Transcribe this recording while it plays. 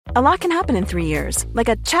A lot can happen in 3 years, like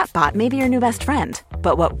a chatbot may be your new best friend.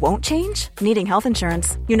 But what won't change? Needing health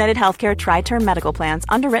insurance. United Healthcare Tri-Term Medical Plans,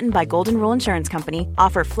 underwritten by Golden Rule Insurance Company,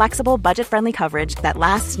 offer flexible, budget-friendly coverage that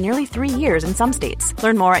lasts nearly 3 years in some states.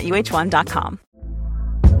 Learn more at uh1.com.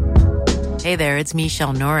 Hey there, it's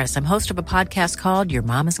Michelle Norris. I'm host of a podcast called Your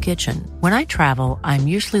Mama's Kitchen. When I travel, I'm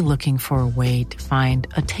usually looking for a way to find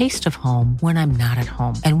a taste of home when I'm not at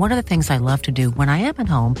home. And one of the things I love to do when I am at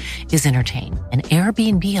home is entertain. And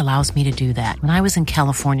Airbnb allows me to do that. When I was in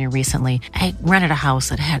California recently, I rented a house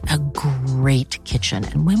that had a great kitchen.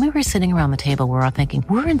 And when we were sitting around the table, we were all thinking,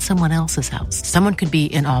 we're in someone else's house. Someone could be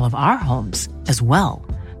in all of our homes as well.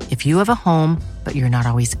 If you have a home, but you're not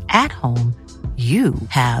always at home, you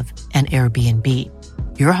have an Airbnb.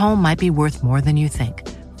 Your home might be worth more than you think.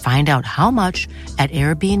 Find out how much at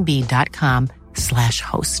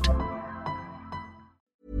airbnb.com/host.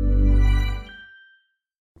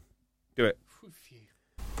 Do it.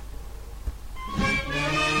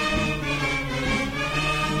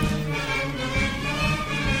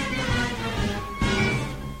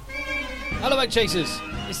 Hello, Egg Chasers.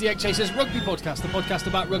 It's the Egg Chasers Rugby Podcast, the podcast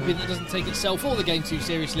about rugby that doesn't take itself or the game too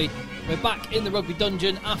seriously. We're back in the rugby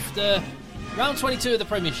dungeon after round 22 of the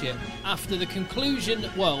Premiership, after the conclusion,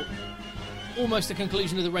 well, almost the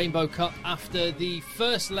conclusion of the Rainbow Cup, after the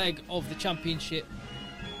first leg of the Championship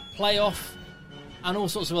playoff, and all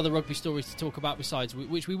sorts of other rugby stories to talk about besides,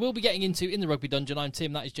 which we will be getting into in the Rugby Dungeon. I'm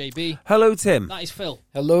Tim, that is JB. Hello, Tim. That is Phil.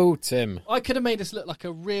 Hello, Tim. I could have made us look like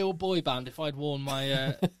a real boy band if I'd worn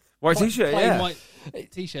my... White t-shirt, plain yeah. white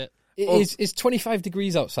t-shirt. It's 25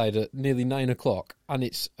 degrees outside at nearly 9 o'clock, and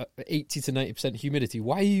it's 80 to 90% humidity.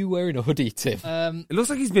 Why are you wearing a hoodie, Tim? It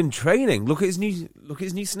looks like he's been training. Look at his new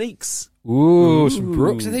sneaks. Ooh, some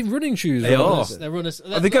Brooks. Are they running shoes? They are. They're runners.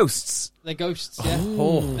 Are they ghosts? They're ghosts. Yeah.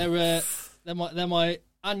 Oh. They're my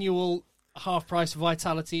annual half price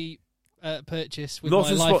Vitality purchase with Not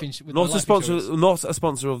my a life sponsor. insurance. Not a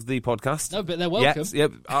sponsor of the podcast. No, but they're welcome. Yes,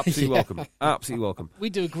 yep, absolutely welcome. Absolutely welcome.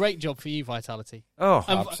 We do a great job for you, Vitality. Oh,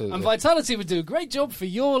 absolutely. And Vitality would do a great job for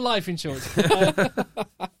your life insurance.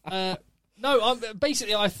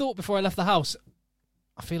 Basically, I thought before I left the house,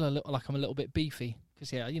 I feel like I'm a little bit beefy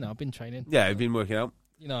because I've been training. yeah, I've been working out.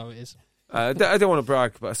 You know how it is. I don't want to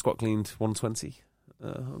brag, but I squat cleaned 120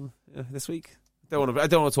 this week. I don't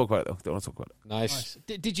want to talk about it though. Don't want to talk about it. Nice.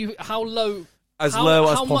 Did you? How low? As low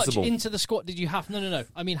as how possible. How much into the squat did you have? No.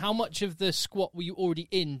 I mean, how much of the squat were you already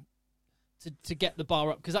in to get the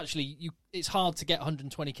bar up? Because actually, it's hard to get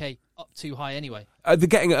 120k up too high anyway. The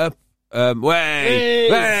getting it up,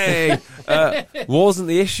 wasn't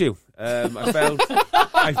the issue. I failed.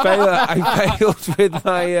 I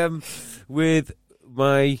failed with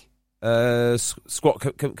my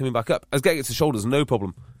squat coming back up. I was getting it to shoulders, no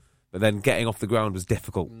problem. But then getting off the ground was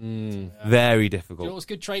difficult. Very difficult. Do you know what's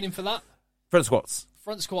good training for that? Front squats.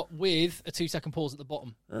 Front squat with a 2-second pause at the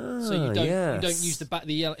bottom. So you don't use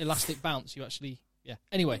the elastic bounce. You actually,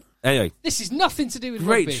 Anyway, this is nothing to do with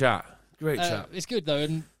great rugby. chat. It's good though,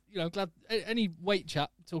 and glad any weight chat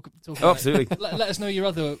talk about absolutely. Let us know your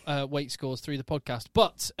other weight scores through the podcast.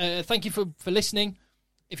 But thank you for listening.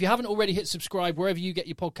 If you haven't already, hit subscribe wherever you get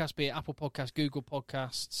your podcast, be it Apple Podcasts, Google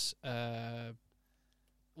Podcasts,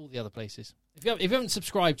 all the other places. If you haven't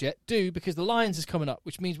subscribed yet, do, because the Lions is coming up,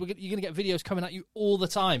 which means you're going to get videos coming at you all the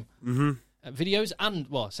time. Mm-hmm. Videos and,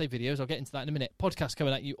 I say videos, I'll get into that in a minute. Podcasts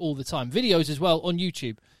coming at you all the time. Videos as well on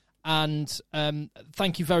YouTube. And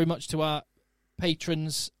thank you very much to our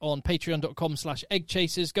patrons on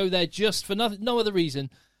patreon.com/eggchasers. Go there just for no other reason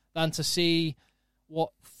than to see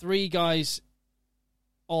what 3 guys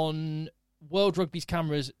on World Rugby's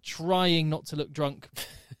cameras trying not to look drunk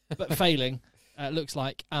but failing looks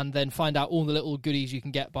like, and then find out all the little goodies you can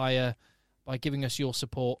get by giving us your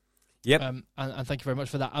support. Yep. And thank you very much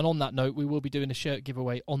for that. And on that note, we will be doing a shirt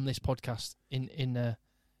giveaway on this podcast in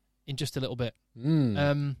just a little bit.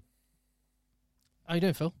 How you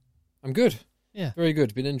doing, Phil? I'm good. Yeah. Very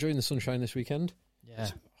good. Been enjoying the sunshine this weekend. Yeah.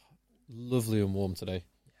 It's lovely and warm today.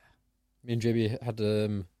 Yeah. Me and JB had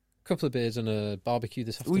a couple of beers and a barbecue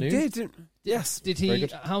this afternoon. We did. Yes. Did he?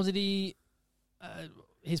 How did he?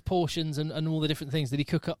 His portions and all the different things. Did he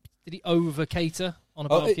cook up? Did he over cater on a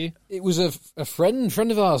barbecue? It was a friend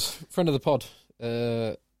of ours, friend of the pod,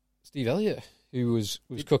 Steve Elliott, who was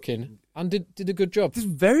cooking and did a good job. Did a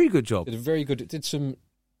very good job. Did a very good.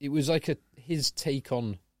 It was like his take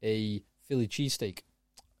on a Philly cheesesteak.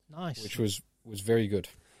 Nice. Which was very good.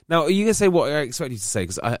 Now, are you going to say what I expect you to say?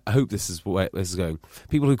 Because I hope this is where this is going.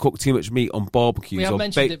 People who cook too much meat on barbecues we have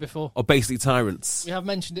mentioned it before. Are basically tyrants. We have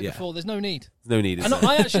mentioned it before. There's no need. No need. And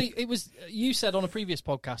I actually, it was you said on a previous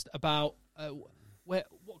podcast about what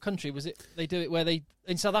country was it? They do it where they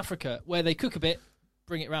in South Africa where they cook a bit,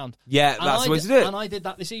 bring it round. Yeah, that's the way to do it. And I did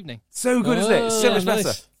that this evening. So good, isn't it? So much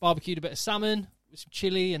better. Barbecued a bit of salmon with some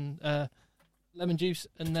chili and lemon juice,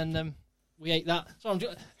 and then we ate that. So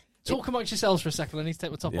talk amongst yourselves for a second. I need to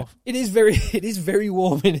take my top off. It is very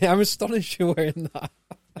warm in here. I'm astonished you're wearing that.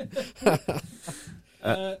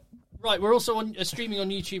 Right, we're also streaming on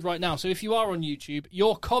YouTube right now. So if you are on YouTube,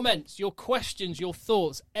 your comments, your questions, your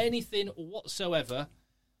thoughts, anything whatsoever,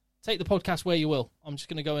 take the podcast where you will. I'm just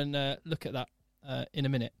going to go and look at that in a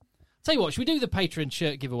minute. Tell you what, should we do the Patreon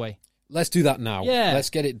shirt giveaway? Let's do that now. Yeah. Let's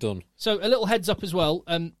get it done. So a little heads up as well.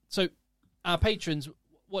 So our patrons,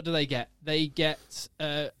 what do they get? They get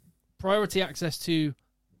priority access to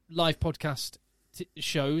live podcast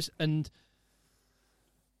shows, and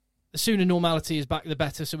the sooner normality is back, the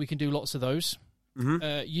better, so we can do lots of those.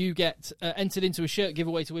 Mm-hmm. You get entered into a shirt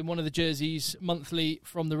giveaway to win one of the jerseys monthly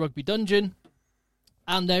from the Rugby Dungeon,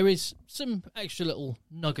 and there is some extra little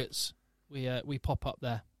nuggets we pop up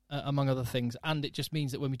there, among other things, and it just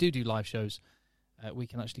means that when we do live shows, we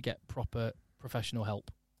can actually get proper professional help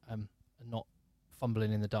and not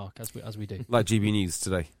fumbling in the dark as we do. Like GB News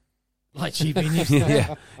today. Like GB News.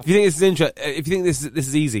 Yeah. If you think this is if you think this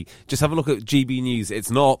is easy, just have a look at GB News.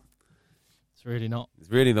 It's not. It's really not.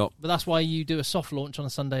 It's really not. But that's why you do a soft launch on a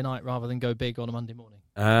Sunday night rather than go big on a Monday morning.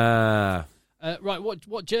 Ah. Right,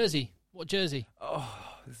 what jersey? What jersey? Oh,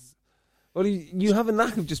 well, you have a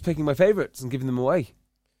knack of just picking my favourites and giving them away.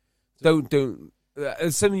 Don't.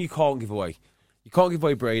 There's something you can't give away. You can't give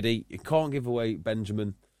away Brady. You can't give away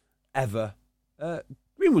Benjamin, ever.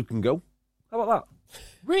 Greenwood can go. How about that?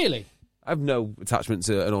 Really? I have no attachment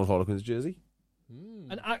to an old Harlequins jersey.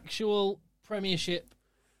 An actual Premiership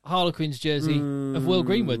Harlequins jersey of Will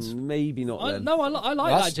Greenwood's? Maybe not then. No, I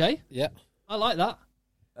like that, Jay. Yeah. I like that.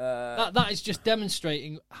 That is just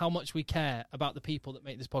demonstrating how much we care about the people that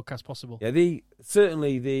make this podcast possible. Yeah,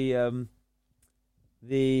 certainly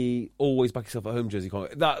the always back yourself at home jersey.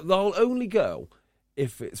 That'll only go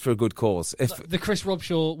if it's for a good cause. If the Chris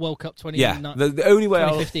Robshaw World Cup 2019. Yeah, the only way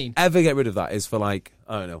I'll 2015. ever get rid of that is for, like,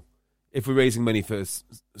 I don't know, if we're raising money for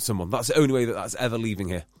someone. That's the only way that's ever leaving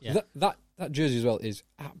here. Yeah. That jersey as well is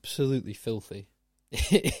absolutely filthy.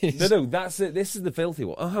 No, that's it. This is the filthy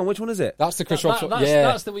one. Oh, which one is it? That's the Chris Robshaw.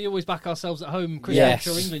 That's the we always back ourselves at home Chris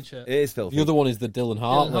Robshaw England shirt. It is filthy. The other one is the Dylan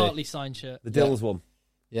Hartley. Dylan Hartley signed shirt. The Dill's one.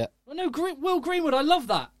 Yeah. Oh, no, Will Greenwood, I love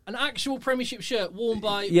that. An actual Premiership shirt worn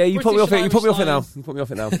by Yeah, you put me off it. You put me off it now. You put me off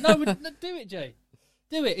it now. No, do it, Jay.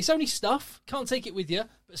 Do it. It's only stuff. Can't take it with you,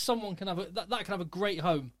 but someone can have that can have a great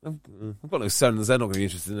home. I've got no sons. They're not going to be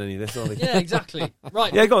interested in any of this, are they? Yeah, exactly.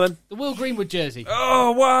 Right. Yeah, go on then. The Will Greenwood jersey.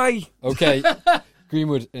 Oh, why? Okay.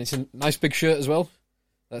 Greenwood, and it's a nice big shirt as well.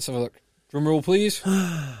 Let's have a look. Drum roll, please.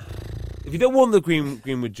 If you don't want the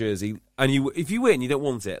Greenwood jersey, and if you win, you don't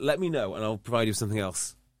want it, let me know, and I'll provide you with something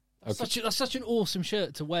else. Okay. That's such an awesome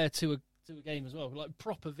shirt to wear to a game as well, like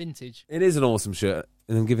proper vintage. It is an awesome shirt,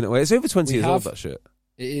 and I'm giving it away. It's over 20 years old, that shirt.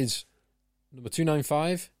 It is number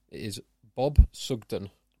 295. It is Bob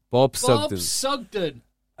Sugden. Bob Sugden.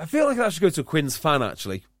 I feel like that should go to a Quins fan,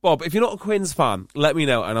 actually. Bob, if you're not a Quins fan, let me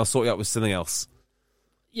know, and I'll sort you out with something else.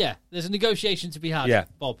 Yeah, there's a negotiation to be had,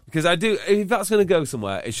 Bob. Because if that's going to go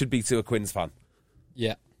somewhere, it should be to a Quins fan.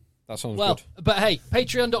 Yeah, that sounds good. But hey,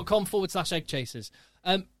 patreon.com/eggchasers.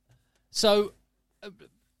 So,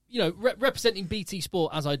 representing BT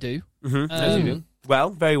Sport as I do. Mm-hmm. As you do.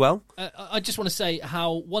 Well, very well. I just want to say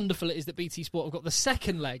how wonderful it is that BT Sport have got the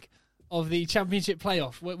second leg of the Championship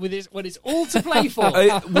playoff when it's all to play for.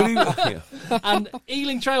 And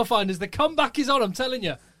Ealing Trailfinders, the comeback is on, I'm telling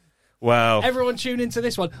you. Wow. Everyone tune into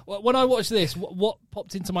this one. When I watched this, what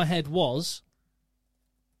popped into my head was...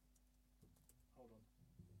 Hold on.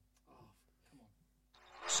 Oh, come on.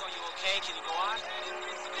 So you okay? Can you go on?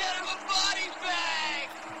 Get him a body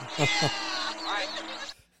bag!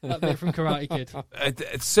 Yeah! That bit from Karate Kid.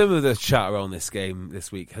 Some of the chat around this game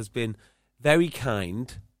this week has been very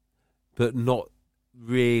kind, but not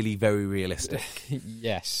really very realistic.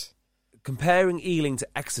 Yes. Comparing Ealing to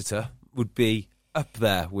Exeter would be up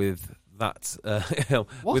there with that,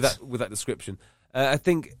 with that description. I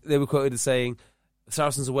think they were quoted as saying,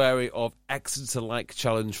 Saracens are wary of Exeter-like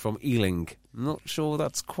challenge from Ealing. I'm not sure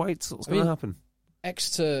that's quite what's going to happen.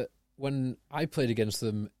 Exeter, when I played against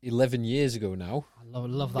them 11 years ago now. I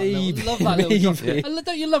love that little drop. Yeah.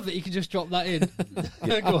 Don't you love that you can just drop that in?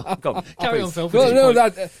 Yeah. Go on. Carry on, Phil. Well, no,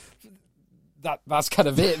 that's kind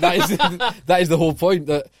of it. That is the whole point,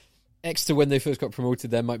 that Exeter, when they first got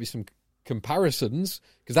promoted, there might be some comparisons,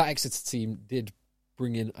 because that Exeter team did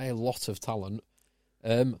bring in a lot of talent,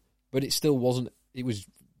 but it still wasn't. It was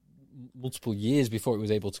multiple years before it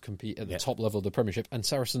was able to compete at the top level of the Premiership. And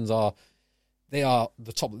Saracens are the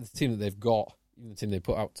top of the team that they've got. Even the team they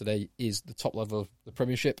put out today is the top level of the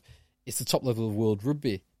Premiership. It's the top level of world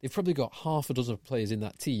rugby. They've probably got half a dozen players in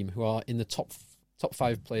that team who are in the top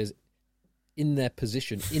 5 players in their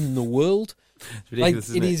position in the world. It's ridiculous,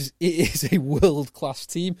 isn't it is a world class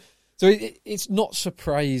team. So it's not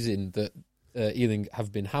surprising that Ealing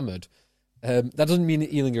have been hammered. That doesn't mean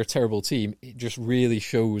that Ealing are a terrible team. It just really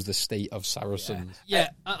shows the state of Saracens. Yeah,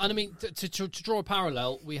 and I mean, to draw a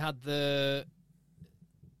parallel, we had the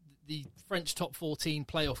French top 14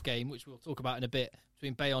 playoff game, which we'll talk about in a bit,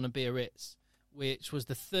 between Bayonne and Biarritz, which was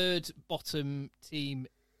the third bottom team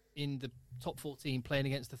in the top 14 playing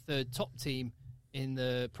against the third top team in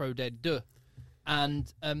the Pro D2.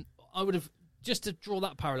 And I would have, just to draw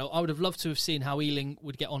that parallel, I would have loved to have seen how Ealing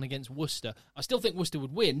would get on against Worcester. I still think Worcester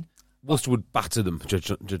would win. Worcester would batter them,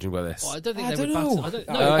 judging by this. Well, I don't think they don't would know.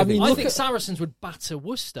 batter. I think Saracens would batter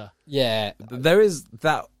Worcester. Yeah. There is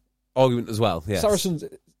that argument as well, yes. Saracens,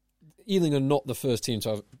 Ealing are not the first team to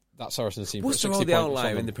have that Saracens team. Worcester are the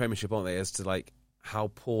outlier in the Premiership, aren't they, as to like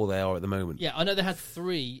how poor they are at the moment. Yeah, I know they had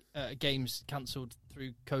 3 games cancelled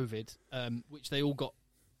through COVID, which they all got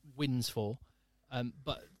wins for.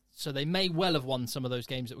 But so they may well have won some of those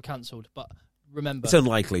games that were cancelled, but remember, it's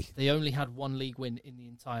unlikely. They only had 1 league win in the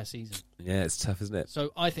entire season. Yeah, it's tough, isn't it?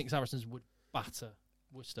 So I think Saracens would batter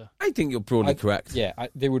Worcester. I think you're broadly correct. Yeah,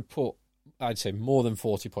 they would put, I'd say, more than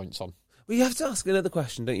 40 points on. Well, you have to ask another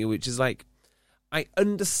question, don't you? Which is like, I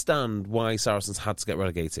understand why Saracens had to get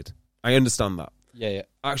relegated. I understand that. Yeah.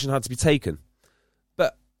 Action had to be taken.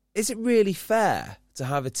 But is it really fair to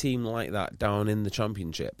have a team like that down in the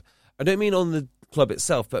Championship? I don't mean on the club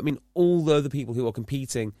itself, but I mean all the other people who are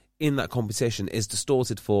competing in that competition is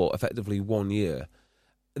distorted for effectively 1 year.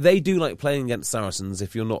 They do like playing against Saracens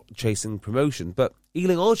if you're not chasing promotion, but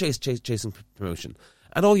Ealing are chasing promotion.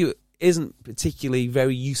 I'd argue it isn't particularly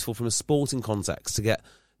very useful from a sporting context to get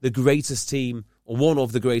the greatest team, or one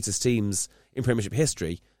of the greatest teams in Premiership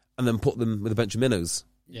history, and then put them with a bunch of minnows.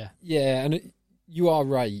 Yeah. Yeah, and you are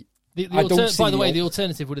right. By the way, the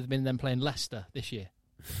alternative would have been them playing Leicester this year.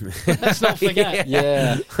 Let's not forget.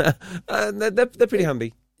 Yeah. They're pretty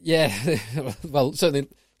handy. Yeah. Well, certainly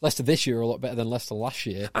Leicester this year are a lot better than Leicester last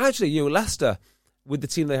year. Actually, Leicester, with the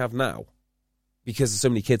team they have now, because there's so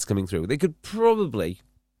many kids coming through, they could probably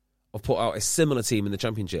have put out a similar team in the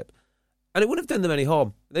Championship. And it wouldn't have done them any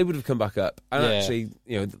harm. They would have come back up. And actually,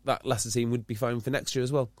 that Leicester team would be fine for next year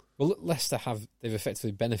as well. Well, Leicester they've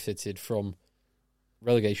effectively benefited from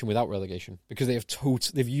relegation without relegation, because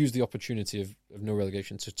they've used the opportunity of no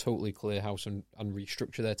relegation to totally clear house and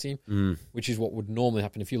restructure their team, which is what would normally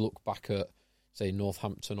happen if you look back at, say,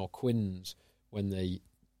 Northampton or Quins when they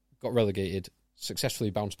got relegated,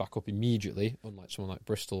 successfully bounced back up immediately, unlike someone like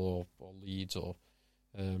Bristol or Leeds or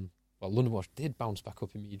London Wash did bounce back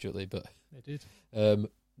up immediately, but they did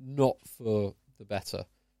not for the better.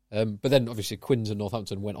 But then obviously Quins and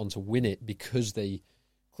Northampton went on to win it because they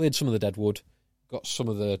cleared some of the dead wood, got some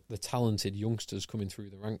of the talented youngsters coming through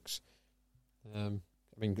the ranks. I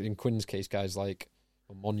mean, in Quins' case, guys like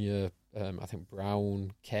Monia, I think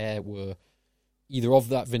Brown, Kerr were either of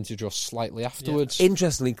that vintage or slightly afterwards. Yeah.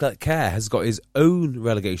 Interestingly, Kerr has got his own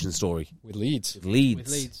relegation story. With Leeds. With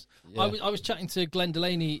Leeds. Yeah. I was chatting to Glenn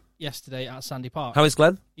Delaney yesterday at Sandy Park. How is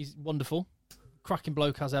Glenn? He's wonderful. Cracking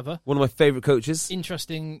bloke as ever. One of my favourite coaches.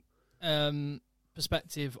 Interesting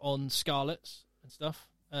perspective on Scarlets and stuff.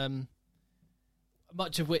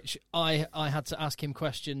 Much of which I had to ask him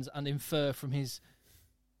questions and infer from his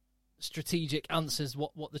strategic answers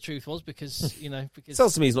what the truth was, because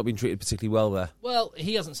Sounds to me he's not been treated particularly well there. Well,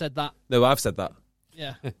 he hasn't said that. No, I've said that.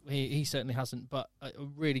 Yeah, he certainly hasn't, but a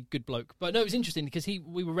really good bloke. But no, it was interesting because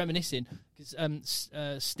we were reminiscing, because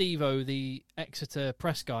Steve-O, the Exeter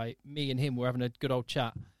press guy, me and him were having a good old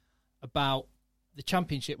chat about the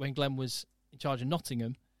Championship when Glenn was in charge of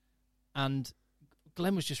Nottingham, and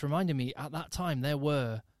Glenn was just reminding me, at that time there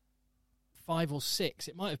were 5 or 6,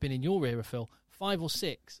 it might have been in your era, Phil, 5 or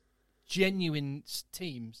 6 genuine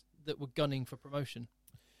teams that were gunning for promotion.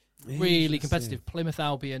 Really competitive. Plymouth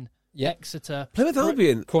Albion, Exeter. Plymouth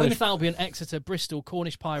Albion, Exeter, Bristol,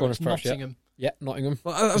 Cornish Pirates, Nottingham. Yeah, Nottingham.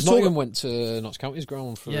 Well, Nottingham went to Notts County's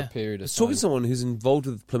ground for a period of time. I was talking to someone who's involved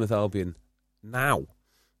with Plymouth Albion now,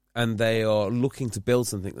 and they are looking to build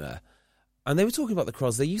something there. And they were talking about the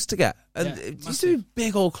crowds they used to get. And it used to be a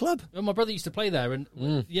big old club. Well, my brother used to play there, and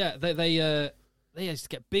they used to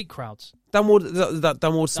get big crowds. Dan Ward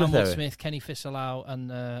Smith, Kenny Fisselau,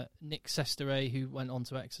 and Nick Sesteret, who went on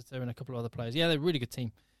to Exeter, and a couple of other players. Yeah, they're a really good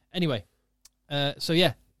team. Anyway,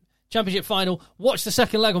 Championship final. Watch the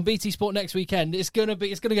second leg on BT Sport next weekend. It's gonna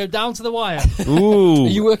go down to the wire. Ooh. Are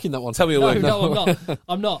you working that one? Tell me you're working. No, I'm not.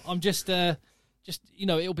 I'm not. I'm just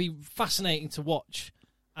it'll be fascinating to watch,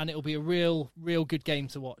 and it'll be a real good game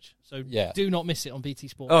to watch. So do not miss it on BT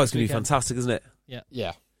Sport. Oh, it's going to be fantastic, isn't it?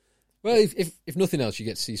 Yeah. Well, if nothing else, you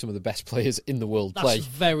get to see some of the best players in the world play. That's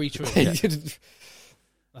very true.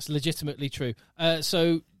 That's legitimately true.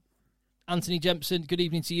 So, Anthony Jempson, good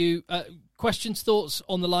evening to you. Questions, thoughts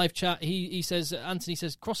on the live chat? He says, Anthony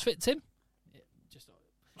says, CrossFit Tim?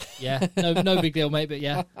 No big deal, mate, but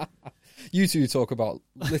yeah. You two talk about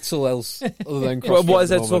little else other than CrossFit. What is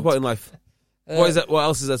there to talk about in life? What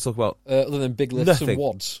else is there to talk about? Other than big lifts Nothing. and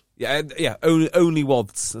wads. Yeah, only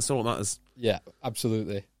wads. That's all that matters. Yeah,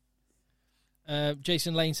 absolutely.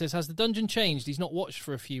 Jason Lane says, has the dungeon changed? He's not watched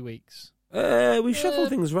for a few weeks. We shuffle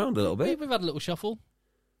things around a little bit. We've had a little shuffle.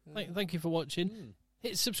 Thank you for watching.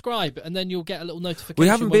 Hit subscribe, and then you'll get a little notification. We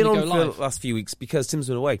haven't when been we on go for live. the last few weeks because Tim's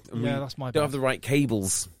been away. And that's my don't bad. have the right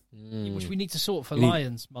cables. Which we need to sort for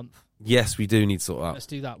Lions month. Yes, we do need to sort that. Let's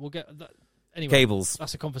do that. We'll get that. Anyway, Cables.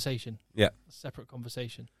 That's a conversation. Yeah. A separate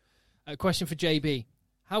conversation. Question for JB.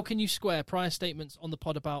 How can you square prior statements on the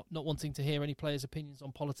pod about not wanting to hear any players' opinions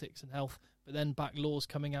on politics and health, but then back Laws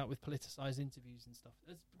coming out with politicised interviews and stuff?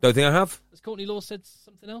 Don't think I have. Has Courtney Law said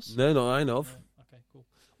something else? No, not I know of. Okay, cool.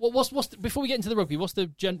 Before we get into the rugby, what's the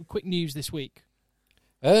quick news this week?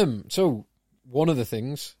 So, one of the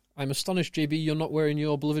things, I'm astonished, JB, you're not wearing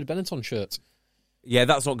your beloved Benetton shirt. Yeah,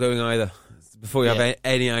 that's not going either. Before you have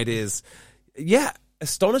any ideas. Yeah,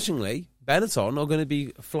 astonishingly, Benetton are going to be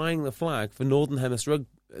flying the flag for Northern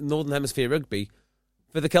Hemisphere rugby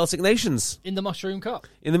for the Celtic Nations. In the Mushroom Cup.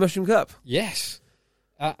 In the Mushroom Cup. Yes.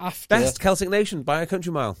 After Best Celtic nation by a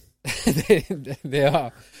country mile. they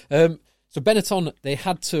are. So Benetton, they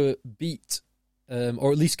had to beat,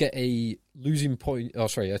 or at least get a losing point,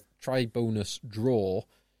 a try bonus draw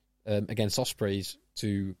against Ospreys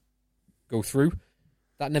to go through.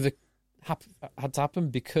 That never had to happen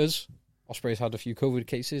because Ospreys had a few COVID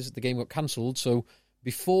cases. The game got cancelled. So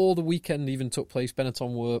before the weekend even took place,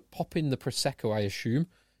 Benetton were popping the Prosecco, I assume,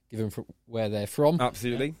 given where they're from.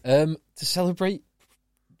 Absolutely. To celebrate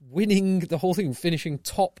winning the whole thing, finishing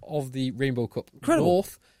top of the Rainbow Cup Incredible.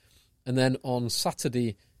 North. And then on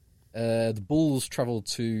Saturday, the Bulls travelled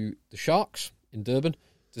to the Sharks in Durban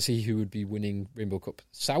to see who would be winning Rainbow Cup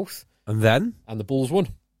South. And then? And the Bulls won.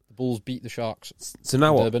 The Bulls beat the Sharks So now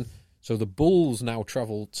in what? Durban. So the Bulls now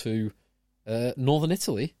travel to northern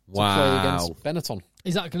Italy to Wow. play against Benetton.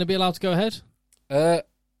 Is that going to be allowed to go ahead?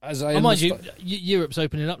 As I Mind you, understand, Europe's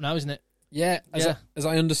opening up now, isn't it? yeah, as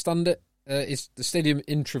I understand it, it's the stadium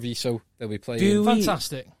in Treviso they'll be playing.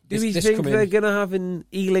 Fantastic. Do we This think coming- they're going to have an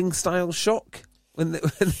Ealing-style shock when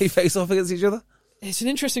they face off against each other? It's an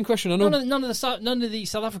interesting question. I know. None of the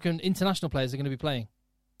South African international players are going to be playing.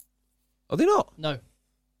 Are they not? No,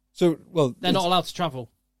 So, well, they're not allowed to travel.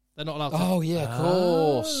 They're not allowed to. Oh yeah, of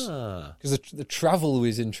course. Ah. Because the travel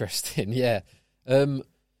is interesting. Yeah. So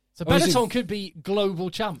obviously- Benetton could be global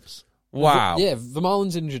champs. Wow. Yeah,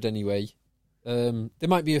 Vermaelen's injured anyway. There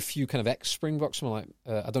might be a few kind of ex-Springboks. Someone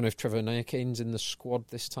like, I don't know if Trevor Nyakane's in the squad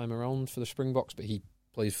this time around for the Springboks, but he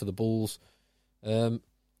plays for the Bulls.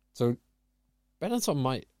 So Benetton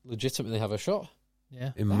might legitimately have a shot.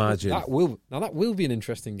 Yeah. Imagine. That will be an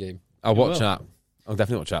interesting game. I'll watch will. that. I'll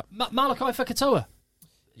definitely watch that. Malachi Fekitoa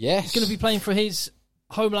Yes. is going to be playing for his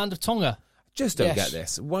homeland of Tonga. Just don't Yes. get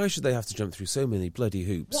this. Why should they have to jump through so many bloody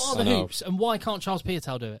hoops? What are I the know. hoops, and why can't Charles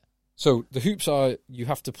Piatel do it? So the hoops are, you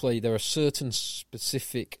have to play, there are certain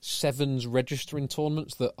specific sevens registering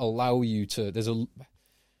tournaments that allow you to, there's a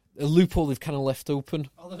loophole they've kind of left open.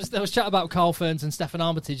 Oh, there was chat about Carl Ferns and Stefan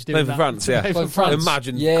Armitage doing Playing that. for France, yeah. Playing for Playing for France. France.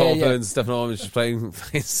 Imagine Carl Yeah. Burns, Stefan Armitage playing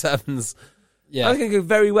sevens. Yeah. I think it could go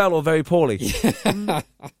very well or very poorly. But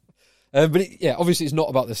obviously it's not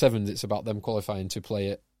about the sevens, it's about them qualifying to play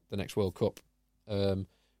at the next World Cup,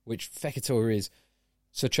 which Fekitoa is.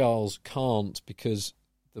 Sir Charles can't because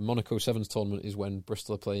the Monaco Sevens tournament is when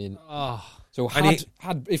Bristol are playing. Oh, So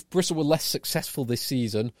if Bristol were less successful this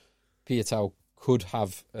season, Piatel could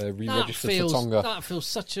have re-registered for Tonga. that feels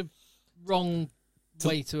such a wrong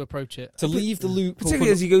way to approach it. To leave the loop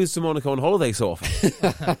Particularly as he goes to Monaco on holiday so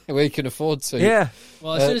often. where he can afford to. Yeah,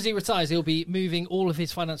 Well, as soon as he retires, he'll be moving all of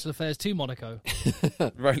his financial affairs to Monaco.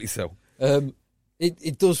 rightly so.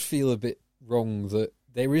 It does feel a bit wrong that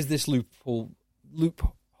there is this loophole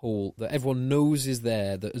that everyone knows is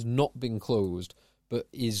there that has not been closed, but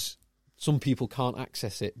some people can't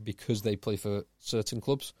access it because they play for certain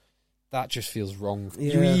clubs. That just feels wrong.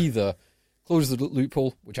 Yeah. You either close the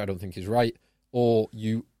loophole, which I don't think is right, or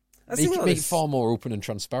you Make it far more open and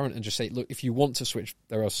transparent, and just say, look, if you want to switch,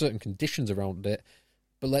 there are certain conditions around it,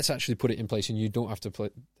 but let's actually put it in place, and you don't have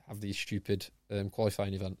to have these stupid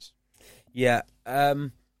qualifying events. Yeah,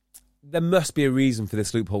 there must be a reason for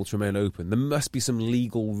this loophole to remain open. There must be some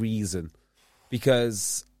legal reason,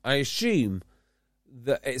 because I assume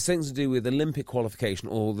that it's something to do with Olympic qualification,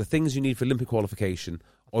 or the things you need for Olympic qualification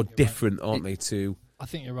are different, aren't they, to I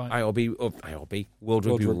think you're right. IRB, World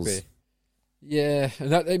Rugby rules. Yeah,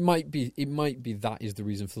 and that it might be that is the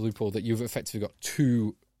reason for the loophole, that you've effectively got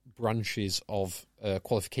two branches of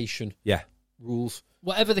qualification rules.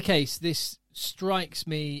 Whatever the case, this strikes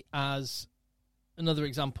me as another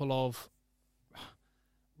example of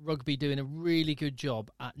rugby doing a really good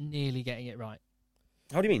job at nearly getting it right.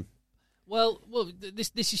 How do you mean? Well,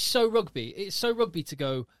 this is so rugby. It's so rugby to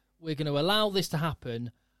go, we're going to allow this to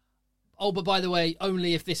happen. Oh, but by the way,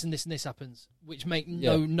 only if this and this and this happens, which make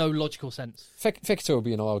no logical sense. Fekito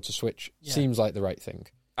being allowed to switch seems like the right thing.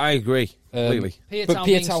 I agree completely. Piatau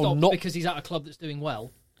being stopped because he's at a club that's doing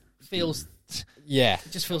well feels... Yeah.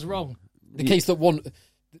 It just feels wrong. The case that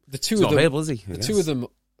the two of them... available, is he? The two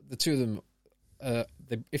of them,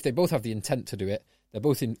 if they both have the intent to do it, they're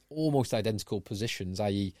both in almost identical positions,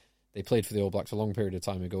 i.e. they played for the All Blacks a long period of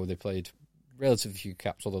time ago. They played relatively few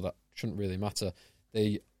caps, although that shouldn't really matter.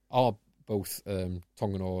 They are both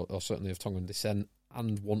Tongan or certainly of Tongan descent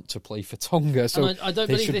and want to play for Tonga. So and I don't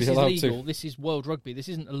believe this is legal. This is World Rugby. This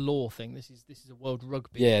isn't a law thing. This is a World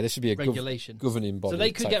Rugby. Yeah, this would be a regulation governing body. So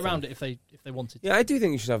they could get around it if they wanted to. Yeah, I do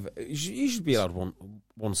think you should be allowed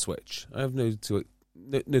one switch. I have no doubt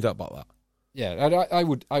about that. Yeah,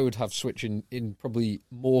 I would have switching in probably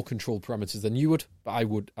more controlled parameters than you would, but I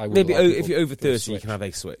would maybe if you're over 30, you can have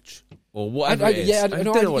a switch or whatever it is. Yeah, I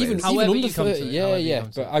don't know what it is. Even under 30,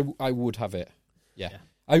 but I would have it. Yeah.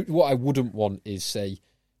 What I wouldn't want is, say,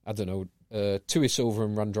 I don't know, Tuisova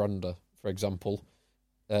and Randrander, for example,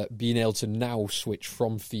 being able to now switch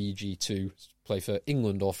from Fiji to play for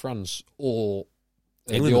England or France or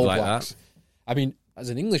the All Blacks. That. I mean, as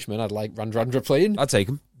an Englishman, I'd like Randrander playing. I'd take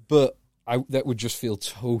him, but that would just feel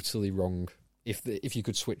totally wrong if you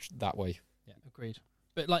could switch that way. Yeah, agreed.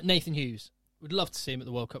 But like Nathan Hughes, would love to see him at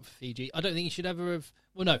the World Cup for Fiji. I don't think he should ever have.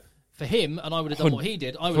 Well, no, for him, and I would have done what he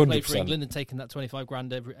did. I would have played for England and taken that 25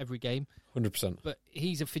 grand every game. 100%. But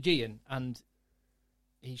he's a Fijian, and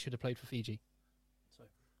he should have played for Fiji.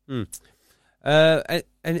 So.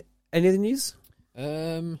 Any other news?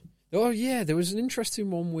 Oh yeah, there was an interesting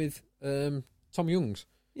one with Tom Youngs.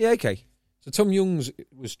 Yeah, okay. So Tom Youngs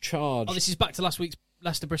was charged. Oh, this is back to last week's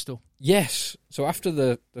Leicester Bristol. Yes. So after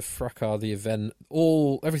the fracas, the event,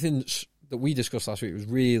 everything that we discussed last week was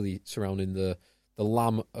really surrounding the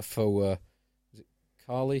Lam Afoa, is it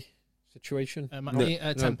Carly situation?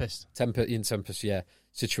 Tempest. Tempest, yeah,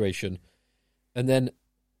 situation. And then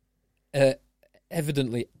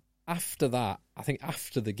evidently after that, I think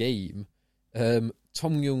after the game,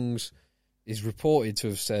 Tom Youngs is reported to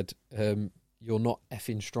have said, "You're not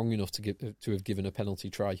effing strong enough to have given a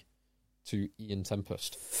penalty try to Ian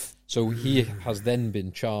Tempest." So he has then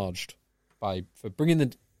been charged for bringing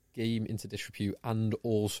the game into disrepute and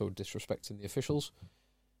also disrespecting the officials.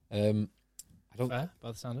 I don't. Fair,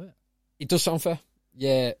 by the sound of it. It does sound fair.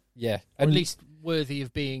 Yeah. Or at least worthy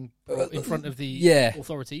of being brought in front of the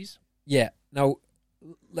authorities. Yeah. Now,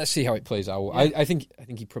 let's see how it plays out. Yeah. I think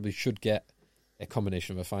he probably should get a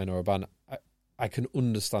combination of a fine or a ban. I can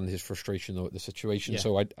understand his frustration though at the situation,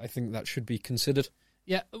 so I think that should be considered.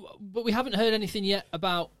 Yeah, but we haven't heard anything yet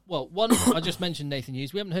about... Well, one, I just mentioned Nathan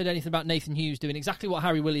Hughes. We haven't heard anything about Nathan Hughes doing exactly what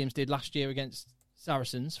Harry Williams did last year against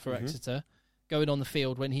Saracens for Exeter, going on the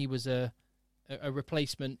field when he was a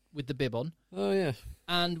replacement with the bib on. Oh, yeah.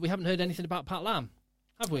 And we haven't heard anything about Pat Lam,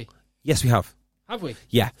 have we? Yes, we have. Have we?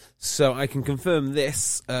 Yeah. So I can confirm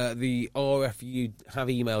this. The RFU have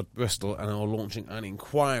emailed Bristol and are launching an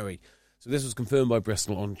inquiry. So this was confirmed by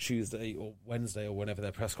Bristol on Tuesday or Wednesday or whenever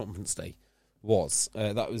their press conference day was.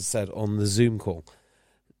 That was said on the Zoom call.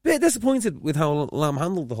 Bit disappointed with how Lam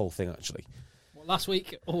handled the whole thing, actually. What, last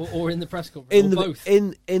week or in the press conference? Both?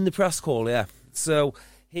 In the press call, yeah. So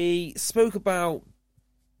he spoke about...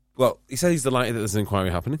 Well, he said he's delighted that there's an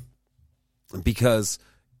inquiry happening because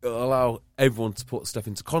it'll allow everyone to put stuff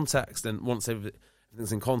into context, and once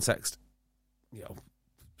everything's in context,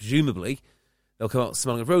 presumably... they'll come out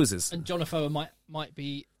smelling of roses. And John Afoa might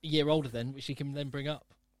be a year older then, which he can then bring up.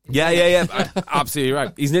 Yeah. Absolutely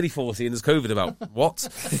right. He's nearly 40 and there's COVID about. What?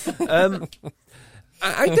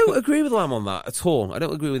 I don't agree with Lam on that at all. I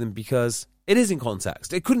don't agree with him because it is in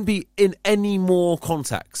context. It couldn't be in any more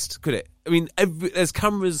context, could it? I mean,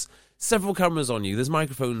 there's several cameras on you. There's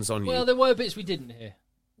microphones on you. Well, there were bits we didn't hear.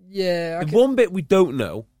 Yeah. The one bit we don't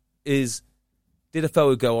know is, did a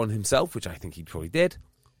forward go on himself, which I think he probably did,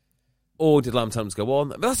 or did Lamb tell him to go on?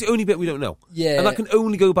 But that's the only bit we don't know. Yeah. And that can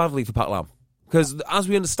only go badly for Pat Lamb. Because as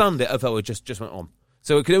we understand it, a forward just went on.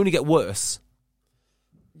 So it could only get worse.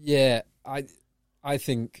 Yeah, I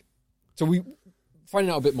think... So we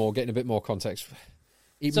finding out a bit more, getting a bit more context...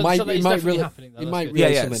 It might really happening. Though,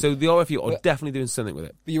 really something. So the RFU are definitely doing something with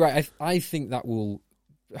it. But you're right. I think that will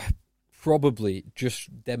probably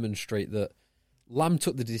just demonstrate that Lamb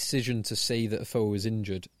took the decision to say that a forward was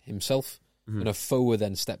injured himself, and a forward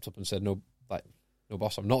then stepped up and said, "No,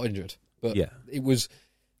 boss, I'm not injured." But it was.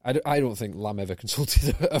 I don't think Lamb ever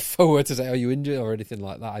consulted a forward to say, "Are you injured?" or anything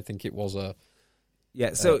like that. I think it was a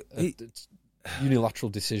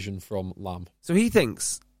unilateral decision from Lamb. So he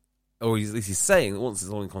thinks. Or at least he's saying that once it's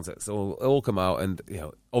all in context, it'll all come out, and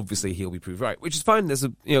obviously he'll be proved right, which is fine. There's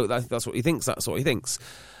that's what he thinks. That's what he thinks.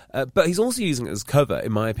 But he's also using it as cover,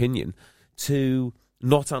 in my opinion, to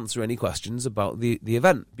not answer any questions about the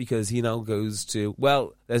event, because he now goes to,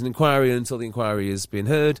 well, there's an inquiry, and until the inquiry is being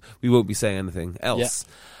heard, we won't be saying anything else.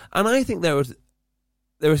 Yeah. And I think there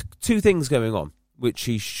are two things going on which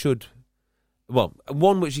he should, well,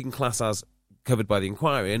 one which he can class as covered by the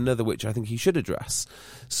inquiry, another which I think he should address.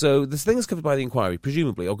 So the things covered by the inquiry,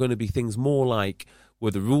 presumably, are going to be things more like,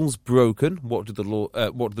 were the rules broken? What did the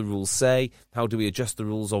rules say? How do we adjust the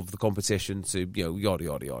rules of the competition to, yada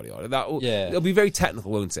yada yada yada? It'll be very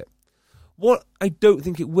technical, won't it? What I don't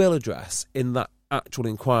think it will address in that actual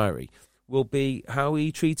inquiry will be how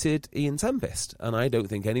he treated Ian Tempest, and I don't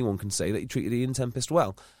think anyone can say that he treated Ian Tempest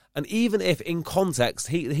well. And even if, in context,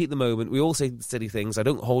 heat the moment, we all say silly things. I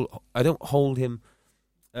don't hold him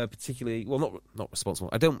particularly not responsible.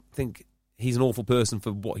 I don't think he's an awful person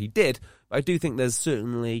for what he did. But I do think there's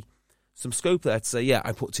certainly some scope there to say, yeah,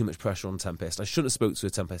 I put too much pressure on Tempest. I shouldn't have spoke to a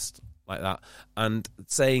Tempest like that. And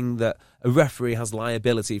saying that a referee has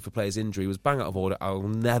liability for players' injury was bang out of order. I will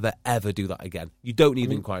never ever do that again. You don't need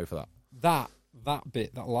an inquiry for that.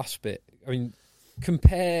 That last bit. I mean,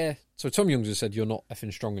 compare. So Tom Youngs has said you're not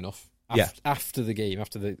effing strong enough after the game,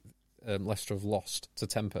 after the Leicester have lost to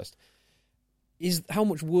Tempest. How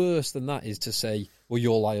much worse than that is to say, well,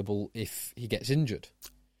 you're liable if he gets injured?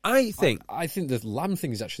 I think the Lamb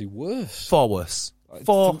thing is actually worse. Far worse.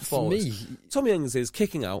 Far worse. Me. Tom Youngs is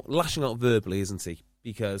kicking out, lashing out verbally, isn't he?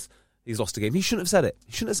 Because he's lost a game. He shouldn't have said it.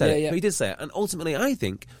 But he did say it. And ultimately, I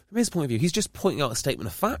think, from his point of view, he's just pointing out a statement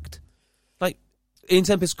of fact. Like, Ian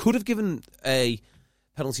Tempest could have given a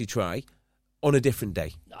penalty try on a different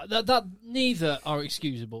day. That neither are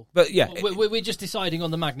excusable. But yeah, we're just deciding on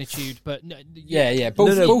the magnitude. But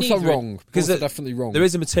both are wrong. Because they're definitely wrong. There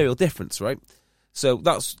is a material difference, right? So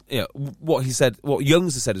that's what he said. What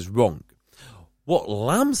Youngs has said is wrong. What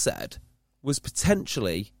Lamb said was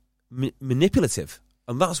potentially manipulative,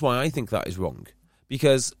 and that's why I think that is wrong.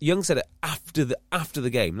 Because Young said it after the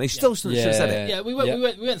game. They still shouldn't have said it. Yeah, we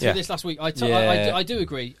went through this last week. I do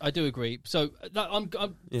agree. So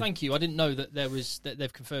thank you. I didn't know that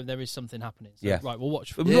they've confirmed there is something happening. So, right, we'll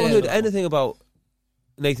watch. We've not heard anything about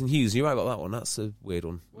Nathan Hughes. You're right about that one. That's a weird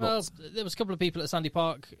one. Well, there was a couple of people at Sandy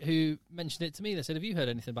Park who mentioned it to me. They said, "Have you heard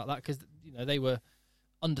anything about that?" Because they were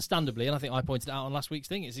understandably, and I think I pointed it out on last week's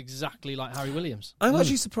thing. It's exactly like Harry Williams. I'm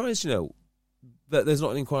actually surprised, that there's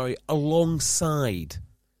not an inquiry alongside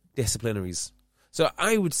disciplinaries. So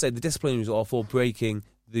I would say the disciplinaries are for breaking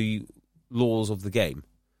the laws of the game,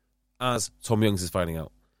 as Tom Youngs is finding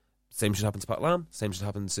out. Same should happen to Pat Lamb, same should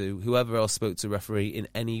happen to whoever else spoke to a referee in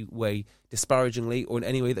any way disparagingly or in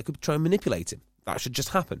any way that could try and manipulate him. That should just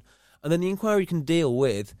happen. And then the inquiry can deal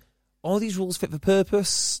with, are these rules fit for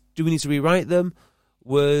purpose? Do we need to rewrite them?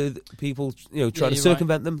 Were people, trying to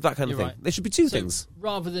circumvent them? That kind of thing. Right. There should be two things.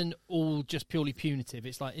 Rather than all just purely punitive,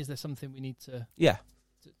 it's like, is there something we need to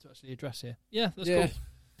actually address here? Yeah, that's cool.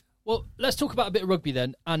 Well, let's talk about a bit of rugby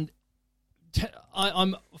then. And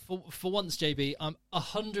I'm for once, JB, I'm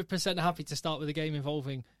 100% happy to start with a game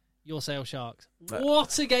involving your Sale Sharks.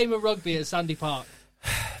 What a game of rugby at Sandy Park.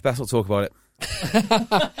 Best not talk about it.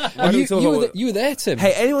 You were there, Tim.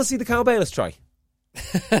 Hey, anyone see the Kyle Bayliss try?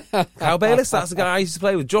 Kyle Bayliss, that's the guy I used to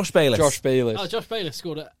play with. Josh Bayliss. Josh Bayliss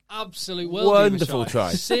scored an absolute wonderful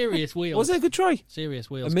try. Serious wheels. Was it a good try? Serious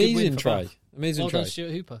wheels. Amazing try. Well done,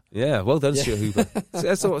 Stuart Hooper. Yeah, well done, Stuart Hooper.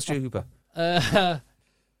 Let's talk about Stuart Hooper.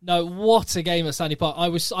 No, what a game at Sandy Park.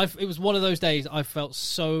 It was one of those days I felt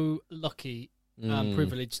so lucky and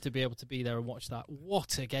privileged to be able to be there and watch that.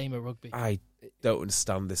 What a game of rugby. I don't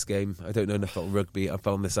understand this game. I don't know enough about rugby. I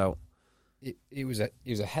found this out. It was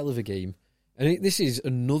a hell of a game. And this is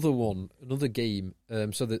another game.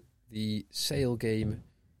 So that the Sale game.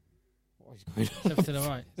 What is going on? Is everything all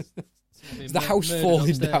right? Is the house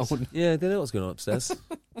falling down? Yeah, they know what's going on upstairs.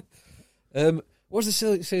 What was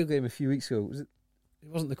the Sale game a few weeks ago? It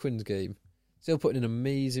wasn't the Quins game. Sale put in an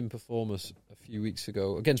amazing performance a few weeks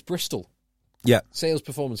ago against Bristol. Yeah. Sale's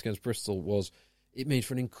performance against Bristol it made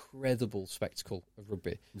for an incredible spectacle of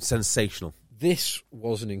rugby. Sensational. This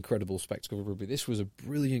was an incredible spectacle of rugby. This was a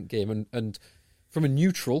brilliant game. And from a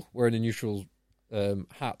neutral, wearing a neutral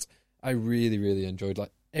hat, I really, really enjoyed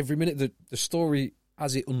every minute. The story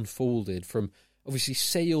as it unfolded from, obviously,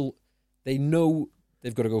 Sale, they know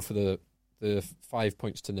they've got to go for the 5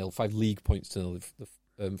 points to nil, 5 league points to nil, the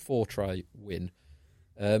 4-try win,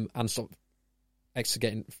 and stop Exeter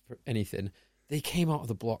getting anything. They came out of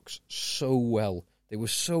the blocks so well. They were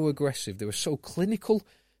so aggressive. They were so clinical.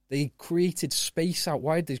 They created space out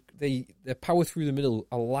wide. Their power through the middle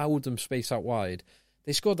allowed them space out wide.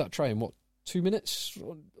 They scored that try in, 2 minutes?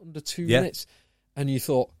 Under 2 minutes? And you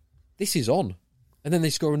thought, this is on. And then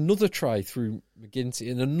they score another try through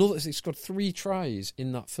McGinty, and they scored 3 tries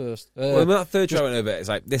in that first. When that third try went over, it's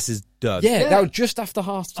like, this is done. Yeah, that was just after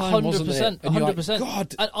half time, wasn't it? 100%. And you're like, 100%.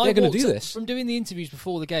 God, and they're going to do this. From doing the interviews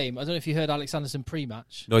before the game, I don't know if you heard Alex Anderson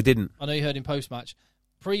pre-match. No, I didn't. I know you heard him post-match.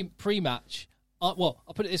 Pre-match, I'll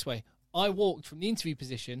put it this way. I walked from the interview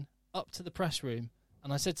position up to the press room,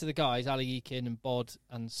 and I said to the guys, Ali Eakin and Bod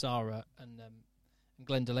and Sarah and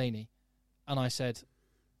Glenn Delaney, and I said,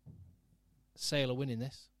 Sale are winning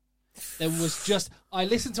this. There was I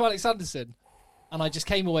listened to Alex Anderson, and I just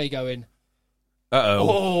came away going,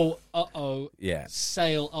 uh-oh. Yeah.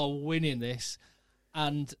 Sale are winning this.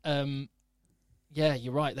 And,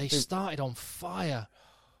 you're right. They started on fire.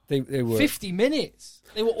 They were 50 minutes.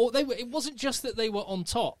 They were. It wasn't just that they were on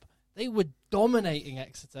top. They were dominating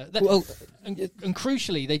Exeter. And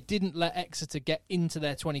crucially, they didn't let Exeter get into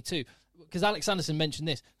their 22. Because Alex Anderson mentioned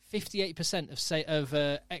this: 58%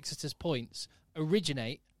 of Exeter's points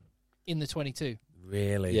originate in the 22.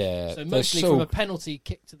 Really? Yeah. So mostly from a penalty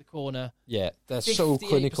kick to the corner. Yeah, they're so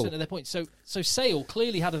clinical. 58% of their points. So Sale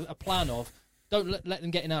clearly had a plan of don't let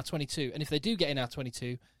them get in our 22, and if they do get in our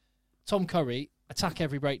 22, Tom Curry attack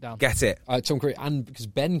every breakdown. Get it. Tom Curry, and because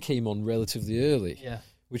Ben came on relatively early. Yeah.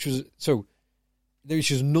 Which was there's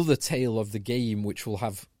just another tale of the game which will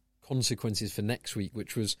have consequences for next week,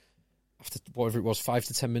 which was after whatever it was, 5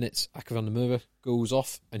 to 10 minutes, Akker van der Merwe goes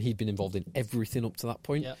off, and he'd been involved in everything up to that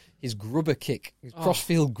point. Yeah. His grubber kick, his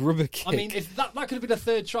crossfield grubber kick. I mean, if that could have been a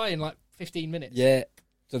third try in 15 minutes. Yeah.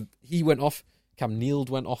 So he went off. Cam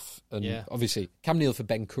Neild went off, and obviously Cam Neild for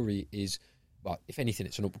Ben Curry is, well, if anything,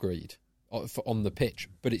 it's an upgrade on the pitch,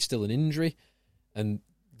 but it's still an injury, and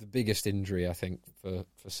the biggest injury I think for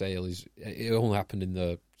Sale is it only happened in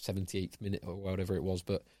the 78th minute or whatever it was,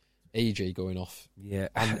 but AJ going off,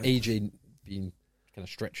 and AJ being kind of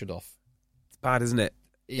stretchered off. It's bad, isn't it?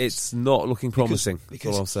 It's not looking promising.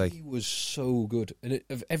 Because that's all I'll say. He was so good, and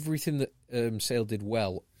of everything that Sale did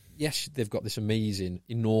well, yes, they've got this amazing,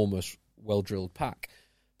 enormous, well-drilled pack,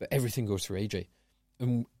 but everything goes through AJ,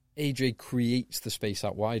 and AJ creates the space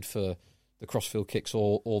out wide for the crossfield kicks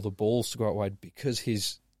or the balls to go out wide because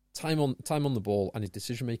his time on the ball and his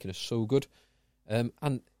decision making is so good.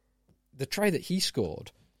 And the try that he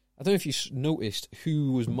scored, I don't know if you noticed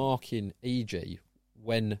who was marking AJ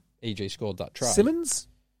when AJ scored that try. Simmons?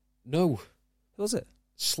 No. Who was it?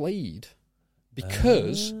 Slade.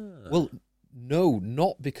 Because, no,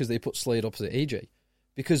 not because they put Slade opposite AJ.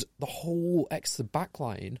 Because the whole Exeter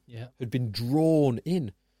backline had been drawn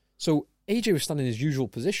in. So AJ was standing in his usual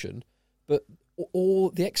position, but all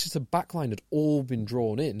the Exeter backline had all been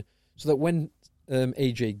drawn in, so that when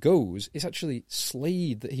AJ goes, it's actually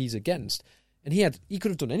Slade that he's against, and he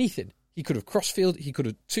could have done anything. He could have crossfield, he could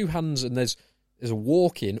have two hands, and there's a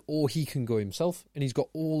walk in, or he can go himself, and he's got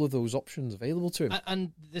all of those options available to him.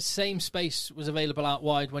 And the same space was available out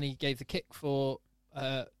wide when he gave the kick for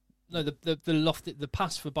the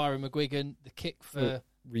pass for Byron McGuigan, the kick for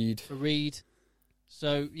Reed.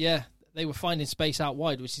 So they were finding space out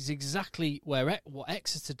wide, which is exactly what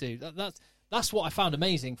Exeter do. That's what I found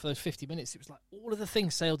amazing for those 50 minutes. It was like all of the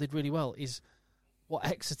things Sale did really well is what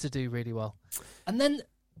Exeter do really well. And then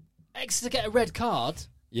Exeter get a red card,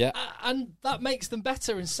 and that makes them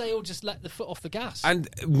better, and Sale just let the foot off the gas. And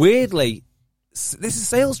weirdly, this is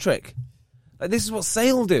Sale's trick. Like, this is what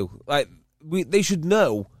Sale do. Like, they should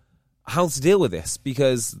know how to deal with this,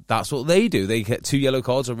 because that's what they do. They get 2 yellow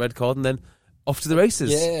cards or a red card, and then off to the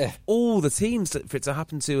races. Yeah. All the teams for it to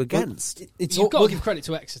happen to against. You've got to give credit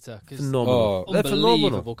to Exeter. Phenomenal. They're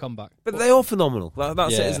phenomenal comeback. But they are phenomenal.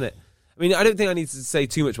 That's it, isn't it? I mean, I don't think I need to say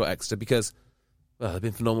too much about Exeter because, well, they've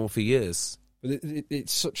been phenomenal for years. But it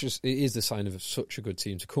is the sign of such a good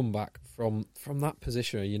team to come back from that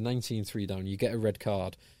position. You're 19-3 down. You get a red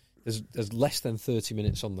card. There's less than 30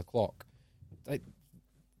 minutes on the clock.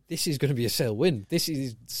 this is going to be a Sale win. This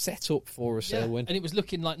is set up for a Sale win. And it was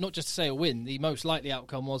looking like not just a Sale win. The most likely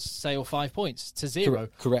outcome was Sale 5 points to 0.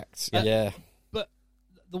 Correct. Yeah. But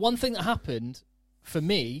the one thing that happened for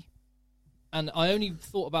me, and I only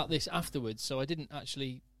thought about this afterwards, so I didn't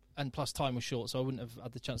actually, and plus time was short, so I wouldn't have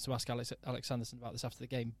had the chance to ask Alex Anderson about this after the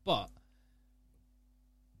game. But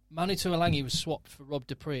Manu Tuolangi was swapped for Rob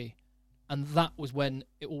Dupree, and that was when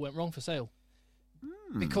it all went wrong for Sale.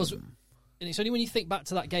 Because, and it's only when you think back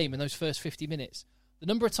to that game in those first 50 minutes, the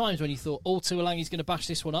number of times when you thought, "Oh, Tuolangi's going to bash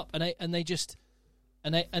this one up," and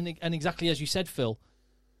exactly as you said, Phil,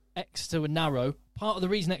 Exeter were narrow. Part of the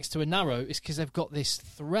reason Exeter were narrow is because they've got this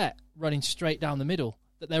threat running straight down the middle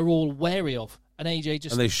that they're all wary of, and AJ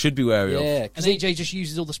just And they should be wary of. Yeah. and AJ just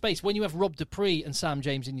uses all the space. When you have Rob Dupree and Sam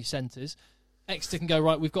James in your centres, Exeter can go,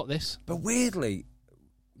 right, we've got this. But weirdly,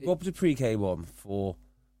 Rob Dupree came on for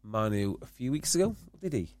Manu a few weeks ago,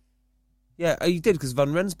 did he? Yeah, he did, because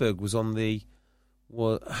Van Rensburg was on the...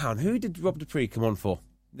 Well, who did Rob Dupree come on for?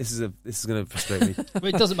 This is going to frustrate me. Well,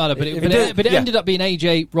 it doesn't matter, but it ended up being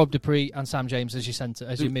AJ, Rob Dupree, and Sam James as your centre,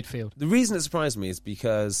 as your midfield. The reason it surprised me is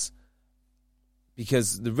because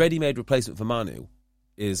the ready-made replacement for Manu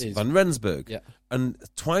is Van Rensburg. Yeah. And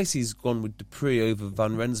twice he's gone with Dupree over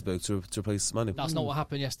Van Rensburg to replace Manu. That's not what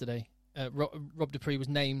happened yesterday. Rob Dupree was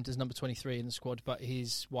named as number 23 in the squad, but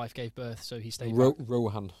his wife gave birth, so he stayed back.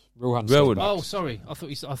 Rohan. Rowan. Oh, sorry. I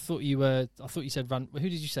thought you said Van. Who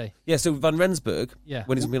did you say? Yeah, so Van Rensburg, Yeah.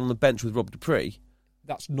 when he's been on the bench with Rob Dupree,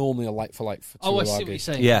 That's normally a like for like for Oh, I see Tuilagi. what you're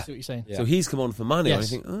saying. Yeah. I see what you're saying. Yeah. so he's come on for Manu,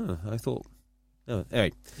 Yes. and I think, I thought... No,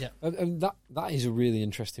 anyway. And that is a really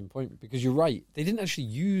interesting point, because you're right. They didn't actually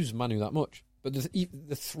use Manu that much, but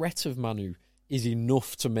the threat of Manu is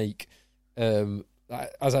enough to make,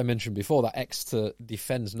 as I mentioned before, that Exeter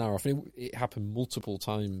defence narrow. I think it happened multiple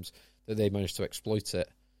times that they managed to exploit it.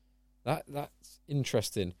 That's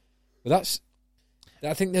interesting, but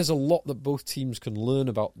I think there's a lot that both teams can learn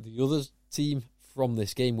about the other team from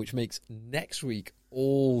this game, which makes next week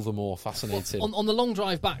all the more fascinating. On the long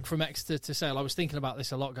drive back from Exeter to Sale, I was thinking about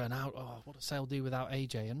this a lot, going out, what does Sale do without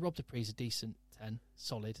AJ? And Rob Dupree's a decent 10,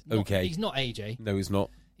 solid. Okay. He's not AJ. No, he's not.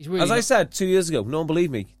 He's really As I said 2 years ago, no one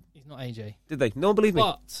believed me. he's not AJ. Did they? No one believed me.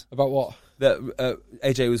 But About what? That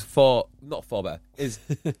AJ was not far better. Is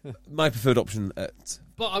my preferred option at...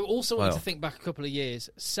 But I also want Wow. to think back a couple of years.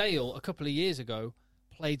 Sale, a couple of years ago,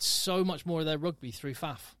 played so much more of their rugby through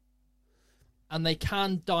Faf. And they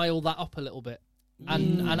can dial that up a little bit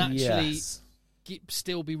and actually Yes.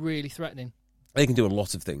 still be really threatening. They can do a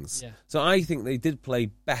lot of things. Yeah. So I think they did play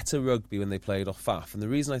better rugby when they played off Faf. And the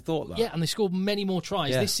reason I thought that... Yeah, and they scored many more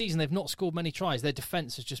tries. Yeah. This season, they've not scored many tries. Their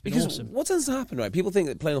defence has just been Because awesome. what tends to happen, right? People think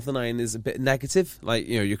that playing off the 9 is a bit negative, like,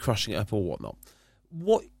 you're crushing it up or whatnot.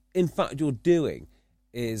 What, in fact, you're doing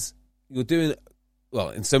is you're doing,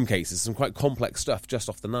 well, in some cases, some quite complex stuff just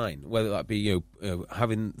off the 9, whether that be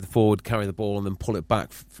having the forward carry the ball and then pull it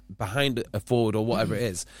back behind a forward or whatever it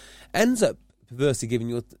is, ends up perversely giving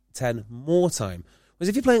your 10 more time. Whereas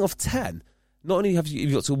if you're playing off 10, not only have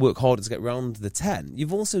you've got to work harder to get around the 10,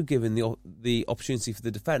 you've also given the opportunity for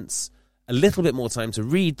the defence a little bit more time to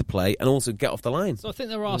read the play and also get off the line. So I think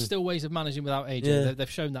there are still ways of managing without AJ. Yeah. They've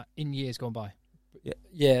shown that in years gone by.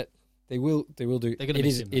 Yeah, they will do. They're gonna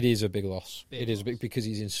miss him, It is a big loss. Big It is loss. big because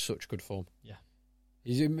he's in such good form. Yeah.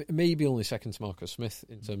 He's maybe only second to Marcus Smith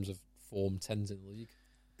in terms of form 10s in the league.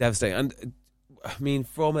 Devastating. And, I mean,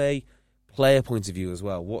 from a player point of view as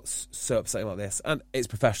well, what's so upsetting about this, and it's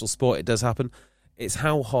professional sport, it does happen, it's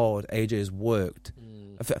how hard AJ has worked.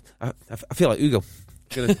 I feel like Ugo.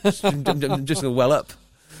 I'm just going to well up.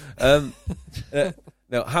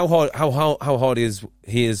 Now, how hard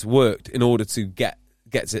he has worked in order to get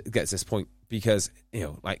to this point, because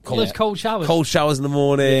like All those cold showers. in the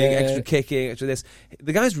morning, Yeah. extra kicking, extra this.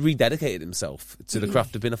 The guy's rededicated himself to the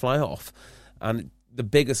craft of being a fly half, and the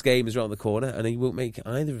biggest game is around the corner, and he won't make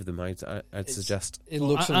either of them. I'd suggest. It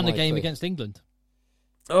looks and a unlikely. game against England.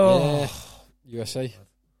 Oh, USA.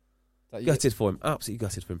 gutted for him. Absolutely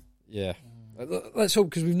gutted for him. Yeah. Let's hope,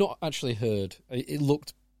 because we've not actually heard. It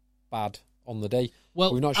looked bad on the day.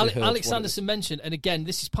 Well, We've not actually heard Alex what it Anderson mentioned, and again,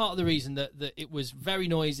 this is part of the reason that it was very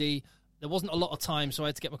noisy. There wasn't a lot of time, so I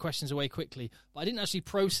had to get my questions away quickly. But I didn't actually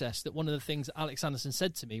process that one of the things that Alex Anderson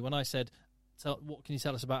said to me when I said, what can you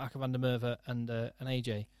tell us about Aka van der Merwe and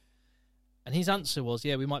AJ? And his answer was,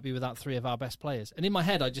 we might be without 3 of our best players. And in my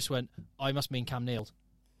head, I just went, I must mean Cam Neild.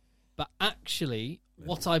 But actually,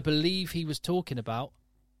 what I believe he was talking about,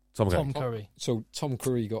 Tom Curry. So Tom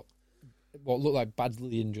Curry got what looked like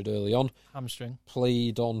badly injured early on. Hamstring.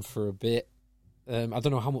 Played on for a bit. I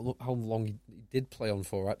don't know how long he did play on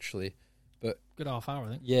for, actually. But Good half hour, I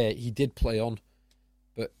think. yeah, he did play on.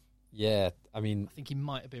 But Yeah, I mean, I think he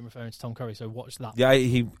might have been referring to Tom Curry, so watch that. Yeah,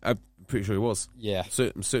 I'm pretty sure he was. yeah,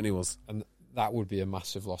 Certainly was. and that would be a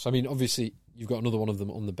massive loss. I mean, obviously, you've got another one of them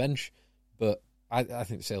on the bench, but I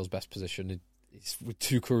think Sale's best position is with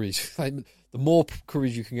 2 Currys. Like, the more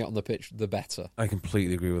Currys you can get on the pitch, the better. I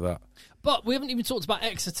completely agree with that. But we haven't even talked about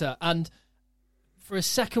Exeter, and for a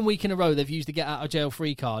second week in a row, they've used a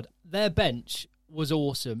get-out-of-jail-free card. Their bench was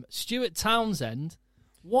awesome. Stuart Townsend,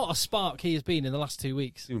 what a spark he has been in the last 2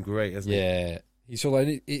 weeks. He's doing great, hasn't he? Yeah, he's all.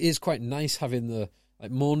 It is quite nice having the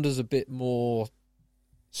Maunder's a bit more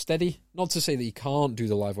steady. Not to say that he can't do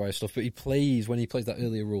the live wire stuff, but when he plays that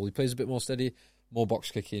earlier role, he plays a bit more steady, more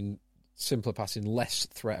box kicking, simpler passing, less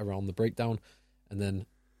threat around the breakdown, and then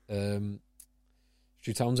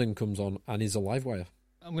Stu Townsend comes on and is a live wire.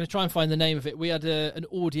 I'm going to try and find the name of it. We had an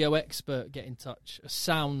audio expert get in touch, a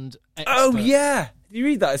sound expert. Oh, yeah. Did you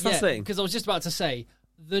read that? It's fascinating. Because I was just about to say,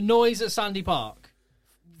 the noise at Sandy Park,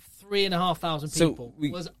 3,500 people,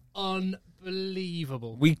 was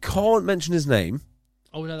unbelievable. We can't mention his name.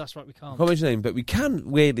 Oh, no, that's right, we can't. Can't mention his name, but we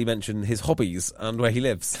can weirdly mention his hobbies and where he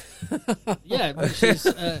lives. Yeah, which is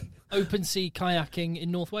open sea kayaking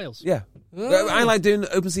in North Wales. Yeah. I like doing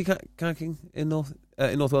open sea kayaking in North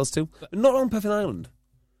Wales too. But not on Puffin Island.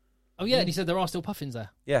 Oh, yeah, and he said there are still puffins there.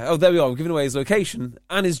 Yeah. Oh, there we are. We're giving away his location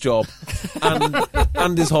and his job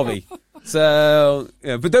and his hobby. So,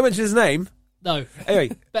 yeah, but don't mention his name. No.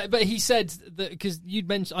 Anyway. But he said that, because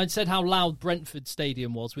I'd said how loud Brentford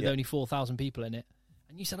Stadium was with only 4,000 people in it.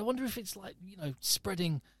 And you said, I wonder if it's like,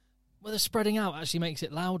 whether spreading out actually makes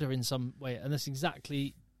it louder in some way. And that's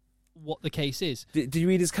exactly what the case is. Did you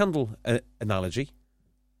read his candle analogy?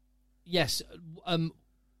 Yes.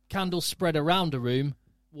 Candles spread around a room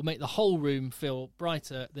will make the whole room feel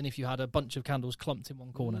brighter than if you had a bunch of candles clumped in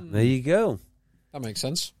one corner. There you go. That makes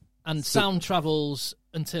sense. And sound travels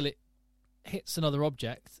until it hits another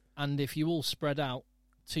object. And if you all spread out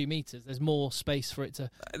 2 meters, there's more space for it to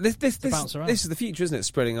bounce around. This is the future, isn't it?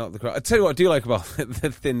 Spreading out the crowd. I tell you what I do like about the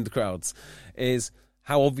thinned crowds is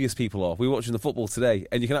how obvious people are. We were watching the football today,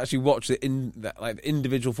 and you can actually watch the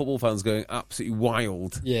individual football fans going absolutely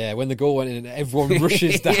wild. Yeah, when the goal went in and everyone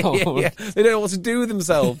rushes down. Yeah. They don't know what to do with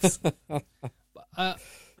themselves.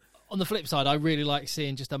 On the flip side, I really like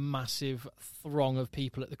seeing just a massive throng of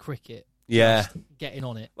people at the cricket. Yeah. Just getting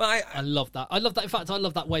on it. Well, I love that. I love that. In fact, I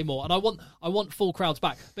love that way more. And I want full crowds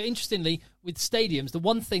back. But interestingly, with stadiums, the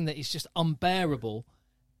one thing that is just unbearable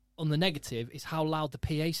on the negative is how loud the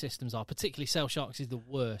PA systems are. Particularly Sale Sharks is the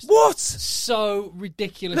worst. What? So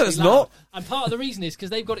ridiculously No, it's loud. not. And part of the reason is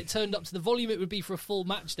because they've got it turned up to the volume it would be for a full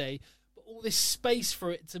match day. But all this space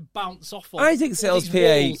for it to bounce off of. I think Sales PA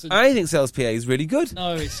is really good.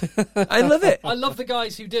 No, it's... I love it. I love the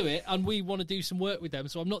guys who do it, and we want to do some work with them.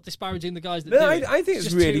 So I'm not disparaging the guys that No, do it. I think it's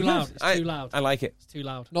just really too good. loud. It's too loud. I like it. It's too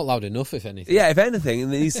loud. Not loud enough, if anything. Yeah, if anything, it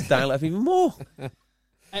needs to dial up even more.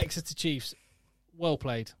 Exeter Chiefs, well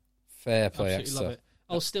played. Fair play, Absolutely Exeter. love it.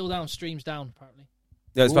 Oh, still down, streams down, apparently.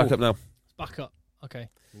 Yeah, it's back Ooh. up now. It's back up. Okay.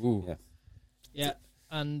 Ooh. Yeah. Yeah,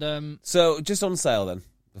 and... So, just on Sale then,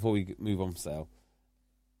 before we move on to Sale.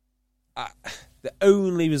 The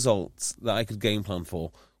only results that I could game plan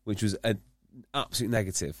for, which was an absolute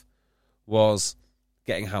negative, was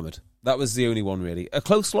getting hammered. That was the only one, really. A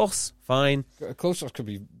close loss, fine. A close loss could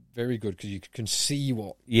be very good because you can see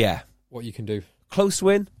what you can do. Close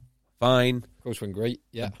win, fine. Close win, great.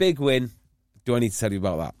 Yeah. A big win. Do I need to tell you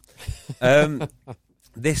about that?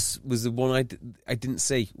 This was the one I didn't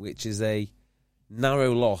see, which is a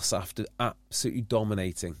narrow loss after absolutely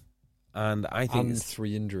dominating. And I think and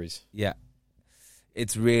 3 injuries. Yeah.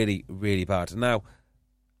 It's really, really bad. Now,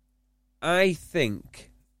 I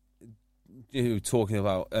think, talking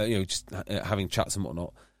about, just having chats and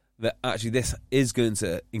whatnot, that actually this is going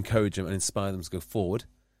to encourage them and inspire them to go forward.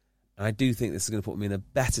 And I do think this is going to put them in a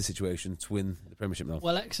better situation to win the Premiership now.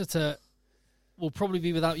 Well, Exeter will probably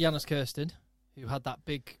be without Janis Kirsten, who had that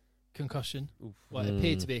big concussion. Oof. Well, it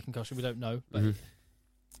appeared to be a concussion. We don't know. But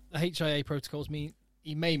the HIA protocols mean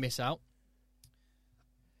he may miss out.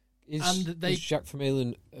 Is Jack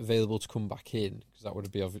Vermeulen available to come back in? Because that would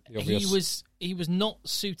be obvious. He was not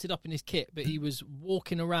suited up in his kit, but he was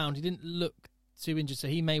walking around. He didn't look too injured, so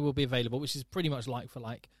he may well be available, which is pretty much like for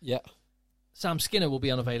like. Yeah. Sam Skinner will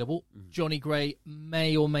be unavailable. Johnny Gray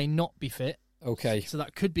may or may not be fit. Okay. So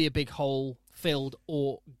that could be a big hole filled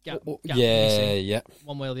or gap missing, yeah.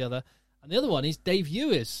 one way or the other. And the other one is Dave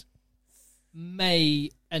Ewers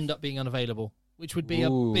may end up being unavailable, which would be a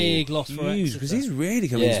big loss for Exeter. Because he's really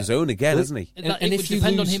coming into his own again, hasn't he? It would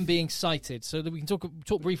depend on him being cited, so that we can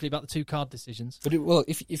talk briefly about the 2 card decisions. But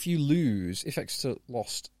if Exeter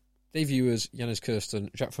lost Dave Ewers, Janis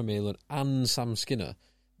Kirsten, Jack Vermeulen and Sam Skinner,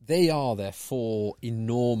 they are their 4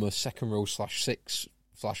 enormous second row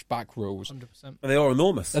 /6/back rows. 100%. And they are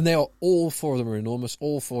enormous. And they are, all 4 of them are enormous.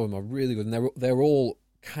 All 4 of them are really good. And they're all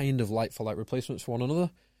kind of like-for-like replacements for one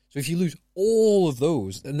another. So if you lose all of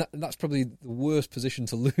those, and that's probably the worst position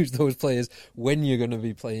to lose those players when you're going to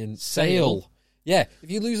be playing Sale. Yeah,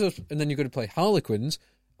 if you lose those and then you're going to play Harlequins,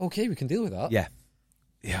 okay, we can deal with that. Yeah.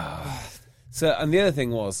 So, and the other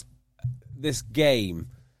thing was, this game,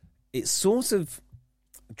 it's sort of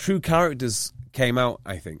true characters came out,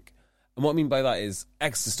 I think. And what I mean by that is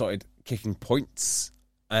Exeter started kicking points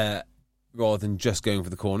rather than just going for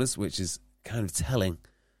the corners, which is kind of telling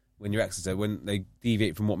when you're Exeter, when they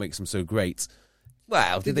deviate from what makes them so great.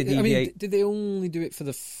 Well, did they deviate? I mean, did they only do it for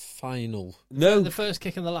the final? No. The first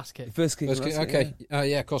kick and the last kick. The first kick. Okay.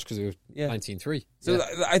 Yeah, of course, because it was 19-3. So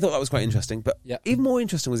I thought that was quite interesting. But Yeah. even more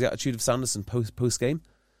interesting was the attitude of Sanderson post-game.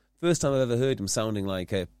 First time I've ever heard him sounding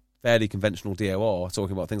like a fairly conventional DOR,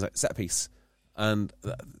 talking about things like set piece. And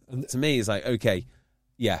to me, it's like, okay,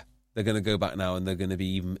 yeah, they're going to go back now and they're going to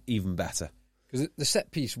be even better. Because the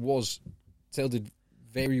set piece Sale did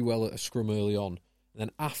very well at a scrum early on. And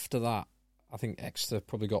then after that, I think Exeter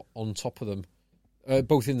probably got on top of them,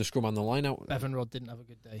 both in the scrum and the line-out. Bevan Rod didn't have a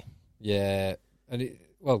good day. Yeah. And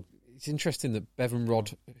it's interesting that Bevan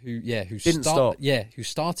Rod, who Didn't start. Yeah, who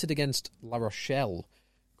started against La Rochelle,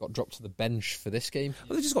 got dropped to the bench for this game.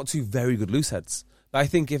 Well, they just got 2 very good loose heads. But I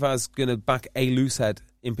think if I was going to back a loose head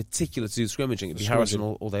in particular to do scrimmaging, it'd be Harrison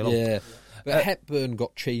all day long. Yeah. But Hepburn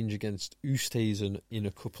got change against Oosthuizen in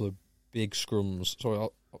a couple of big scrums.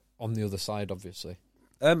 So on the other side, obviously.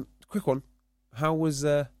 Quick one. How was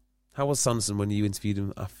Sanderson when you interviewed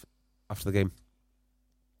him after the game?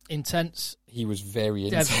 Intense. He was very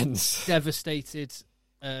intense. Devastated.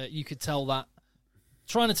 You could tell that.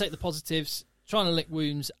 Trying to take the positives, trying to lick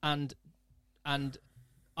wounds, and I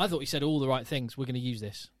thought he said all the right things. We're going to use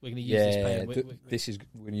this. We're going to use this pain. We're going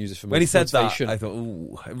to use this for when he said that, motivation. I thought,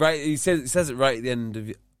 ooh, right. He says it right at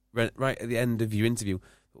the end of your interview.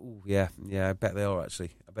 Oh yeah. I bet they are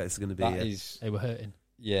actually. I bet it's going to be. They were hurting.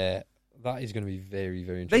 Yeah, that is going to be very,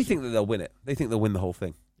 very interesting. They think that they'll win it. They think they'll win the whole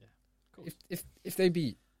thing. Yeah. If they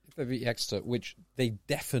beat Exeter, which they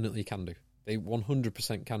definitely can do, they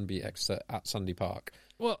 100% can beat Exeter at Sandy Park.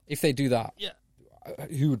 Well, if they do that, yeah.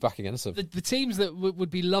 Who would back against them? The teams that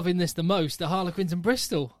would be loving this the most are Harlequins and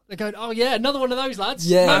Bristol. They're going, oh yeah, another one of those lads.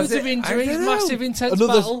 Yeah. Loads of injuries, massive intense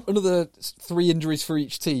battle. Another 3 injuries for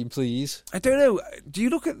each team, please. I don't know. Do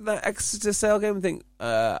you look at the Exeter Sale game and think,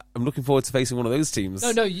 I'm looking forward to facing one of those teams?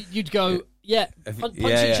 No, you'd go, punch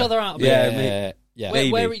each other out a bit.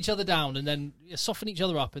 Wear each other down and then soften each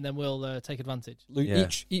other up, and then we'll take advantage.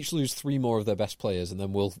 Each lose 3 more of their best players, and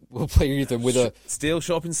then we'll play them with a steel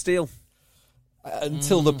sharpen steel.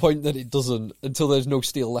 Until the point that it doesn't, until there's no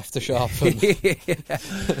steel left to sharpen. There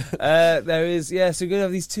is, so we're going to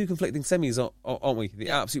have these 2 conflicting semis, aren't we? The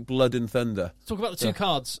absolute blood and thunder. Talk about the 2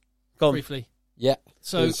 cards briefly. Yeah.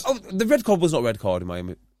 So, the red card was not a red card in my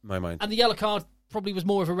mind, and the yellow card probably was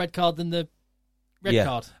more of a red card than the red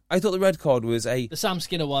card. I thought the red card was the Sam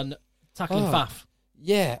Skinner one, tackling Faf.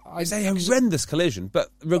 Yeah, it's a horrendous collision, but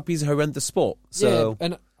rugby's a horrendous sport. So,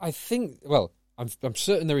 and I think, I'm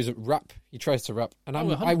certain there is a wrap. He tries to wrap, and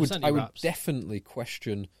I would definitely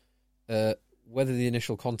question whether the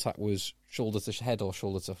initial contact was shoulder to head or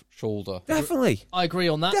shoulder to shoulder. Definitely, I agree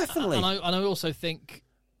on that. Definitely, and I also think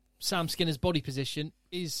Sam Skinner's body position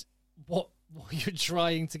is what you're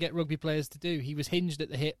trying to get rugby players to do. He was hinged at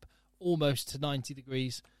the hip almost to 90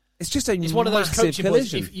 degrees. It's one of those coaching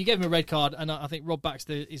collision. points. If you gave him a red card, and I think Rob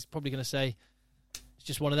Baxter is probably going to say it's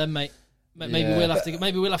just one of them, mate. Maybe we'll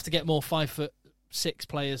have to get more 5'6"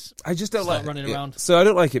 players. I just don't like running around. So I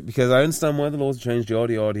don't like it because I understand why the laws have changed.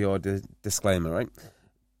 The disclaimer, right?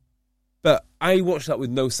 But I watched that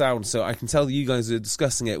with no sound, so I can tell you guys are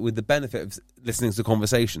discussing it with the benefit of listening to the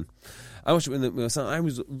conversation. I watched it with no sound. I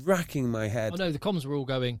was racking my head. Oh no, the comms were all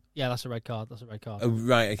going, yeah, that's a red card. That's a red card. Oh,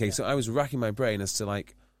 right, okay. So I was racking my brain as to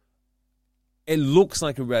it looks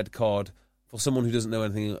like a red card for someone who doesn't know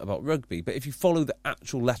anything about rugby, but if you follow the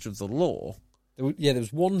actual letter of the law. There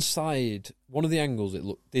was one side, one of the angles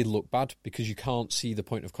did look bad because you can't see the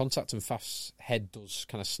point of contact, and Faf's head does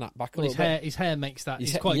kind of snap back a little bit. His hair makes that.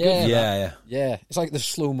 He's quite good. Yeah. It's like the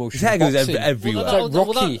slow motion. His hair goes everywhere.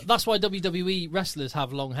 That's why WWE wrestlers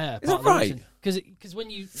have long hair. Is that right? Because when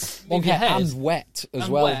you long your hair hairs, and wet as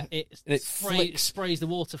well, it sprays the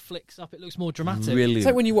water, flicks up. It looks more dramatic. Brilliant. It's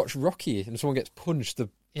like when you watch Rocky and someone gets punched, the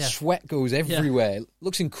sweat goes everywhere. It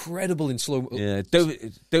looks incredible in slow. Yeah,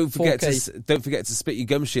 don't forget to spit your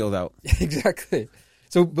gum shield out. Exactly.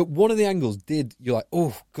 So, but one of the angles you're like,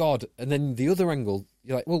 oh God, and then the other angle,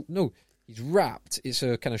 you're like, well, no, He's wrapped. It's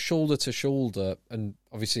a kind of shoulder to shoulder, and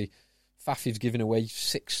obviously Fafy's giving away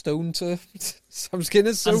 6 stone to Sam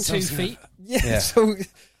Skinner. So, And 2 feet. Yeah. So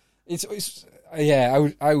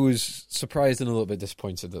I was surprised and a little bit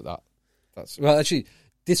disappointed that's well, actually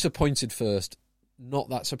disappointed first, not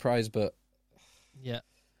that surprised, but Yeah.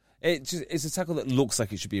 It's a tackle that looks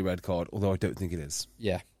like it should be a red card, although I don't think it is.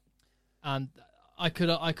 yeah. And I could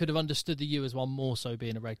have understood the U as one more so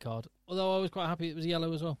being a red card. Although I was quite happy it was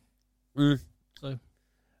yellow as well. So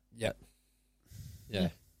Yeah.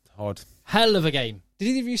 Hard. hell of a game. Did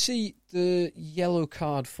either of you see the yellow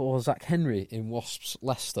card for Zach Henry in Wasps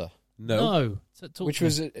Leicester? No. Talk Which to me.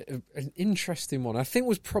 was an interesting one. I think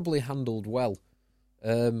was probably handled well.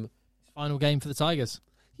 Final game for the Tigers.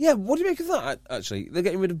 Yeah, what do you make of that, actually? They're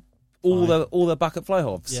getting rid of all their backup fly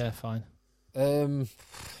halves. Yeah, fine. Johnny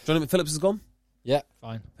McPhillips is gone. Yeah.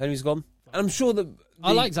 Fine. Henry's gone. And I'm sure that...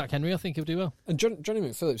 I like Zach Henry. I think he'll do well. And Johnny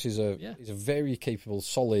McPhillips is a very capable,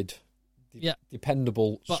 solid,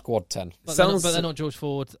 dependable squad 10. But, Sounds- they're not George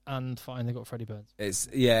Ford, and fine, they've got Freddie Burns. It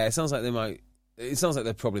sounds like they might... It sounds like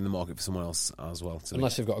they're probably in the market for someone else as well.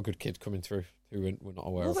 Unless they've got a good kid coming through who we're not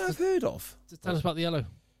aware Well, of. that I've heard of. Tell us about the yellow.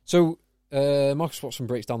 So, Marcus Watson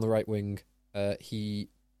breaks down the right wing. He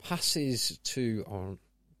passes to, I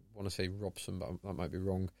want to say Robson, but that might be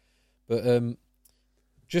wrong. But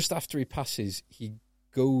just after he passes, he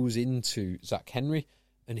goes into Zach Henry,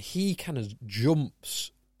 and he kind of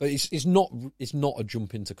jumps. But it's not a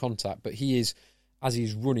jump into contact, but he is, as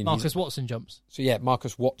he's running. Marcus Watson jumps. So yeah,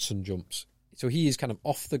 Marcus Watson jumps. So he is kind of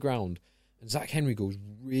off the ground, and Zach Henry goes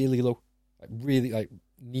really low, like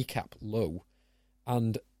kneecap low,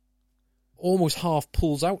 and almost half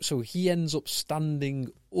pulls out. So he ends up standing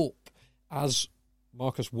up as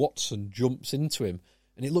Marcus Watson jumps into him,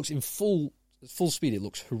 and it looks in full speed. It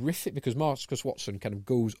looks horrific because Marcus Watson kind of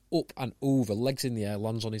goes up and over, legs in the air,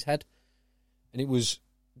 lands on his head, and it was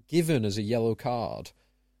given as a yellow card.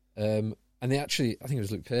 And they actually, I think it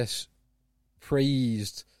was Luke Pearce,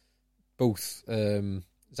 praised both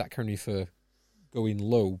Zach Henry for going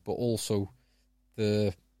low, but also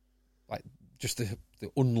the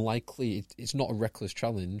unlikely. It's not a reckless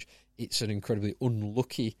challenge. It's an incredibly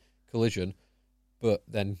unlucky collision, but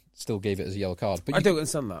then still gave it as a yellow card. But I don't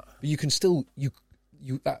understand that. But you can still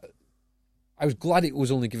I was glad it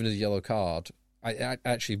was only given as a yellow card. I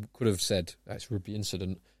actually could have said it's a rugby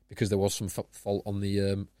incident because there was some fault on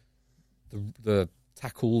the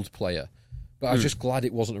tackled player. But I was just glad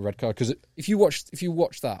it wasn't a red card because if you watch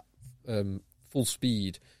that full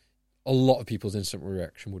speed, a lot of people's instant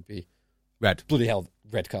reaction would be Red. Bloody hell,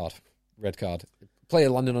 red card. Player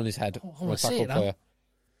landing on his head from a I see tackled it now. player.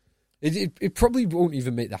 It probably won't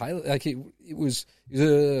even make the highlight. Like it was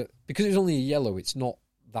because it was only a yellow. It's not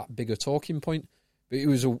that big a talking point, but it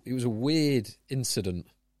was a weird incident.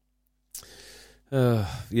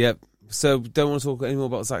 Yeah. So don't want to talk any more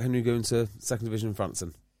about Zach Henry going to second division in France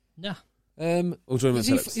then? Nah. Or Johnny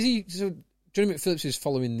McPhillips? So Johnny McPhillips is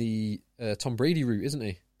following the Tom Brady route, isn't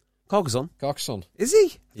he? Carcassonne. Is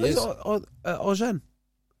He he? is. Argen.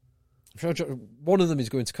 I'm sure one of them is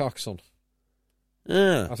going to Carcassonne.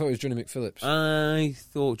 Yeah. I thought it was Johnny McPhillips. I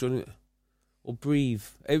thought Johnny or Breathe.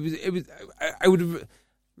 It was. I would have.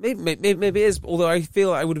 Maybe it is. Although I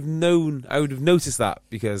feel I would have known. I would have noticed that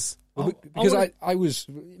because I was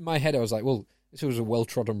in my head. I was like, well, this was a well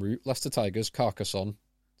trodden route. Leicester Tigers, Carcassonne,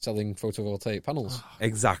 selling photovoltaic panels.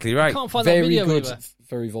 Exactly right. I can't find Very that video good. either.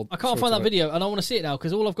 I can't find that video, and I want to see it now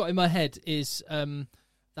because all I've got in my head is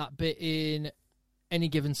that bit in Any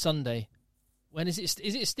Given Sunday. When is it?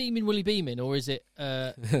 Is it Steaming Willie Beeman, or is it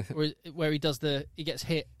where he gets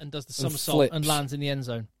hit and does the somersault and lands in the end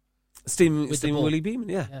zone? Steam ball. Willie Beeman.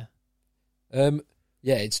 Yeah. Yeah,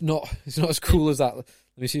 it's not as cool as that. Let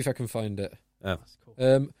me see if I can find it. Oh. That's cool.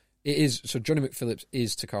 It is. So Johnny McPhillips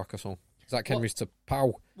is to Carcassonne. Zach Henry's to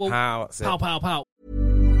Pau. Well, How? That's it. pow.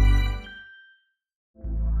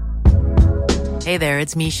 Hey there,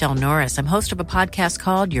 it's Michelle Norris. I'm host of a podcast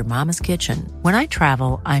called Your Mama's Kitchen. When I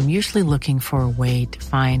travel, I'm usually looking for a way to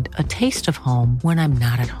find a taste of home when I'm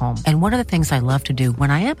not at home. And one of the things I love to do when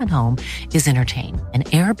I am at home is entertain. And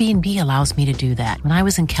Airbnb allows me to do that. When I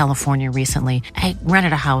was in California recently, I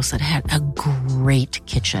rented a house that had a great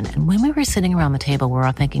kitchen. And when we were sitting around the table, we were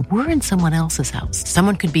all thinking, we're in someone else's house.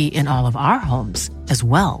 Someone could be in all of our homes as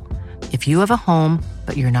well. If you have a home,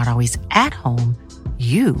 but you're not always at home,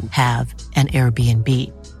 you have an Airbnb.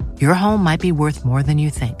 Your home might be worth more than you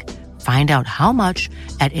think. Find out how much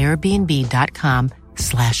at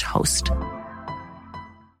airbnb.com/host.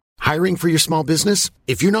 Hiring for your small business?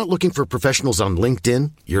 If you're not looking for professionals on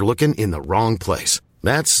LinkedIn, you're looking in the wrong place.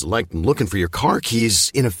 That's like looking for your car keys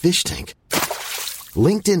in a fish tank.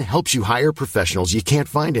 LinkedIn helps you hire professionals you can't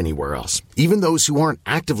find anywhere else, even those who aren't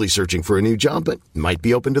actively searching for a new job but might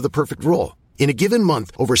be open to the perfect role. In a given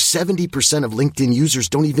month, over 70% of LinkedIn users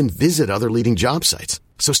don't even visit other leading job sites.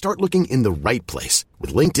 So start looking in the right place.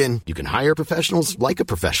 With LinkedIn, you can hire professionals like a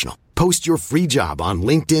professional. Post your free job on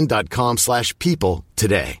linkedin.com/people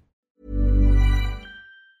today.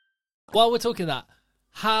 While we're talking that,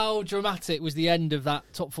 how dramatic was the end of that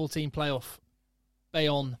top 14 playoff?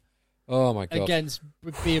 Bayonne Oh my god! against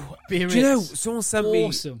Biarritz. Do you know, someone sent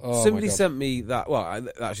Awesome. me... Oh somebody my God. sent me that... Well,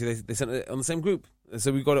 actually, they sent it on the same group.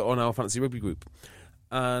 So we got it on our Fantasy Rugby group.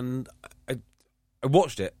 And I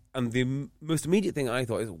watched it, and the most immediate thing I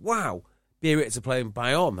thought is, wow, Biarritz are playing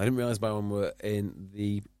Bayonne. I didn't realise Bayonne were in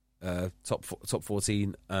the top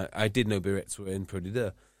 14. I did know Biarritz were in Pro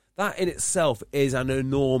D2. That in itself is an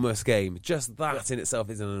enormous game. Just that in itself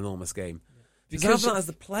is an enormous game. Because that as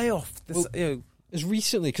the playoff, as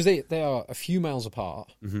recently, because they are a few miles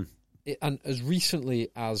apart, and as recently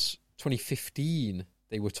as 2015,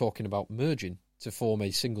 they were talking about merging to form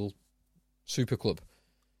a single super club.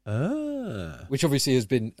 Which obviously has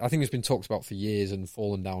been talked about for years and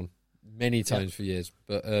fallen down many times for years.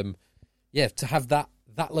 But to have that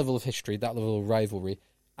level of history, that level of rivalry,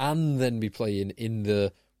 and then be playing in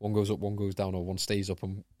the one goes up, one goes down, or one stays up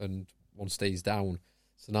and one stays down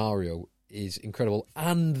scenario is incredible.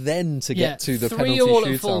 And then to get to the penalty 3-3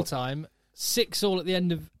 shootout. at full time, 6-6 at the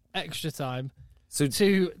end of extra time, So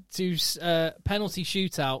to penalty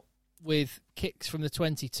shootout with kicks from the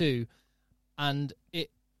 22, and I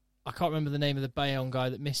can't remember the name of the Bayonne guy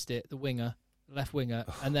that missed it, the winger, left winger,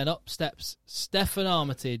 and then up steps Stefan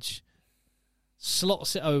Armitage,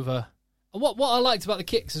 slots it over. And what I liked about the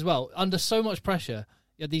kicks as well, under so much pressure,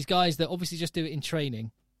 you had these guys that obviously just do it in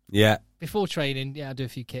training. yeah. Before training, I do a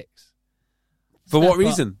few kicks. For what Step up,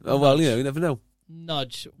 reason? Oh, well, you never know.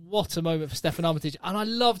 Nudge. What a moment for Stefan Armitage. And I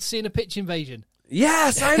loved seeing a pitch invasion.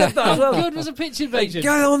 Yes, I love that as well. How good was a pitch invasion?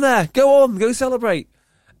 Go on there. Go on. Go celebrate.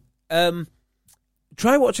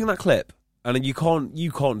 Try watching that clip, and you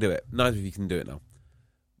can't do it. Neither of you can do it now.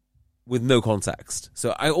 With no context.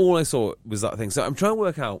 So all I saw was that thing. So I'm trying to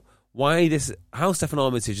work out how Stefan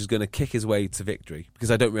Armitage is going to kick his way to victory,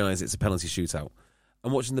 because I don't realise it's a penalty shootout.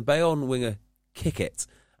 I'm watching the Bayonne winger kick it.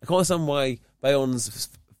 I can't understand why Bayonne's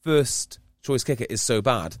first choice kicker is so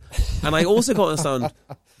bad. And I also can't understand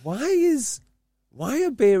why are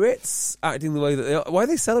Biarritz acting the way that they are? Why are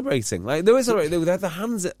they celebrating? Like, they have their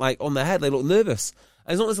hands on their head. They look nervous.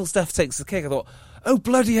 As long as little Steph takes the kick, I thought, oh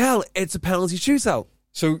bloody hell, it's a penalty shootout.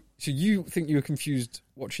 So you think you were confused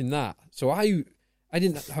watching that? So I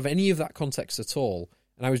didn't have any of that context at all,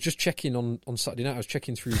 and I was just checking on Saturday night. I was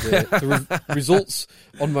checking through the results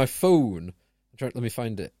on my phone. Let me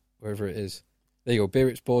find it wherever it is. There you go,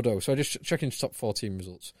 Biarritz Bordeaux. So I just checking top 14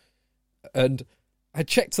 results, and I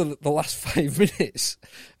checked the last 5 minutes,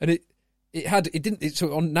 and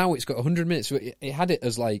now it's got 100 minutes. So it had it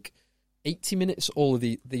as like 80 minutes. All of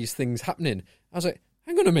these things happening. I was like,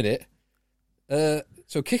 hang on a minute.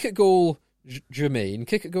 So kick at goal Jermaine,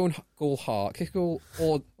 kick at goal Hart, kick at goal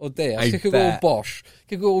Odea, kick at goal Bosch,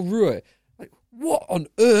 kick at goal Ruet. Like, what on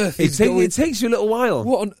earth It takes you a little while.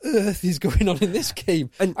 What on earth is going on in this game?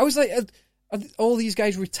 And I was like, are all these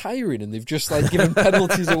guys retiring and they've just given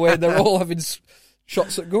penalties away and they're all having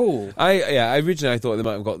shots at goal? I originally thought they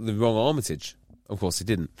might have got the wrong Armitage. Of course, they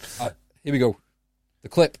didn't. Here we go. The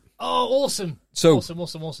clip. Oh, awesome. So,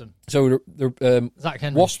 awesome. So Zach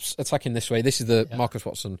Henry. Wasps attacking this way. This is the Marcus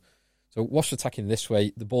Watson. So Wasps attacking this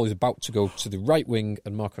way. The ball is about to go to the right wing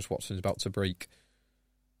and Marcus Watson is about to break.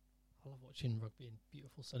 I love watching rugby in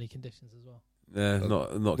beautiful sunny conditions as well. Yeah,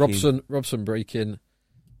 not keen. Robson breaking.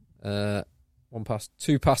 One pass,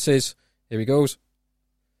 two passes. Here he goes.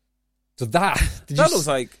 So that looks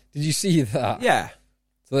like. Did you see that? Yeah.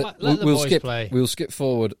 So Let the boys play. We'll skip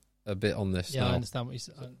forward a bit on this. Yeah, now. I understand what you're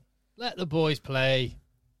saying. Let the boys play.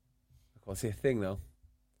 I can't see a thing now.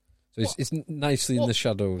 So it's nicely in the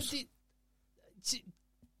shadows.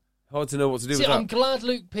 Hard to know what to do with I'm that. glad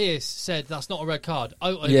Luke Pearce said that's not a red card.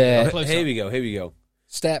 Yeah. Here we go.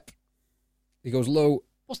 Step. He goes low.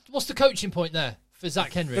 What's the coaching point there for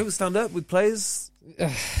Zach Henry? Don't stand up with players.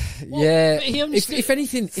 Yeah. If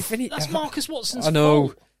anything, that's Marcus Watson's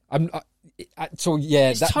fault. I know. It's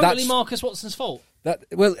totally Marcus Watson's fault.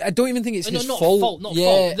 I don't even think it's his not fault. Fault.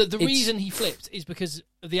 The reason he flipped is because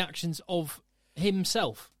of the actions of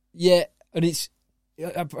himself. Yeah, and it's.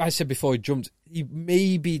 I said before he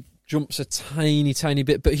maybe jumps a tiny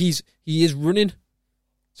bit, but he is running.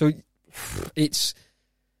 So it's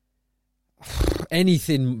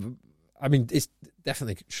anything. I mean,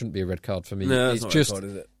 definitely shouldn't be a red card for me. No, it's not just a red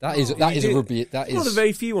card, is it? that is a rugby. That It's one of the is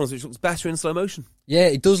very few ones which looks better in slow motion. yeah,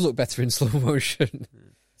 it does look better in slow motion.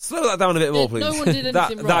 Slow that down a bit more, please. No one did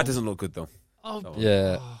anything that wrong. doesn't look good though. Oh,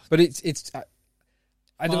 Yeah, but it's.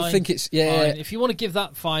 I don't fine, think it's fine. If you want to give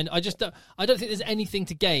that, fine. I don't think there's anything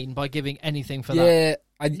to gain by giving anything for that.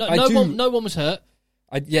 Yeah, No one was hurt.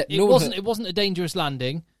 It wasn't a dangerous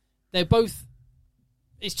landing. They're both.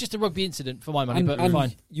 It's just a rugby incident for my money, but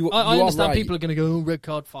fine. I understand right. people are going to go, red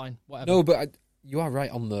card, fine, whatever. No, but you are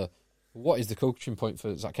right on the. What is the coaching point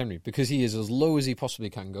for Zach Henry? Because he is as low as he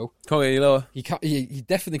possibly can go. Can't get any lower. He can't. He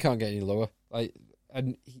definitely can't get any lower.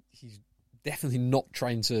 And he's definitely not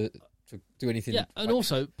trying to do anything. Yeah, and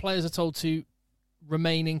also players are told to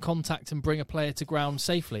remain in contact and bring a player to ground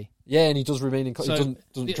safely. Yeah, and he does remain in contact. So he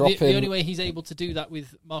doesn't drop the him. only way he's able to do that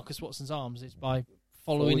with Marcus Watson's arms is by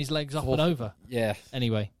following his legs up and over. Yeah.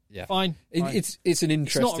 Anyway, Yeah. fine. It's an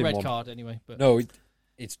interesting It's not a red one. card anyway. But No,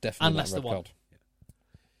 it's definitely and not a Leicester red won. card.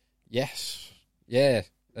 Yes. Yeah.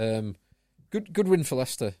 Good win for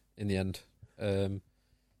Leicester in the end.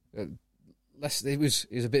 Leicester, it was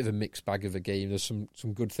a bit of a mixed bag of a game. There's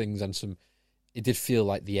some good things and some. It did feel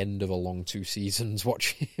like the end of a long 2 seasons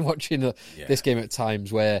watching this game at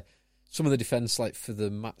times where some of the defence, like for the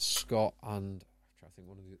Matt Scott and I think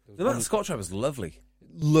one of The Matt Scott try was lovely.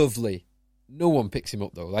 Lovely. No one picks him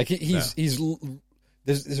up though. Like he's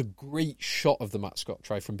there's a great shot of the Matt Scott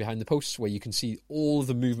try from behind the posts where you can see all of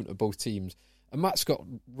the movement of both teams. And Matt Scott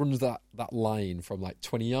runs that line from like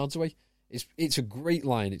 20 yards away. It's a great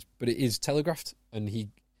line, but it is telegraphed, and he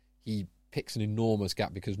picks an enormous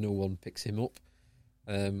gap because no one picks him up.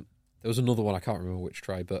 There was another one, I can't remember which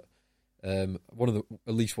try, but at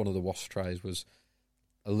least one of the Wasps tries was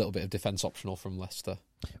a little bit of defence optional from Leicester.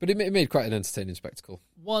 But it made quite an entertaining spectacle.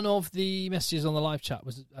 One of the messages on the live chat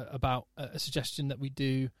was about a suggestion that we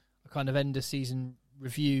do a kind of end of season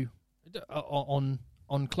review on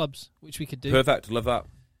clubs, which we could do. Perfect, love that.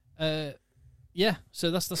 Yeah, so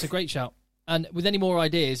that's a great shout. And with any more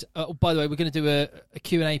ideas, by the way, we're going to do a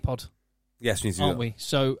Q&A pod. Yes, we need to do aren't that. we?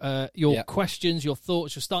 So your questions, your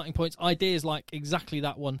thoughts, your starting points, ideas like exactly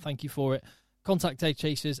that one, thank you for it. Contact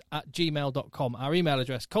eggchasers@gmail.com. Our email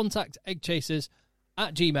address,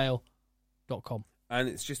 contacteggchasers@gmail.com. And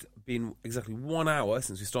it's just been exactly 1 hour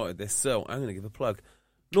since we started this, so I'm going to give a plug.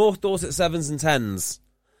 North Dorset 7s and 10s.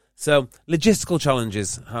 So logistical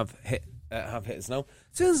challenges have hit us now.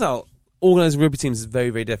 Turns out organising rugby teams is very,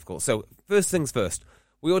 very difficult. So first things first,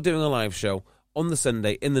 we are doing a live show on the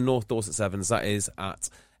Sunday in the North Dorset Sevens. That is at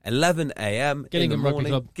 11 a.m. Gillingham in the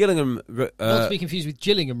morning. Rugby Club. Gillingham. Not to be confused with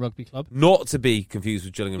Gillingham Rugby Club. Not to be confused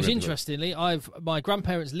with Gillingham Which, Rugby Club. interestingly, my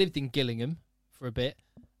grandparents lived in Gillingham for a bit,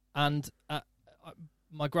 and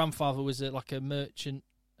my grandfather was a merchant.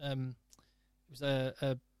 Was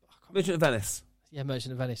a Merchant of Venice. Yeah,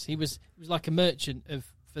 merchant of Venice. He was like a merchant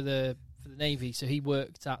for the Navy, so he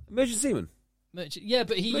worked at Merchant Seaman. Merchant. Yeah,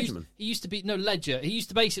 but he used to be ledger. He used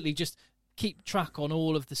to basically just keep track on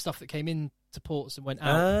all of the stuff that came in to ports and went out.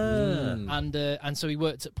 And so he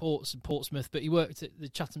worked at ports in Portsmouth, but he worked at the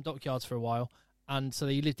Chatham Dockyards for a while, and so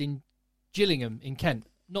he lived in Gillingham in Kent.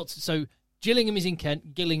 So Gillingham is in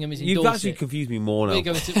Kent, Gillingham is in Dorset. You've actually confused me more now. We're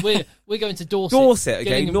going to Dorset. Dorset, okay.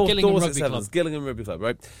 Gillingham, North Gillingham Dorset Rugby Sevens, Club. Gillingham Rugby Club,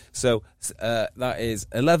 right? So that is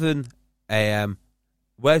 11 a.m.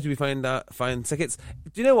 Where do we find tickets?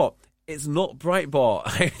 Do you know what? It's not Breitbart.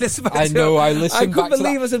 I know, I listened I back couldn't to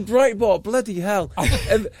believe that. I said Breitbart. Bloody hell.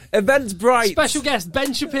 Events Bright. Special guest,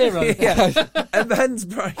 Ben Shapiro. Yeah. Events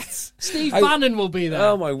Bright. Steve Bannon will be there.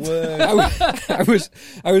 Oh, my word. I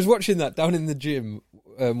was watching that down in the gym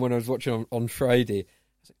when I was watching on Friday. I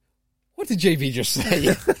was like, what did JB just say?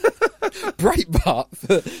 Breitbart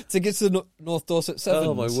for tickets to the North Dorset Sevens.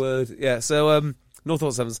 Oh, my word. Yeah, so North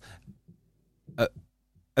Dorset Sevens.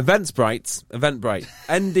 Eventbrite.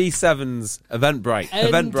 ND7s, Eventbrite.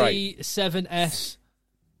 ND7S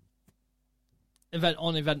event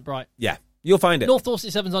on Eventbrite. Yeah, you'll find it. North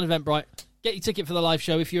Dorset Sevens on Eventbrite. Get your ticket for the live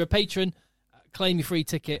show. If you're a patron, claim your free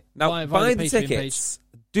ticket. Now, via buy the Patreon tickets.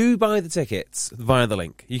 Do buy the tickets via the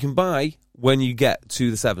link. You can buy when you get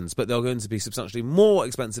to the Sevens, but they're going to be substantially more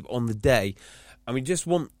expensive on the day. And we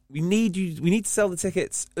need to sell the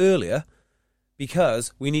tickets earlier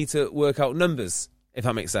because we need to work out numbers, if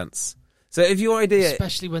that makes sense. So if your idea...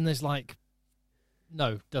 Especially when there's doesn't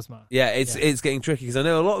matter. Yeah, it's getting tricky because I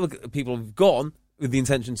know a lot of people have gone with the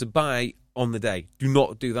intention to buy on the day. Do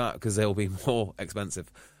not do that because they'll be more expensive.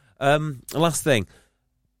 Last thing,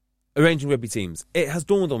 arranging rugby teams. It has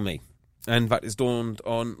dawned on me, and in fact it's dawned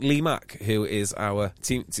on Lee Mack, who is our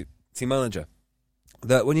team manager,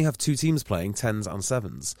 that when you have two teams playing, 10s and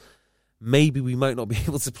 7s, maybe we might not be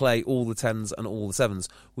able to play all the 10s and all the 7s.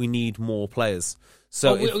 We need more players.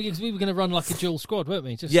 So we were going to run like a dual squad, weren't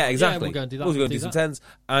we? Yeah, exactly. We'll go and do that. We're going to do some 10s,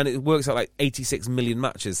 and it works out like 86 million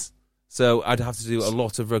matches. So I'd have to do a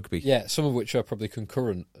lot of rugby. Yeah, some of which are probably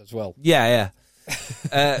concurrent as well. Yeah.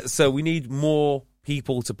 So we need more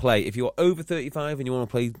people to play. If you're over 35 and you want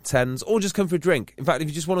to play 10s, or just come for a drink. In fact, if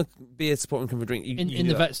you just want to be a supporter and come for a drink, you in can do the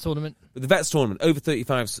that. Vets tournament. With the Vets tournament, over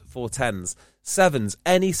 35s for 10s. 7s,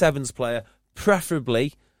 any 7s player,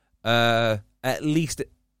 preferably at least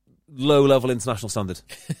low-level international standard.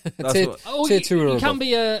 That's Tier 2 you can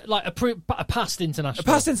be a past international. A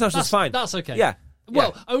past international is fine. That's okay. Yeah.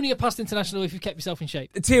 Well, only a past international if you've kept yourself in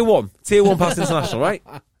shape. Tier 1 past international, right?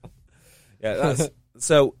 Yeah,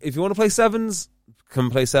 so if you want to play 7s, come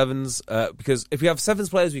play 7s, because if we have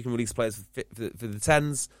 7s players, we can release players for the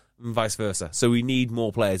 10s and vice versa. So we need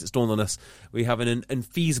more players. It's dawned on us. We have an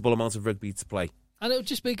unfeasible amount of rugby to play. And it'll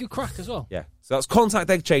just be a good crack as well. Yeah. So that's contact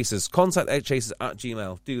Egg Chasers at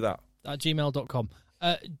Gmail. Do that. At gmail.com.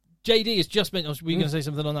 JD has just mentioned, were you going to say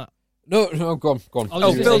something on that? No, go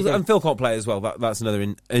on. Phil can't play as well. That's another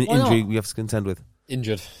injury we have to contend with.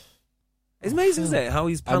 Injured. It's amazing, isn't it, how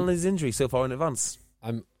he's handling his injury so far in advance.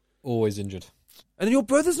 I'm always injured. And your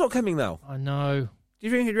brother's not coming now. I know. Do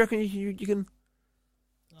you reckon you can...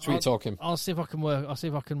 Sweet talk him. I'll see if I can work.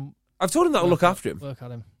 I've told him that I'll look after him. Work at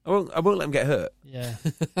him. I won't let him get hurt. Yeah.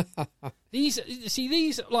 these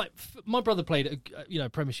like my brother played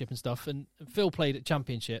at Premiership and stuff, and Phil played at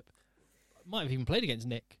Championship. Might have even played against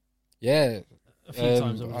Nick. Yeah, a few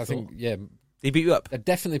times. I think. Yeah, he beat you up. I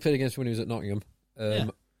definitely played against him when he was at Nottingham. Yeah.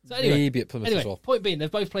 So anyway, maybe at Plymouth as well. Point being, they've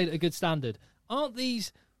both played at a good standard. Aren't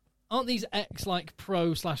these ex like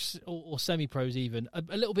pro / or semi pros even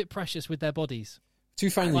a little bit precious with their bodies? Too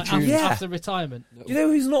finely like tuned. After retirement. Do you know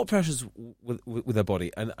who's not precious with their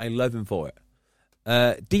body, and I love him for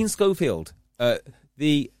it? Dean Schofield,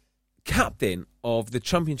 the captain of the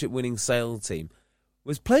championship-winning Sale team,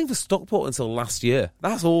 was playing for Stockport until last year.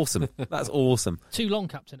 That's awesome. That's awesome. Toulon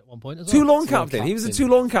captain at one point as well. Toulon captain. He was a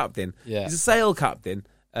Toulon captain. Yeah. He's a Sale captain.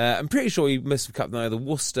 I'm pretty sure he must have captained either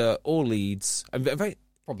Worcester or Leeds.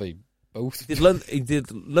 Probably both. He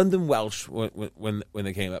did London Welsh when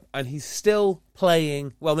they came up, and he's still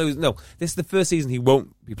playing. Well, no. This is the first season he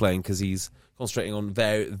won't be playing because he's concentrating on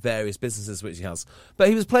various businesses which he has. But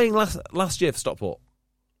he was playing last year for Stockport.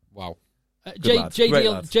 Wow.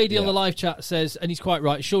 JD on the live chat says, and he's quite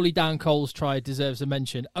right, surely Dan Cole's try deserves a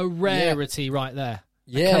mention. A rarity right there.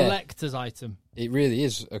 Yeah. A collector's item. It really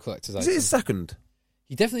is a collector's item. Is it his second?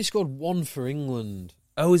 He definitely scored one for England.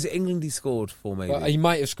 Oh, is it England he scored for, maybe? But he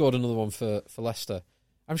might have scored another one for Leicester.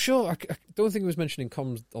 I'm sure, I don't think it was mentioned in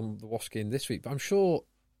comms on the Wasps game this week, but I'm sure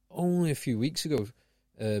only a few weeks ago,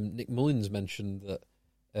 Nick Mullins mentioned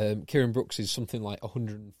that Kieran Brooks is something like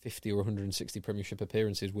 150 or 160 Premiership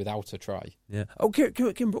appearances without a try. Yeah. Oh,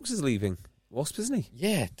 Kieran Brooks is leaving Wasps, isn't he?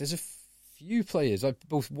 Yeah, there's a few players,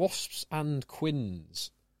 both Wasps and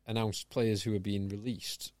Quins announced players who are being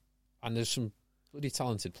released, and there's some bloody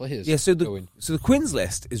talented players. Yeah, so going. the Quins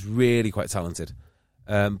list is really quite talented.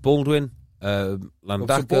 Baldwin, Landacco.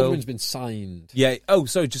 So Baldwin's been signed. Yeah. Oh,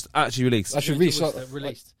 sorry, just actually released.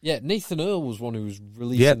 Released. Yeah, Nathan Earl was one who was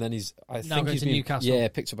released, and then now going to Newcastle. Yeah,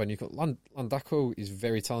 picked up by Newcastle. Landacco is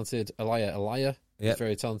very talented. Elia is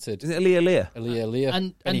very talented. Is it Elia? Elia.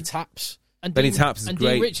 And Benny Taps. And Benny Taps is and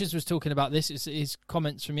great. Dean Richards was talking about this. It's his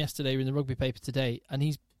comments from yesterday in the rugby paper today, and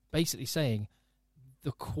he's basically saying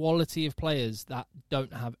the quality of players that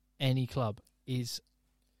don't have any club is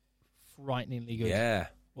frighteningly good. Yeah.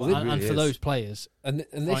 Well, and for those players, and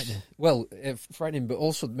this, frightening, but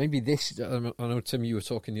also maybe this. I know, Tim, you were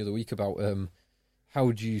talking the other week about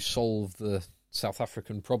how do you solve the South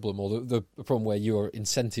African problem, or the problem where you are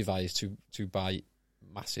incentivized to buy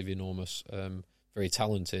massive, enormous, very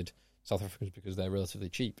talented South Africans because they're relatively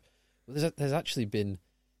cheap. Well, there's actually been,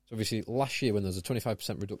 so obviously last year when there was a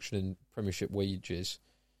 25% reduction in Premiership wages,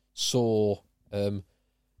 saw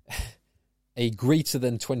a greater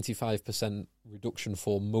than 25% reduction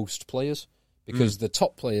for most players, because the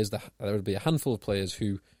top players, there would be a handful of players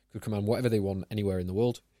who could command whatever they want anywhere in the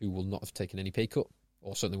world, who will not have taken any pay cut,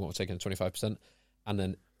 or certainly won't have taken a 25%, and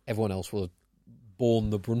then everyone else will have borne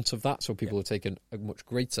the brunt of that, so people have taken a much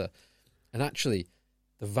greater. And actually,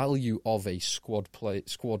 the value of a squad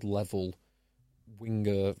level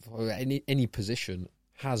winger, or any position,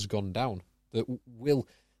 has gone down.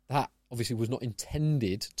 That obviously was not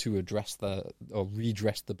intended to address or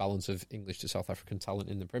redress the balance of English to South African talent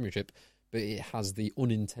in the Premiership, but it has the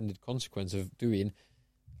unintended consequence of doing.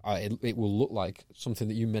 It will look like something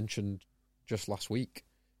that you mentioned just last week,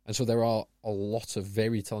 and so there are a lot of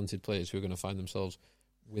very talented players who are going to find themselves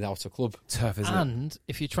without a club. Tough, isn't it? And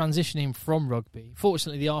if you're transitioning from rugby,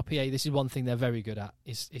 fortunately the RPA, this is one thing they're very good at,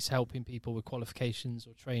 is helping people with qualifications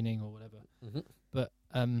or training or whatever. Mm-hmm. But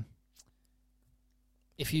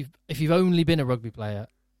if you've only been a rugby player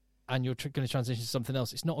and you're going to transition to something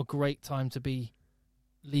else, it's not a great time to be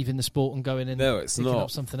leaving the sport and going in picking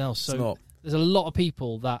up something else. So there's a lot of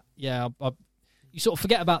people that you sort of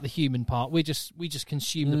forget about the human part. We just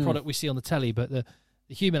consume the product we see on the telly, but the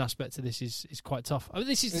human aspect of this is quite tough. I mean,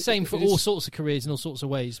 this is the same for all sorts of careers in all sorts of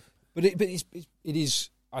ways. But it is,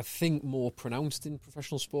 I think, more pronounced in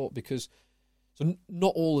professional sport because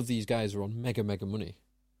not all of these guys are on mega money.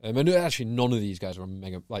 And actually, none of these guys are on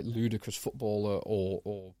mega, like ludicrous footballer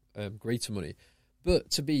or greater money.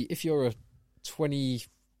 But if you're a 20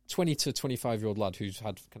 to 25-year-old lad who's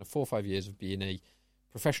had kind of 4 or 5 years of being a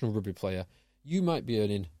professional rugby player, you might be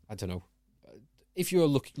earning, I don't know, if you're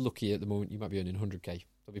lucky at the moment, you might be earning 100k.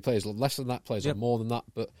 There'll be players less than that, players more than that.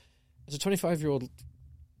 But as a 25-year-old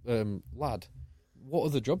lad, what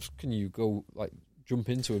other jobs can you go jump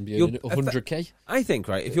into and be earning 100k? I think,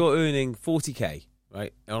 right, if you're earning 40k,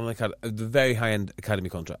 right, on the very high-end academy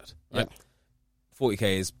contract, right,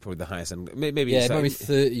 40k is probably the highest end. Maybe maybe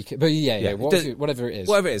 30k, but whatever it is.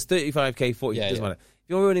 Whatever it is, 35k, 40k, doesn't matter. If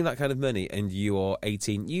you're earning that kind of money and you're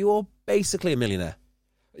 18, you're basically a millionaire.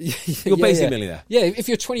 You're basically a millionaire. Yeah, if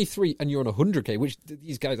you're 23 and you're on 100k, which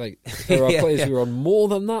these guys, there are players who are on more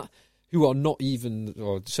than that, who are not even,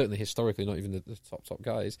 or certainly historically not even the top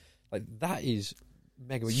guys. That is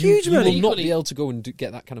mega. Huge money. You will not be able to go and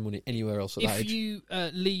get that kind of money anywhere else at that age. If you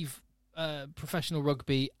leave professional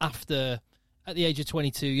rugby at the age of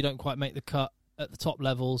 22, you don't quite make the cut at the top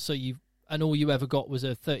level, so and all you ever got was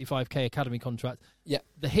a 35k academy contract. Yeah,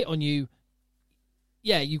 the hit on you.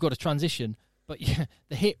 Yeah, you've got to transition, but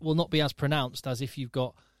the hit will not be as pronounced as if you've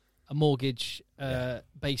got a mortgage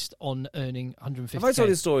based on earning 150k. Have I told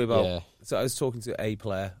you a story about... Yeah. So I was talking to a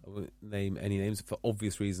player, I won't name any names for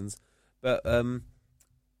obvious reasons, but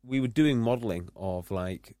we were doing modelling of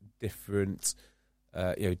different...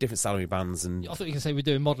 different salary bands and... I thought you were going to say we're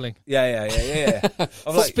doing modelling. Yeah.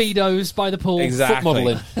 Of Speedos by the pool. Exactly. Foot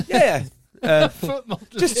modelling. Yeah. Foot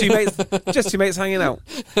modelling. Just two mates hanging out.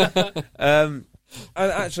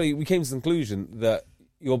 And actually, we came to the conclusion that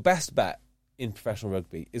your best bet in professional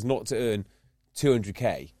rugby is not to earn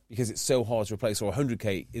 200k because it's so hard to replace, or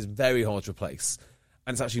 100k is very hard to replace,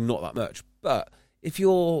 and it's actually not that much. But if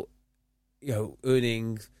you're,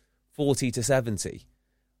 earning 40 to 70,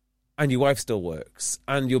 and your wife still works,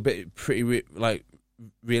 and you're pretty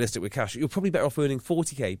realistic with cash, you're probably better off earning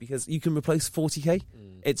 40k because you can replace 40k.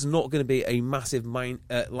 It's not going to be a massive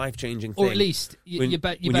life-changing thing. Or at least you're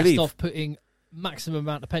best off putting maximum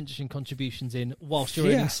amount of pension contributions in whilst you're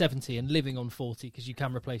earning 70 and living on 40 because you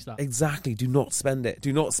can replace that. Exactly. Do not spend it.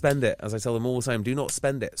 Do not spend it. As I tell them all the time, do not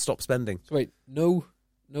spend it. Stop spending. So wait, no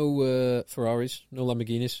Ferraris, no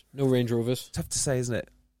Lamborghinis, no Range Rovers. Tough to say, isn't it?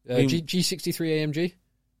 G63 AMG.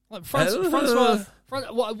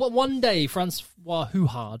 Francois, one day Francois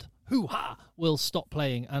Houhard will stop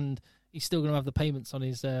playing and he's still going to have the payments on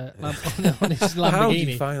his on his Lamborghini. How do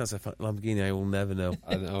you finance a Lamborghini? I will never know.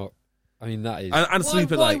 I don't know. I mean, that is... And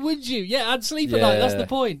sleep at night. Why would you? Yeah, and sleep at night. That's the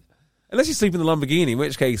point. Unless you sleep in the Lamborghini, in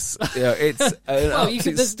which case it's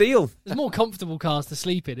absolute steal. There's more comfortable cars to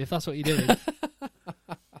sleep in if that's what you're doing.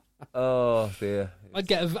 Oh, dear. I'd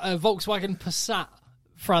get a Volkswagen Passat,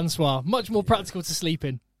 Francois. Much more practical to sleep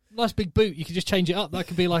in. Nice big boot. You could just change it up. That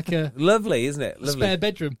could be like a... Lovely, isn't it? Lovely. Spare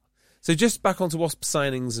bedroom. So just back onto Wasp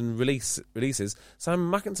signings and releases,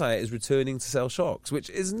 Simon McIntyre is returning to sell Sharks, which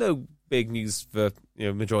is no big news for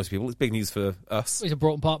majority of people. It's big news for us. He's a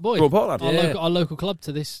Broughton Park boy. Broughton Park lad. Our local club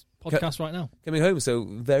to this podcast right now. Coming home, so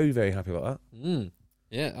very, very happy about that.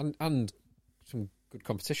 Yeah, and some good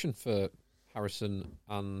competition for Harrison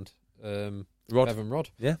and Evan Rod.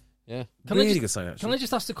 Yeah. Really good sign, actually. Can I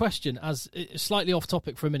just ask the question, as slightly off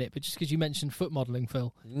topic for a minute, but just because you mentioned foot modelling,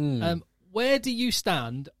 Phil, where do you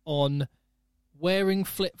stand on wearing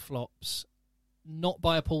flip-flops not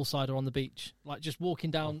by a poolside or on the beach? Like just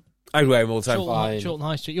walking down... I'd wear them all the time. Chiltern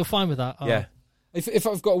High Street. You're fine with that? Yeah. If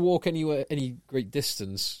I've got to walk anywhere, any great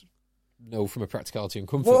distance, no, from a practicality and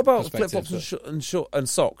comfort What about flip-flops and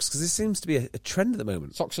socks? Because this seems to be a trend at the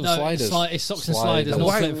moment. Socks and sliders. It's socks and sliders,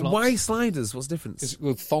 not flip-flops. Why sliders? What's the difference?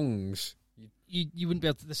 With thongs. You wouldn't be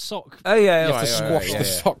able to... The sock... Oh, yeah. You have to squash the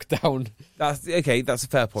sock down. That's a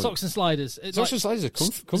fair point. Socks and sliders. Socks and sliders are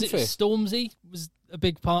comfy. Was it Stormzy was a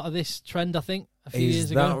big part of this trend, I think, a few years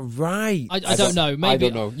ago? Is that right? I don't know. Maybe I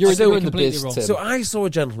don't know. You're in the biz, wrong. Tim. So I saw a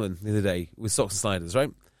gentleman the other day with socks and sliders, right?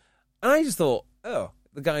 And I just thought,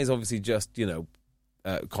 the guy's obviously just,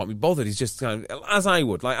 can't be bothered. He's just kind of, as I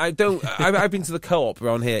would. Like, I've been to the co-op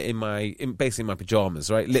around here basically in my pajamas,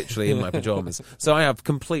 right? Literally in my pajamas. So I have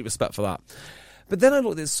complete respect for that. But then I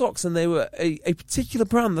looked at his socks, and they were a particular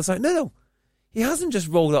brand that's like, no, he hasn't just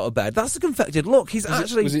rolled out of bed. That's a confected look.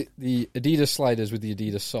 Was it the Adidas sliders with the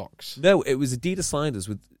Adidas socks? No, it was Adidas sliders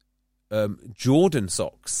with Jordan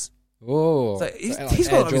socks. Oh. So he's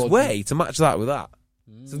gone out of his way to match that with that.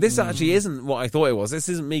 So this actually isn't what I thought it was. This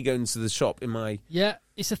isn't me going to the shop in my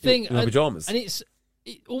it's a thing in my pajamas, and it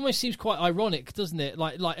almost seems quite ironic, doesn't it?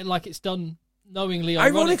 Like it's done knowingly,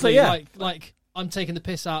 ironically, yeah. Like I'm taking the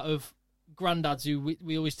piss out of granddads who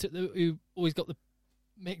always got the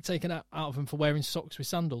mick taken out of them for wearing socks with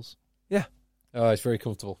sandals. Yeah, oh, it's very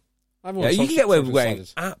comfortable. Yeah, you can get away with wearing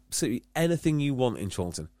absolutely anything you want in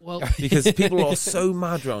Chorlton. Well, because people are so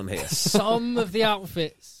mad around here. Some of the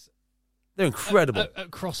outfits. They're incredible. At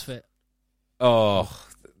CrossFit. Oh,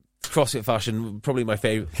 CrossFit fashion, probably my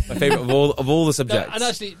favourite of all the subjects. No, and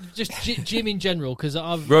actually, just gym in general, because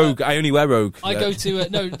I've... Rogue, I only wear Rogue. I go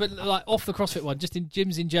to... but like off the CrossFit one, just in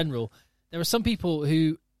gyms in general, there are some people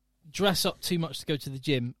who dress up too much to go to the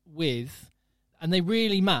gym with, and they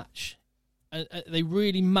really match. They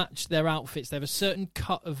really match their outfits. They have a certain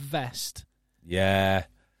cut of vest. Yeah.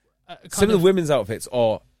 Some of the women's outfits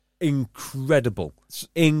are... incredible.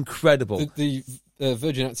 The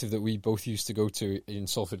Virgin Active that we both used to go to in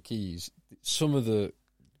Salford Keys, some of the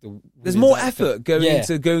there's more effort going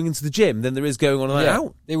into the gym than there is going on a night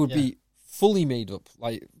out. They would be fully made up,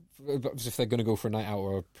 like as if they're going to go for a night out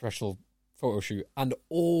or a professional photo shoot, and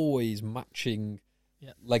always matching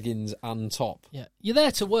leggings and top. Yeah, you're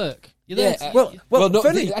there to work. You're there.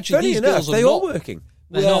 Funny enough, they are working.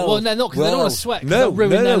 They're not because they don't want to sweat. No,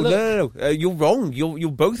 look. you're wrong.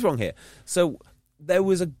 You're both wrong here. So there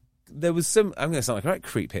was some. I'm going to sound like a right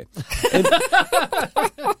creep here.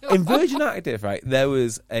 In Virgin Active, right, there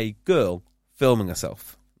was a girl filming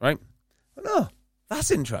herself, right? Oh,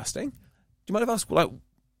 that's interesting. Do you mind if I ask, like,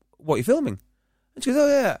 what you're filming? And she goes, oh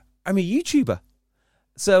yeah, I'm a YouTuber.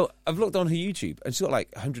 So I've looked on her YouTube, and she's got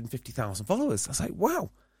like 150,000 followers. I was like,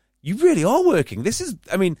 wow, you really are working. This is,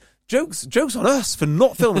 I mean. Jokes on us for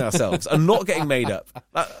not filming ourselves and not getting made up.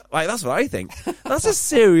 Like that's what I think. That's a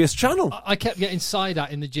serious channel. I kept getting side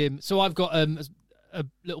at in the gym, so I've got a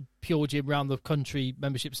little pure gym around the country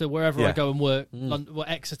membership. So wherever I go and work, London, or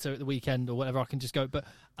Exeter at the weekend or whatever, I can just go.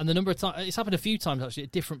 And the number of times it's happened a few times actually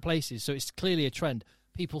at different places. So it's clearly a trend.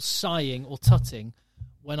 People sighing or tutting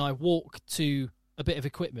when I walk to a bit of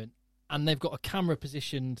equipment and they've got a camera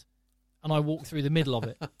positioned, and I walk through the middle of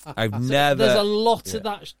it. There's a lot of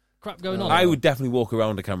that. Crap going on. I would definitely walk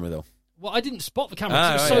around a camera though. Well, I didn't spot the camera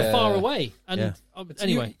because it was so far away. And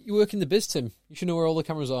anyway, you work in the biz, Tim. You should know where all the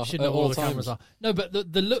cameras are. You should know where all the cameras are. No, but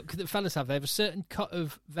the look that fellas have, they have a certain cut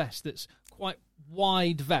of vest that's quite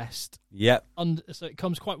wide vest. Yep. So it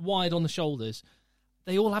comes quite wide on the shoulders.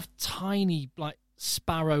 They all have tiny, like,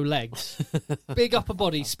 sparrow legs, big upper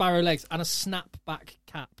body, sparrow legs, and a snapback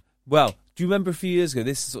cap. Well, do you remember a few years ago?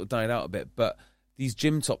 This sort of died out a bit, but. These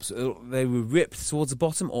gym tops, they were ripped towards the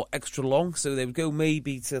bottom or extra long, so they would go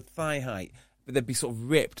maybe to thigh height, but they'd be sort of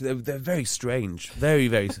ripped. They're very strange. Very,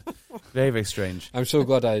 very, very, very strange. I'm so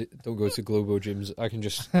glad I don't go to Globo gyms. I can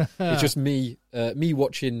just, it's just me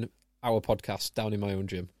watching our podcast down in my own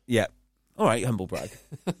gym. Yeah. All right, humble brag.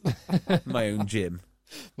 My own gym.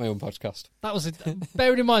 My own podcast. That was,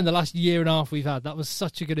 bearing in mind the last year and a half we've had, that was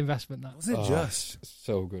such a good investment. That was it just?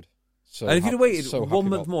 So good. And if you'd have waited 1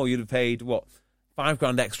 month more, you'd have paid, what?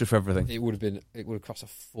 $5,000 extra for everything. It would have cost a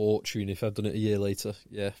fortune if I'd done it a year later.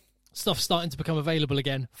 Yeah, stuff's starting to become available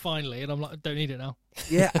again finally, and I'm like, I don't need it now.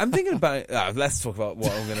 Yeah, I'm thinking about. Let's talk about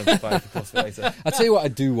what I'm going to buy for CrossFit later. I tell you what, I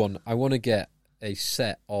do want. I want to get a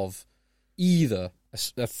set of either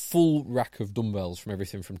a full rack of dumbbells from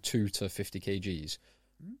everything from 2 to 50 kgs,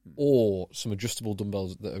 or some adjustable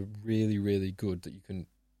dumbbells that are really, really good that you can.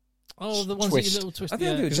 Oh, the ones that you little twist. I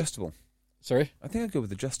think I'd do adjustable. Sorry, I think I'd go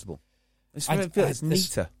with adjustable. I feel it's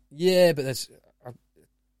neater. Yeah, but there's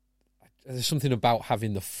something about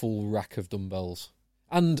having the full rack of dumbbells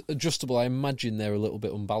and adjustable. I imagine they're a little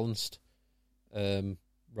bit unbalanced,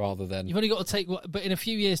 rather than you've only got to take. But in a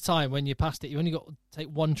few years' time, when you're past it, you've only got to take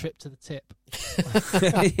one trip to the tip.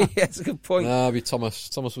 Yeah, that's a good point. Nah, be Thomas.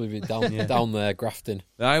 Thomas will be down there grafting.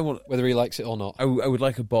 Whether he likes it or not. I would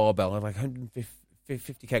like a barbell. I'd like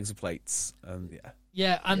 150 kegs of plates.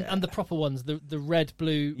 And the proper ones, the red,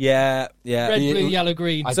 blue, red, blue, yellow,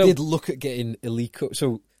 green. I did look at getting Eleiko.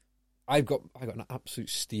 So I got an absolute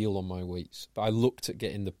steal on my weights, but I looked at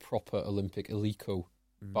getting the proper Olympic Eleiko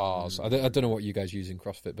bars. I don't know what you guys use in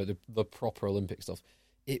CrossFit, but the proper Olympic stuff.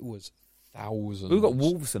 It was thousands. We've got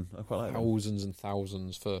Wolverson. I quite like that. Thousands and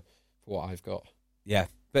thousands for what I've got. Yeah,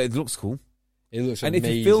 but it looks cool. It looks and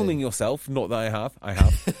amazing. if you're filming yourself, not that I have,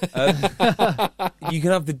 you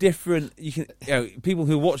can have the different. People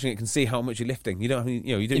who are watching it can see how much you're lifting. You don't have,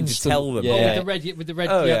 you don't need to tell them. Yeah. With the red.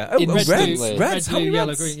 Oh yeah, red, reds. blue, Reds. How many yellow,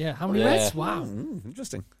 reds? green. Yeah, how many Yeah. reds? Wow.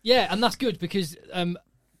 Interesting. Yeah, and that's good because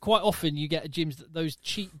quite often you get gyms those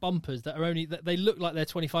cheap bumpers that are only that they look like they're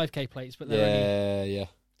 25k plates, but they're only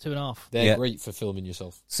 2.5. They're great for filming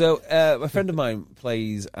yourself. So a friend of mine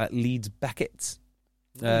plays at Leeds Beckett.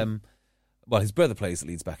 Well, his brother plays at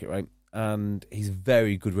Leeds Beckett, right? And he's a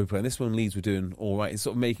very good rugby player. And this one, Leeds were doing all right. He's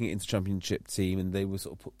sort of making it into championship team, and they were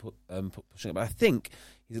sort of pushing it. But I think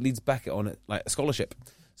he's at Leeds Beckett on a scholarship.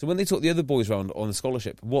 So when they took the other boys around on a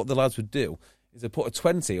scholarship, what the lads would do is they put a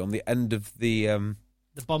 20 on the end of the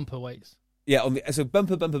bumper weights. Yeah, so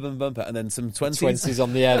bumper, and then some 20s. 20s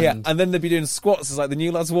on the end. Yeah, and then they'd be doing squats as like the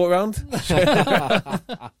new lads walk around.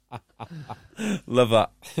 Love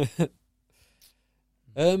that.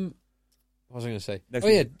 What was I going to say? Next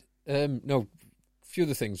week. A few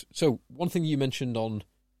other things. So one thing you mentioned on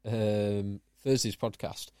Thursday's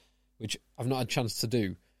podcast, which I've not had a chance to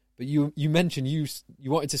do, but you mentioned you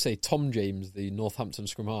wanted to say Tom James, the Northampton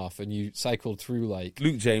scrum half, and you cycled through like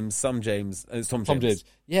Luke James, Sam James, and it's Tom James.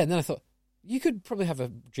 Yeah, and then I thought you could probably have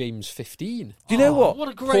a James 15. Do you know what? What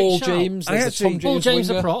a great Paul shout. James, Tom James, Paul James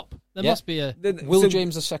winger. a prop. There must be a Will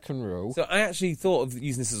James a second row. So I actually thought of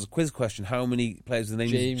using this as a quiz question. How many players with the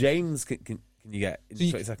name James can you get in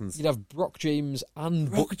 20 seconds? You'd have Brock James and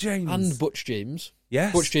Butch James.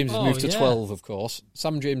 Yes. Butch James has Oh, moved to yeah. 12, of course.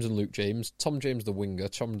 Sam James and Luke James. Tom James the winger.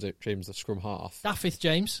 Tom James the scrum half. Daffith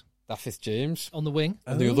James Daffith James on the wing.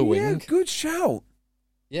 on the other wing. Yeah, good shout.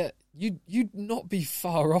 Yeah, you'd not be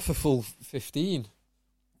far off a full 15.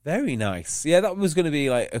 Very nice. Yeah, that was going to be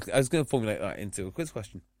like I was going to formulate that into a quiz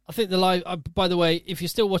question. I think the live. By the way, if you're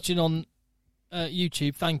still watching on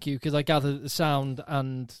YouTube, thank you because I gather that the sound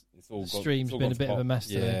and It's all stream's been a bit of a mess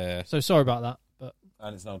today. Yeah. So sorry about that. But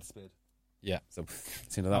and it's now disappeared. Yeah. So,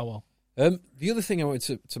 see that. oh well. The other thing I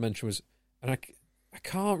wanted to mention was, and I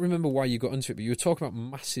can't remember why you got into it, but you were talking about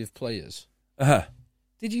massive players. Uh-huh.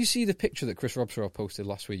 Did you see the picture that Chris Robshaw posted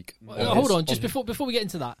last week? Hold on, just before we get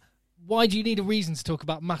into that, why do you need a reason to talk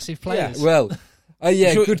about massive players? Yeah, well,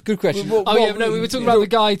 good question. we were talking about the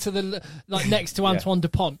guy to the next to Antoine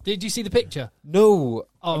Dupont. Did you see the picture? No,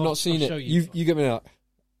 Oh, I've not seen I'll it. show you. You get me that.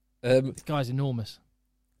 This guy's enormous.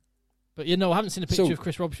 But I haven't seen a picture of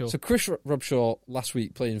Chris Robshaw. So Chris Robshaw last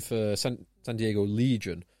week playing for San Diego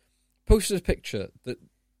Legion posted a picture that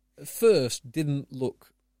at first didn't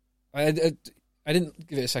look. I didn't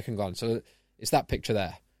give it a second glance. So it's that picture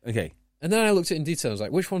there. Okay. And then I looked at it in detail. I was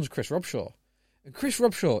like, which one's Chris Robshaw? And Chris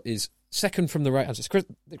Robshaw is second from the right answer. Chris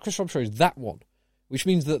Robshaw is that one, which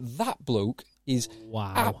means that bloke is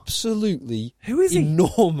absolutely Who is he?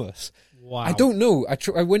 enormous. Wow. I don't know.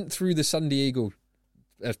 I went through the San Diego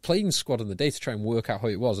playing squad on the day to try and work out how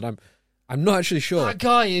it was, and I'm not actually sure. That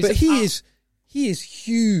guy is. But he is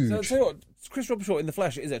huge. So I'll tell you what, Chris Robshaw in the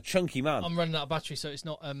flesh is a chunky man. I'm running out of battery, so it's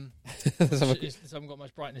not. I haven't got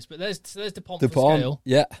much brightness, but there's Dupont for scale.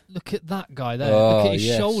 Yeah. Look at that guy there. Oh, Look at his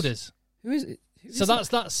yes. shoulders. Who is it? So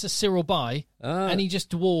that's a Cyril Bay, and he just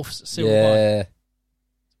dwarfs Cyril Bay. Yeah.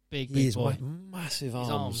 Big He is boy. massive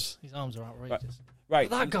His arms are outrageous. Right.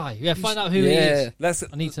 But that guy, find out who he is.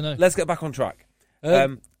 I need to know. Let's get back on track.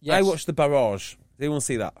 Yes. I watched the Barrage. Did anyone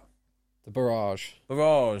see that? The Barrage.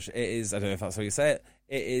 Barrage. It is. I don't know if that's how you say it.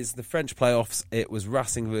 It is the French playoffs. It was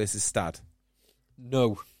Racing versus Stade.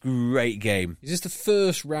 No. Great game. Is this the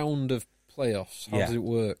first round of playoffs? How does it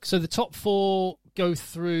work? So the top four go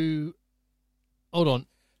through. Hold on.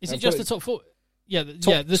 Is it just the top four? Yeah,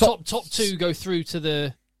 the top two go through to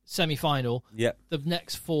the semi-final. Yeah. The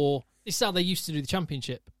next four. This is how they used to do the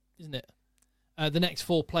championship, isn't it? The next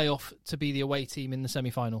four play off to be the away team in the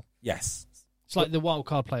semi-final. Yes. It's like the wild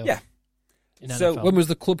card playoff. Yeah. In So NFL. When was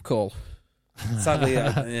the club call? Sadly,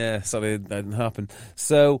 sadly that didn't happen.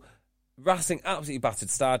 So Racing absolutely battered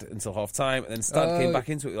Stade until half time, and then Stade came back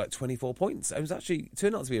into it with like 24 points. It was actually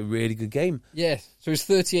turned out to be a really good game. Yeah. So it's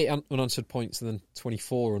 38 unanswered points and then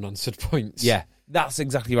 24 unanswered points. Yeah, that's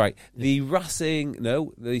exactly right. The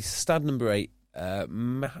Stade number 8,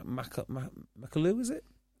 Macalou, is it?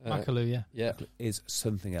 Macalou, yeah. Yeah. Is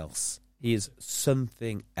something else. He is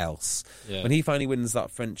something else. Yeah. When he finally wins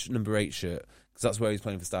that French number 8 shirt, because that's where he's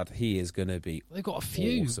playing for Stade, he is going to be They've got a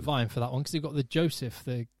few awesome. vying for that one because they've got the Joseph,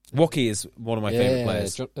 Woki is one of my favourite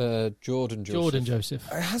players. Jordan Joseph. Jordan Joseph.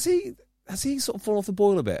 Has he sort of fallen off the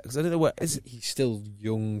boil a bit? Because I don't know where is it? He's still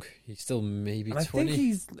young. He's still maybe And I 20. think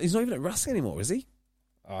he's not even at Racing anymore, is he?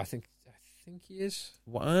 I think think he is.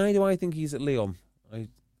 Why do I think he's at Lyon? I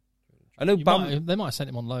know They might have sent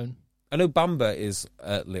him on loan. I know Bamba is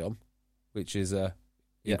at Lyon, which is a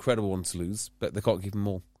incredible one to lose, but they can't keep him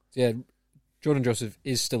all. Yeah, Jordan Joseph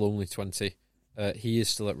is still only 20. He is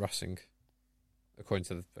still at Racing, according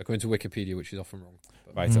to Wikipedia, which is often wrong.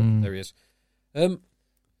 But Right, there he is. Another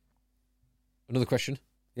question.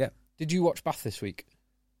 Yeah. Did you watch Bath this week?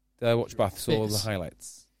 Did I watch Bath? Saw the Bits.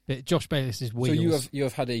 Highlights. But Josh Bayliss' wheels. So you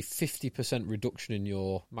have had a 50% reduction in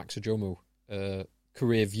your Max Ajomo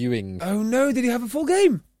career viewing. Oh no! Did he have a full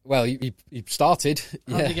game? Well, he started.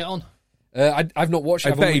 How did he get on? I've not watched.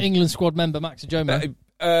 I bet he- England squad member Max Ajomo.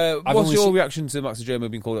 I've What's only your seen- reaction to Max Ajomo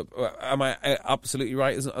being called up? Am I absolutely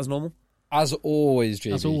right as normal? As always,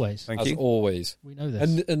 JB. As always. Thank As you. always. We know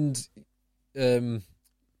this. And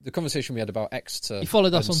the conversation we had about Exeter. He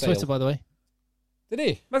followed us and on Sale. Twitter, by the way, Did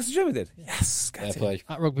he? Max Ajomo did. Yes. Fair Get him. play.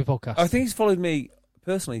 at Rugby Podcast. I think he's followed me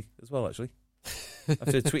personally as well, actually.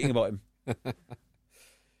 After tweeting about him.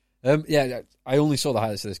 Yeah, I only saw the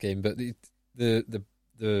highlights of this game, but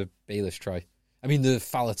the Bayliss try. I mean, the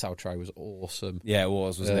Falatau try was awesome. Yeah, it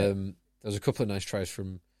was, wasn't it? There was a couple of nice tries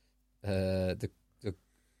from the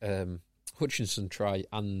Hutchinson try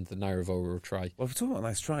and the Nairavoro try. Well, if we're talking about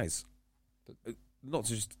nice tries, not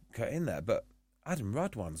to just cut in there, but Adam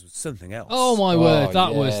Radwan's was something else. Oh my word,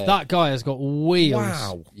 that guy has got wheels.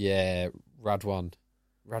 Wow. Yeah, Radwan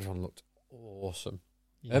looked awesome.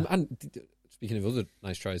 Yeah. Speaking of other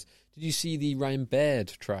nice tries, did you see the Ryan Baird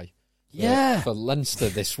try? For Leinster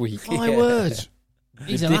this week. My word.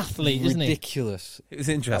 He's an athlete, isn't he? Ridiculous. It was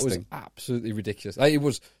That interesting. was absolutely ridiculous.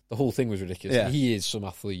 The whole thing was ridiculous. Yeah. He is some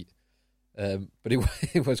athlete, but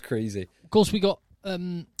it was crazy. Of course, we got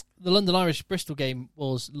the London Irish Bristol game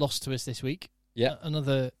was lost to us this week. Yeah.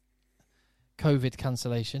 Another COVID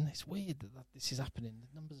cancellation. It's weird that this is happening.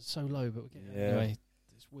 The numbers are so low, but anyway,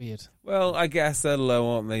 it's weird. Well, I guess they're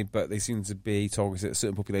low, aren't they? But they seem to be targeted at a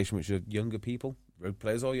certain population, which are younger people. Road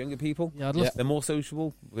players are younger people. Yeah, I'd love They're more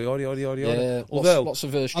sociable. Yada. Yeah, Although lots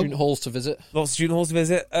of student halls to visit. lots of student halls to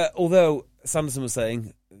visit. Although Sanderson was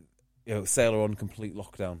saying, Sale are on complete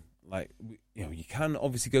lockdown. Like, you can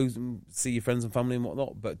obviously go and see your friends and family and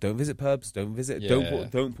whatnot, but don't visit pubs. Don't visit. Yeah.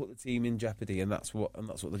 Don't put the team in jeopardy. And that's what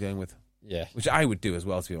they're going with. Yeah, Which I would do as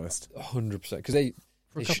well, to be honest. 100%. Because they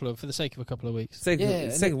for the sake of a couple of weeks. Sake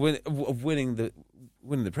of winning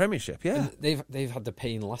the Premiership. Yeah, and they've had the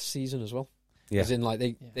pain last season as well. yeah. As in, like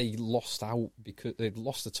they lost out because they'd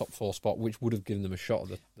lost the top 4 spot, which would have given them a shot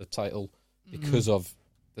at the title because of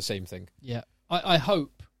the same thing. Yeah, I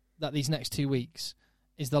hope that these next 2 weeks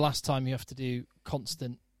is the last time you have to do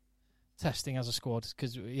constant testing as a squad,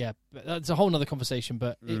 because that's a whole other conversation.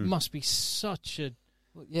 But it must be such a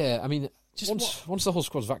Yeah, I mean, once the whole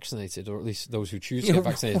squad's vaccinated, or at least those who choose to get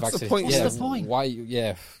vaccinated, what's the point? What's the point? Why?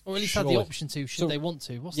 Yeah, or at least have the option to, should they want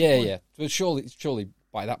to. What's the point? yeah. But surely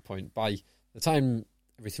by that point, by the time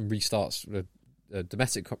everything restarts, the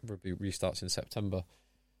domestic rugby restarts in September.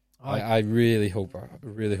 I really hope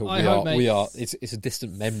we are. It's a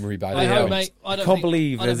distant memory by I then. hope, mate. I don't can't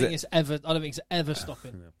think it's ever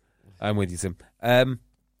stopping. I'm with you, Tim. I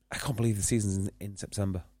can't believe the season's in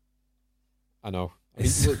September. I know.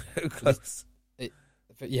 It's so close.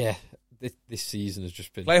 But yeah, this season has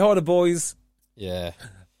just been Play harder, boys. more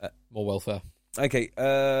welfare. Okay.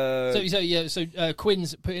 So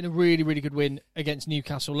Quinn's put in a really, really good win against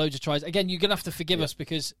Newcastle. Loads of tries. Again, you're going to have to forgive us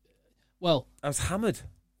because, well... I was hammered.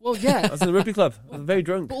 Well, yeah. I was in the rugby club. I was very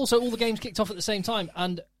drunk. But also, all the games kicked off at the same time,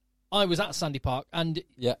 and I was at Sandy Park, and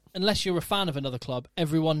unless you're a fan of another club,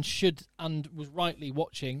 everyone should and was rightly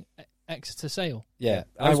watching Exeter Sale. Yeah,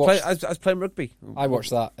 I was playing rugby. I watched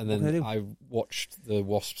that, and What can I then do? I watched the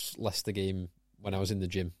Wasps Leicester game when I was in the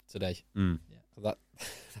gym today. Mm. So that,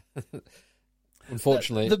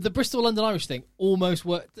 unfortunately, The Bristol London Irish thing almost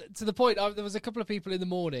worked to the point. There was a couple of people in the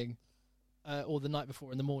morning, or the night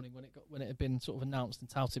before in the morning when it had been sort of announced and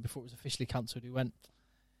touted before it was officially cancelled, who went,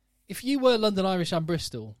 if you were London Irish and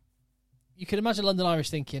Bristol, you could imagine London Irish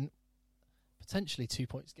thinking, potentially 2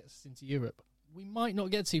 points gets us into Europe. We might not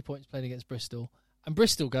get 2 points playing against Bristol. And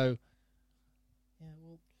Bristol go, yeah,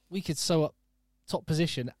 well, we could sew up top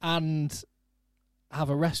position and have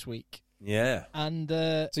a rest week. Yeah. And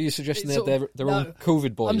so you're suggesting it's they're sort of- their no, own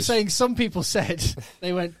COVID boys? I'm saying some people said,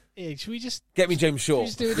 they went, hey, should we just Get me James Shaw.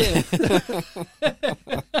 just do a deal?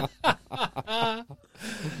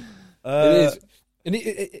 It is. And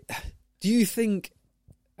do you think?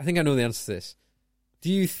 I think I know the answer to this.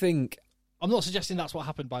 Do you think? I'm not suggesting that's what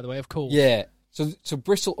happened, by the way, of course. Yeah. So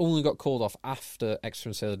Bristol only got called off after Exeter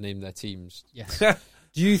and Sale had named their teams. Yes.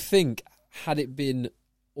 Do you think had it been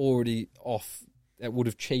already off, that would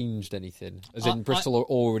have changed anything, as in Bristol are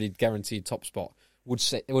already guaranteed top spot, would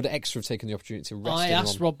extra have taken the opportunity to rest I anyone?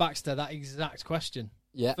 asked Rob Baxter that exact question.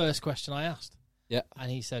 Yeah. First question I asked. Yeah. And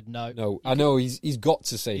he said no. No, I know he's got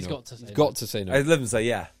to say He's no. got to say He's no. got to say no. I'd love him to say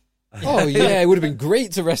yeah. Oh yeah, it would have been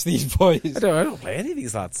great to rest these boys. I don't play any of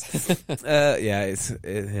these lads.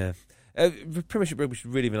 Yeah. Premiership rugby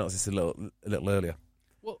should really have announced this a little earlier.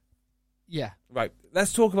 Well, yeah. Right,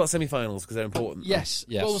 let's talk about semi-finals because they're important. Yes.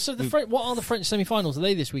 Yes. Well, so what are the French semi-finals? Are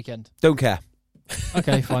they this weekend? Don't care.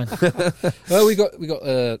 Okay, fine. Well, we got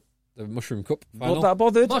the Mushroom Cup final. Not that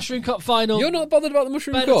bothered. Mushroom Cup final. You're not bothered about the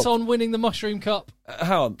Mushroom Cup? Benetton winning the Mushroom Cup.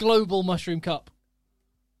 Hang on. Global Mushroom Cup.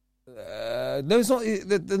 No, it's not.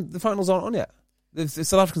 The finals aren't on yet. The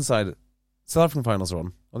South African side. South African finals are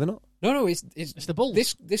on. Are they not? No, it's the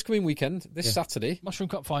Bulls. This coming weekend, Saturday, Mushroom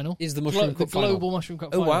Cup final is the Mushroom Cup the final. Global Mushroom Cup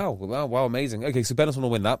Oh, final. wow, amazing. Okay, so Benetton will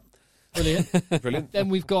win that. Brilliant. Brilliant. Then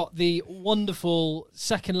we've got the wonderful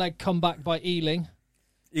second leg comeback by Ealing.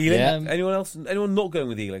 Ealing? Yeah. Anyone else? Anyone not going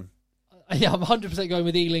with Ealing? Yeah, I'm 100% going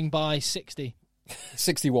with Ealing by 60.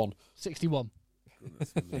 61. 61.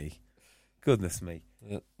 Goodness me.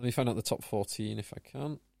 Let me find out the top 14 if I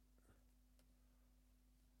can.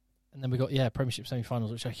 And then we got, Premiership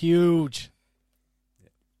semi-finals, which are huge.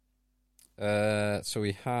 So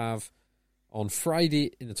we have on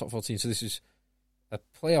Friday in the top 14. So this is a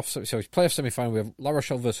playoff. So it's playoff semi-final. We have La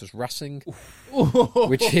Rochelle versus Racing,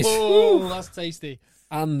 which is that's tasty.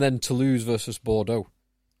 and then Toulouse versus Bordeaux.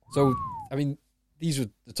 So I mean, these are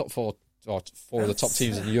the top four of the top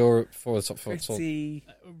teams in Europe. Four of the top four. So, A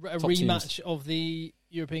top rematch teams. of the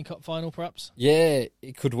European Cup final, perhaps. yeah,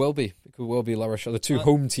 it could well be. It could well be La Rochelle. The two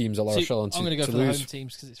home teams are La Rochelle and I'm going to go Toulouse. for the home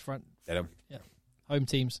teams because it's front. Get 'em. Yeah, home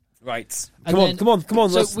teams. Right. And Come on.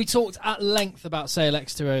 So we talked at length about Sale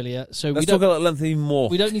Exeter earlier. So let's talk about length even more.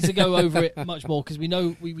 We don't need to go over it much more because we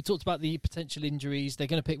know we talked about the potential injuries. They're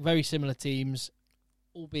going to pick very similar teams,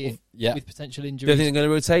 albeit with potential Do you injuries. think they're going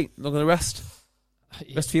to rotate? Not going to rest?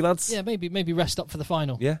 Rest a few lads? Yeah, maybe rest up for the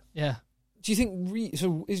final. Yeah. Yeah. Do you think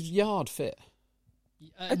so? Is Yard fit?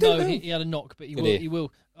 I don't know. He had a knock, but he Did will. he? He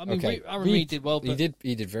will. I mean, Okay. Aaron Reid did well, but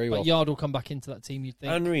He did very but well. Yard will come back into that team. You'd think.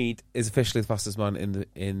 Aaron Reid is officially the fastest man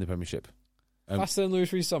in the Premiership. Faster than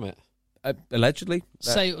Lewis Reed Summit. Allegedly.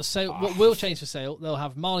 Sale. What will change for Sale? They'll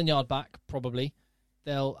have Marlon Yard back probably.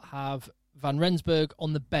 They'll have Van Rensburg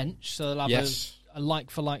on the bench, so they'll have a like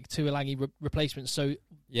for like Tuolangi replacement. So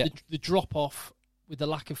the drop off with the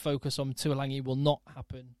lack of focus on Tuolangi will not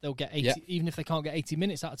happen. They'll get 80, even if they can't get 80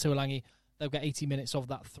 minutes out of Tuolangi, they'll get 80 minutes of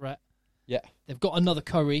that threat. Yeah. They've got another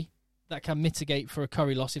Curry that can mitigate for a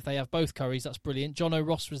Curry loss. If they have both Currys, that's brilliant. John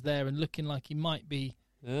O'Ross was there and looking like he might be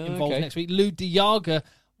involved next week. Lou Diaga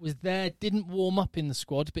was there, didn't warm up in the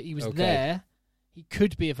squad, but he was there. He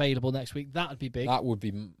could be available next week. That would be big. That would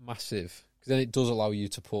be massive. Because then it does allow you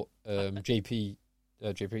to put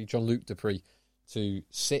Jean-Luc Dupree to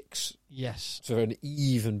 6. Yes. So an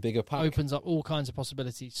even bigger pack. Opens up all kinds of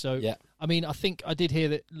possibilities. So, I mean, I think I did hear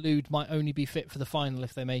that Lude might only be fit for the final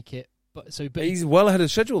if they make it. But he's well ahead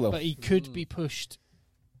of schedule, though. But he could be pushed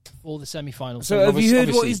for the semi-final. So have you heard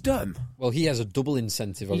what he's done? Well, he has a double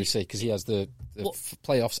incentive, obviously, because he has the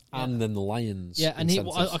playoffs and then the Lions. Yeah, and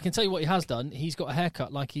I can tell you what he has done. He's got a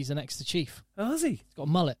haircut like he's an Exeter chief. Oh, has he? He's got a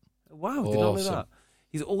mullet. Wow, did not know that.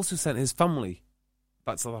 He's also sent his family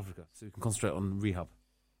back to South Africa so he can concentrate on rehab.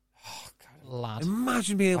 Oh, God. Lad.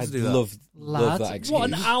 Imagine being able to do that. Love that excuse. What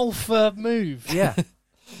an alpha move. Yeah.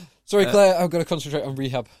 Sorry, Claire, I've got to concentrate on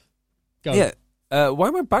rehab. Go. Yeah. Why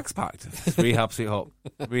are my bags packed? Rehab, sweetheart.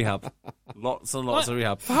 Rehab. Lots and lots of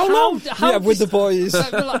rehab. For how long? Rehab with the boys.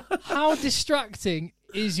 How distracting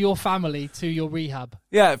is your family to your rehab?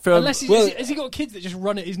 Yeah. Unless has he got kids that just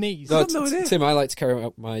run at his knees? No, Tim, I like to carry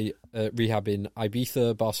out my rehab in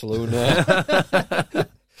Ibiza, Barcelona.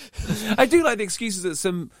 I do like the excuses that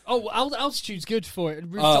some... Oh, altitude's good for it.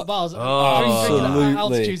 Rooftop bars. Absolutely.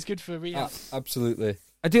 Altitude's good for rehab. Absolutely.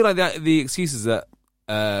 I do like the excuses that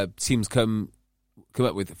teams come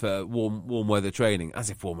up with for warm weather training, as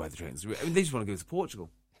if warm weather training. I mean, they just want to go to Portugal.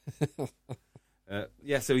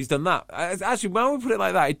 So he's done that. Actually, when we put it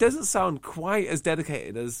like that, it doesn't sound quite as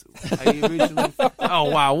dedicated as I originally. Oh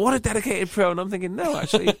wow, what a dedicated pro! And I'm thinking, no,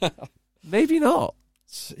 actually, maybe not.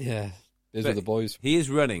 Yeah, those are the boys. He is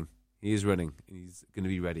running. He's going to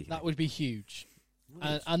be ready. That would be huge,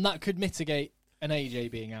 and that could mitigate an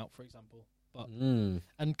AJ being out, for example. But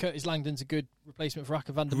and Curtis Langdon's a good replacement for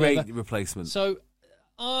Aka van der Merwe. Great replacement. So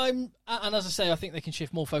and as I say, I think they can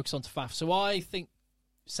shift more focus onto Faf. So I think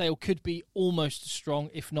Sale could be almost as strong,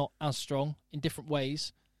 if not as strong, in different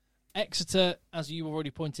ways. Exeter, as you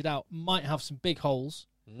already pointed out, might have some big holes,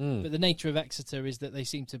 but the nature of Exeter is that they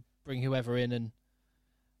seem to bring whoever in and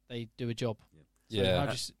they do a job.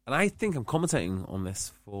 Yeah. And I think I'm commentating on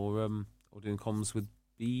this for or doing comms with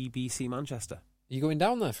BBC Manchester. Are you going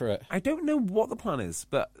down there for it? I don't know what the plan is,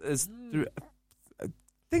 but I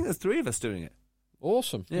think there's 3 of us doing it.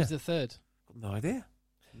 Awesome. Yeah. Who's the third? No idea.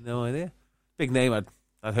 Big name,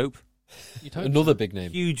 I'd hope. You'd hope Another big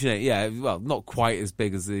name. Huge name, yeah. Well, not quite as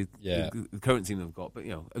big as the current team have got, but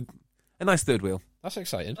a nice third wheel. That's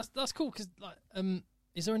exciting. That's cool because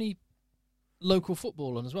is there any local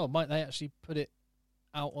football on as well? Might they actually put it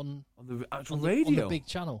out on the actual on radio, on the big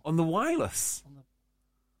channel, on the wireless?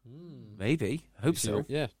 Maybe. I hope so.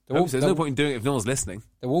 Yeah. There's no point in doing it if no one's listening.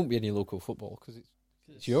 There won't be any local football because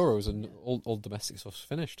it's Euros and all domestic stuff's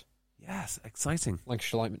finished. Yes, exciting.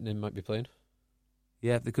 Lancashire Lightning might be playing.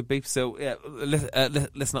 Yeah, they could be. So, yeah,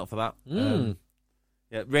 listen up for that.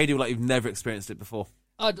 Yeah, radio like you've never experienced it before.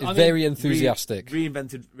 Very enthusiastic.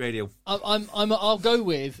 Reinvented radio. I'll go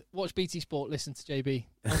with watch BT Sport, listen to JB.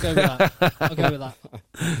 I'll go with that.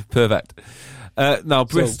 Perfect. Now,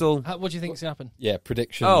 Bristol. What do you think is going to happen? Yeah,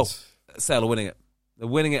 predictions. Oh, Sale are winning it. They're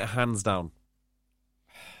winning it hands down.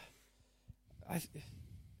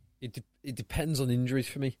 It depends on injuries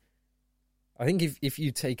for me. I think if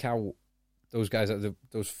you take out those guys,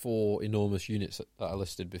 those 4 enormous units that I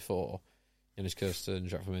listed before, Yannis Kirsten,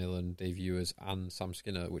 Jack Vermeulen, Dave Ewers, and Sam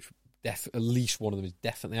Skinner, which at least one of them is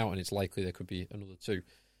definitely out, and it's likely there could be another 2. If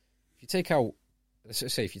you take out,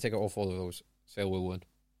 let's say, if you take out all 4 of those, Sale will win.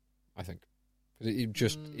 I think because it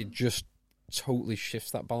just totally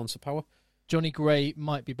shifts that balance of power. Johnny Gray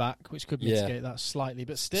might be back, which could mitigate that slightly,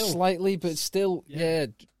 but still, yeah.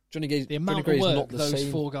 Johnny Gray, the amount Johnny of Gray's work not the those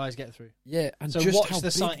same. 4 guys get through. Yeah, and so just watch how the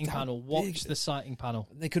big sighting that panel. big- Watch the sighting panel.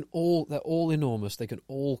 They're all enormous. They can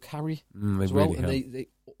all carry They as well, really and can. they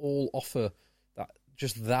all offer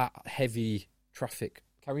that heavy traffic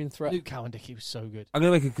carrying threat. Luke Cowan-Dickey was so good. I'm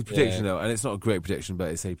going to make a good prediction, though, and it's not a great prediction, but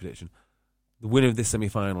it's a prediction. The winner of this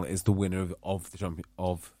semi-final is the winner of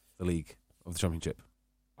the league, of the championship.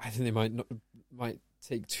 I think they might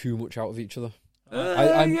take too much out of each other.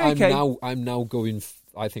 Okay. I'm now going.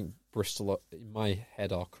 I think Bristol, in my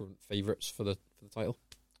head, are current favourites for the title.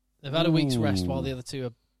 They've had a week's rest while the other 2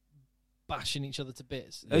 are bashing each other to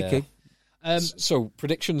bits. Okay. So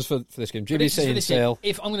predictions for this game. JB Predictions for saying this game. Sale.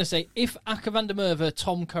 If Aka van der Merwe,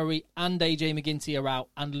 Tom Curry, and AJ McGinty are out,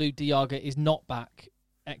 and Lou Diaga is not back,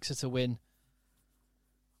 Exeter win.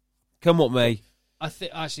 Come on, May. I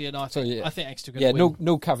think actually, no, I So, think yeah. Exeter going to win.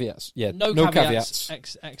 No caveats. Yeah, no caveats.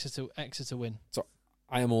 Exeter win. So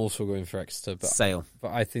I am also going for Exeter, but Sale.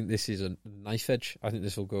 But I think this is a knife edge. I think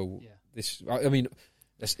this will go. Yeah. This. I mean,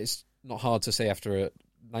 it's not hard to say after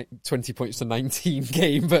a 20 points to 19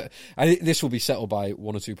 game, but I think this will be settled by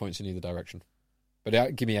 1 or 2 points in either direction.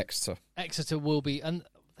 But give me Exeter. Exeter will be, and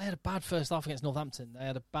they had a bad first half against Northampton. They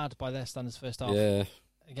had a bad, by their standards, first half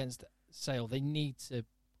against Sale. They need to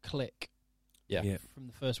click. Yeah. From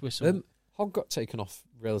the first whistle. Hogg got taken off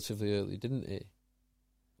relatively early, didn't he?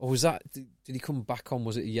 Or was that? Did he come back on?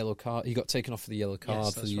 Was it a yellow card? He got taken off for the yellow card.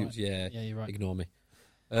 Yes, for that's the right. Yeah, you're right. Ignore me.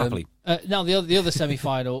 Happily. Now the other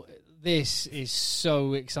semi-final. This is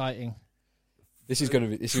so exciting. This is going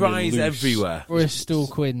to be Tries everywhere. Bristol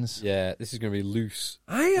Quins. Yeah, this is going to be loose.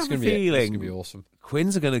 I have a This is feeling going to be awesome.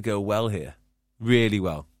 Quins are going to go well here. Really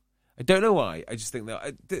well. I don't know why. I just think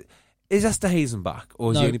that... Is Esther Hazen back,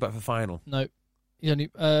 or is he only back for the final? No.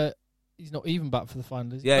 He's not even back for the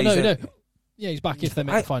final, is he? Yeah, no. Yeah, he's back if they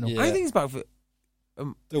make the final. Yeah. I think he's back for...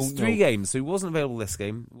 it's 3 games, so he wasn't available this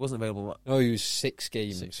game. He wasn't available... No, he was 6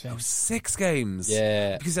 games. 6 games?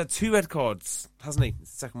 Yeah. Because he had 2 red cards, hasn't he?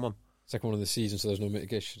 It's the second one. Second one of the season, so there's no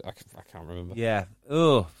mitigation. I can't remember. Yeah.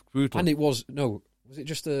 Oh, brutal. And it was... No, was it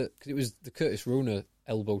just because it was the Curtis Rona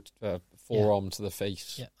elbow, forearm to the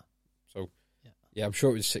face. Yeah. So, yeah, I'm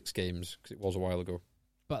sure it was 6 games, because it was a while ago.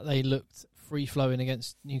 But they looked free-flowing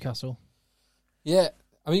against Newcastle. Yeah,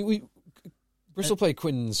 I mean, Bristol played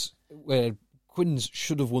Quins, where Quins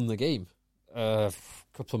should have won the game a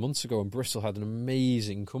couple of months ago, and Bristol had an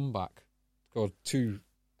amazing comeback. Got two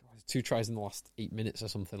tries in the last 8 minutes or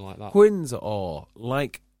something like that. Quins are,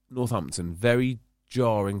 like Northampton, very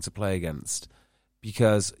jarring to play against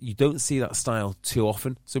because you don't see that style too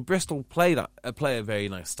often. So Bristol play a very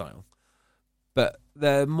nice style, but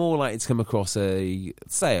they're more likely to come across a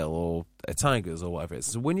Sale or a Tigers or whatever it is.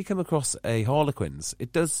 So when you come across a Harlequins,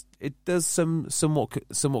 it does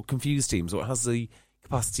somewhat confuse teams, or it has the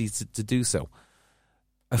capacity to do so.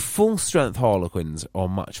 A full strength Harlequins are a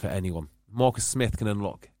match for anyone. Marcus Smith can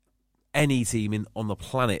unlock any team on the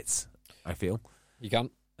planet, I feel. You can.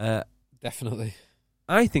 Definitely.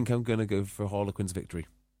 I think I'm going to go for Harlequins victory.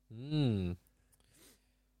 Give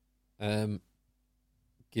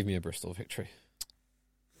me a Bristol victory.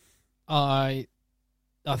 I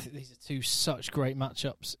think these are two such great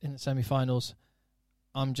matchups in the semi-finals.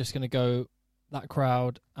 I'm just going to go that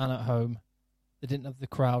crowd and at home. They didn't have the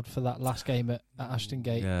crowd for that last game at Ashton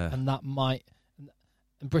Gate, and that might.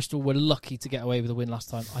 And Bristol were lucky to get away with a win last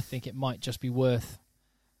time. I think it might just be worth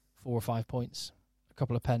 4 or 5 points, a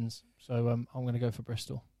couple of pens. So I'm going to go for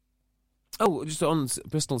Bristol. Oh, just on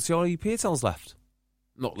Bristol, CRE Peartel's left.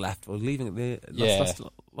 Not left, or leaving at the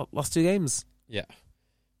last 2 games. Yeah,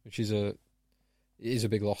 which is a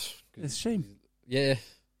big loss. It's a shame. Yeah.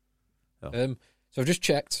 Oh. So I've just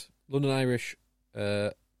checked. London Irish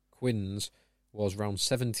Quins was round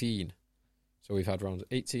 17. So we've had rounds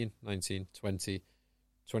 18, 19, 20,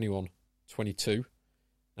 21, 22.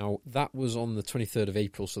 Now, that was on the 23rd of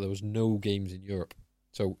April, so there was no games in Europe.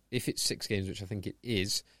 So if it's 6 games, which I think it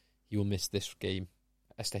is, he will miss this game.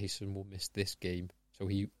 Esterhuizen will miss this game, so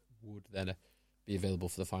he would then be available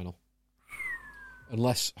for the final.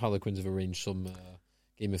 Unless Harlequins have arranged some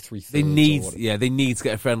game of 3/3. They need to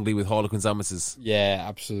get a friendly with Harlequins amateurs. Yeah,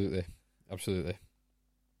 absolutely.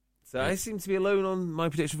 So I seem to be alone on my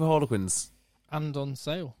prediction for Harlequins. And on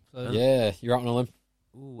sale. So. Yeah, you're out on a limb.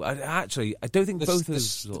 Ooh, I don't think both of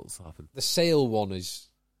those results happen. The Sale one is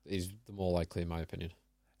the more likely, in my opinion.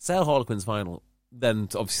 Sale Harlequins final, then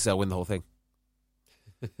obviously Sale win the whole thing.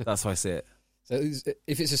 That's how I see it. So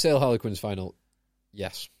if it's a Sale Harlequins final,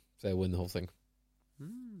 yes, Sale win the whole thing.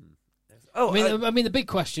 Oh, I mean, the big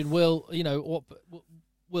question: will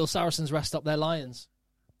Saracens rest up their Lions?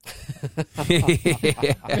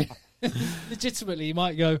 Legitimately, you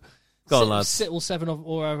might go. Go on, lads. Sit all 7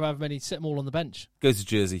 or however many. Sit them all on the bench. Go to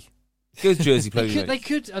Jersey. They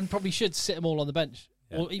could and probably should sit them all on the bench,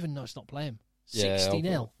 or even no, it's not play them.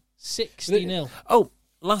 60-0. 60-0. Oh,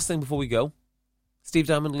 last thing before we go, Steve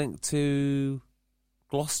Diamond linked to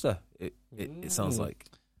Gloucester. It sounds like,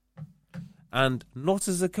 and not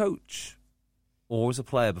as a coach or as a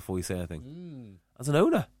player. Before you say anything, as an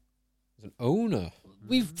owner. As an owner.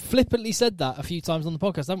 We've flippantly said that a few times on the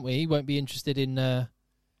podcast, haven't we? He won't be interested in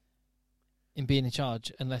being in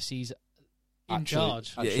charge unless he's in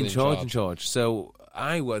charge. In charge. So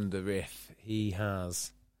I wonder if he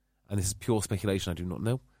has, and this is pure speculation, I do not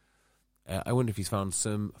know, I wonder if he's found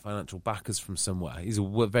some financial backers from somewhere. He's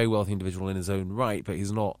a very wealthy individual in his own right, but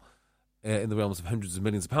he's not in the realms of hundreds of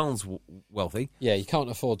millions of pounds wealthy. Yeah, you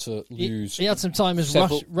can't afford to lose. He had some time as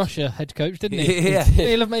Russia head coach, didn't he? Yeah.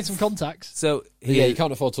 He'll have made some contacts. So you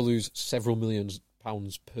can't afford to lose several £millions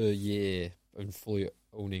per year and fully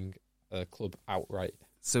owning a club outright.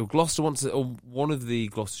 So Gloucester wants to, or one of the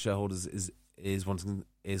Gloucester shareholders is wanting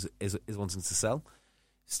to sell.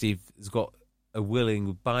 Steve has got a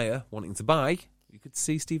willing buyer wanting to buy. You could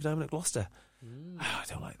see Steve Diamond at Gloucester. I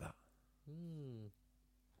don't like that.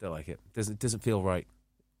 Don't like it. It doesn't feel right.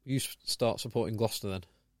 You start supporting Gloucester then?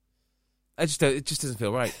 It just doesn't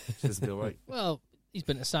feel right. It doesn't feel right. Well, he's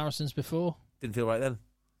been at Saracens before. Didn't feel right then.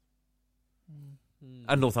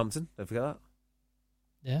 And Northampton, don't forget that.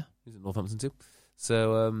 Yeah, he's at Northampton too.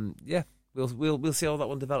 So we'll see how that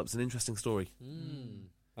one develops. An interesting story.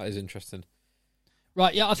 That is interesting.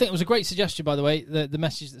 Right, yeah, I think it was a great suggestion, by the way, the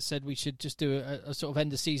message that said we should just do a sort of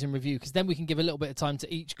end-of-season review, because then we can give a little bit of time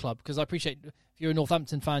to each club, because I appreciate if you're a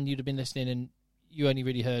Northampton fan, you'd have been listening and you only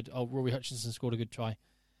really heard, Rory Hutchinson scored a good try.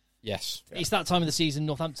 Yes. It's that time of the season.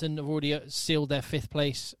 Northampton have already sealed their 5th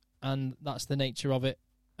place, and that's the nature of it.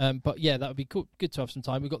 But yeah, that would be good to have some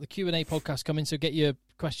time. We've got the Q&A podcast coming, so get your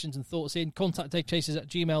questions and thoughts in. Contact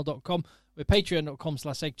eggchasers@gmail.com. We're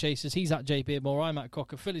patreon.com/eggchasers. He's at JBeardmore. I'm at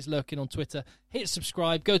Cocker. Phil is lurking on Twitter. Hit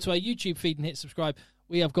subscribe. Go to our YouTube feed and hit subscribe.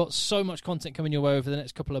 We have got so much content coming your way over the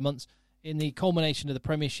next couple of months in the culmination of the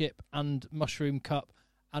Premiership and Mushroom Cup,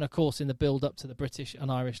 and of course in the build-up to the British and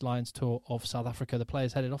Irish Lions tour of South Africa. The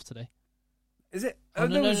players headed off today. Is it?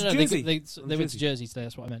 No. Jersey. They went to Jersey today.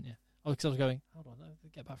 That's what I meant, yeah. Oh, because I was going, hold on,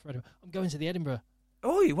 get back for Edinburgh. I'm going to the Edinburgh.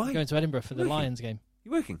 Oh, why? I'm going to Edinburgh for the Lions game.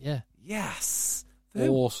 You working? Yeah. Yes.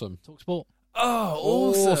 Awesome. Talk sport.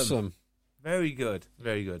 Oh, awesome. Very good.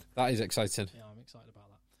 Very good. That is exciting. Yeah, I'm excited about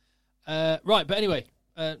that. Right, but anyway,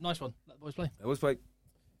 nice one. Let the boys play. Let the boys play.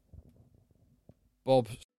 Bob.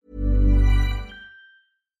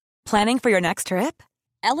 Planning for your next trip?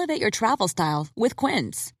 Elevate your travel style with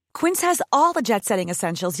Quince. Quince has all the jet-setting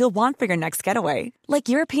essentials you'll want for your next getaway, like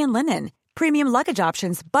European linen, premium luggage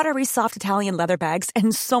options, buttery soft Italian leather bags,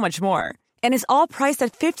 and so much more. And is all priced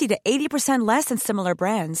at 50 to 80% less than similar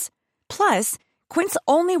brands. Plus, Quince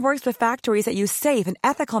only works with factories that use safe and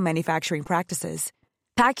ethical manufacturing practices.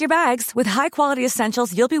 Pack your bags with high-quality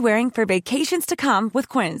essentials you'll be wearing for vacations to come with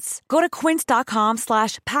Quince. Go to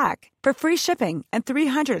quince.com/pack for free shipping and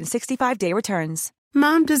 365-day returns.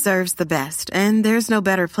 Mom deserves the best, and there's no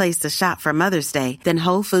better place to shop for Mother's Day than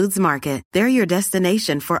Whole Foods Market. They're your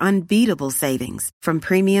destination for unbeatable savings, from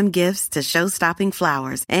premium gifts to show-stopping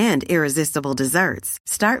flowers and irresistible desserts.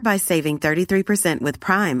 Start by saving 33% with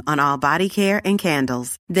Prime on all body care and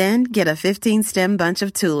candles. Then get a 15-stem bunch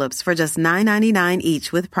of tulips for just $9.99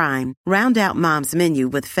 each with Prime. Round out Mom's menu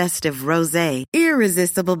with festive rosé,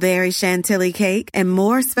 irresistible berry chantilly cake, and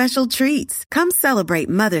more special treats. Come celebrate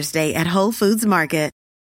Mother's Day at Whole Foods Market.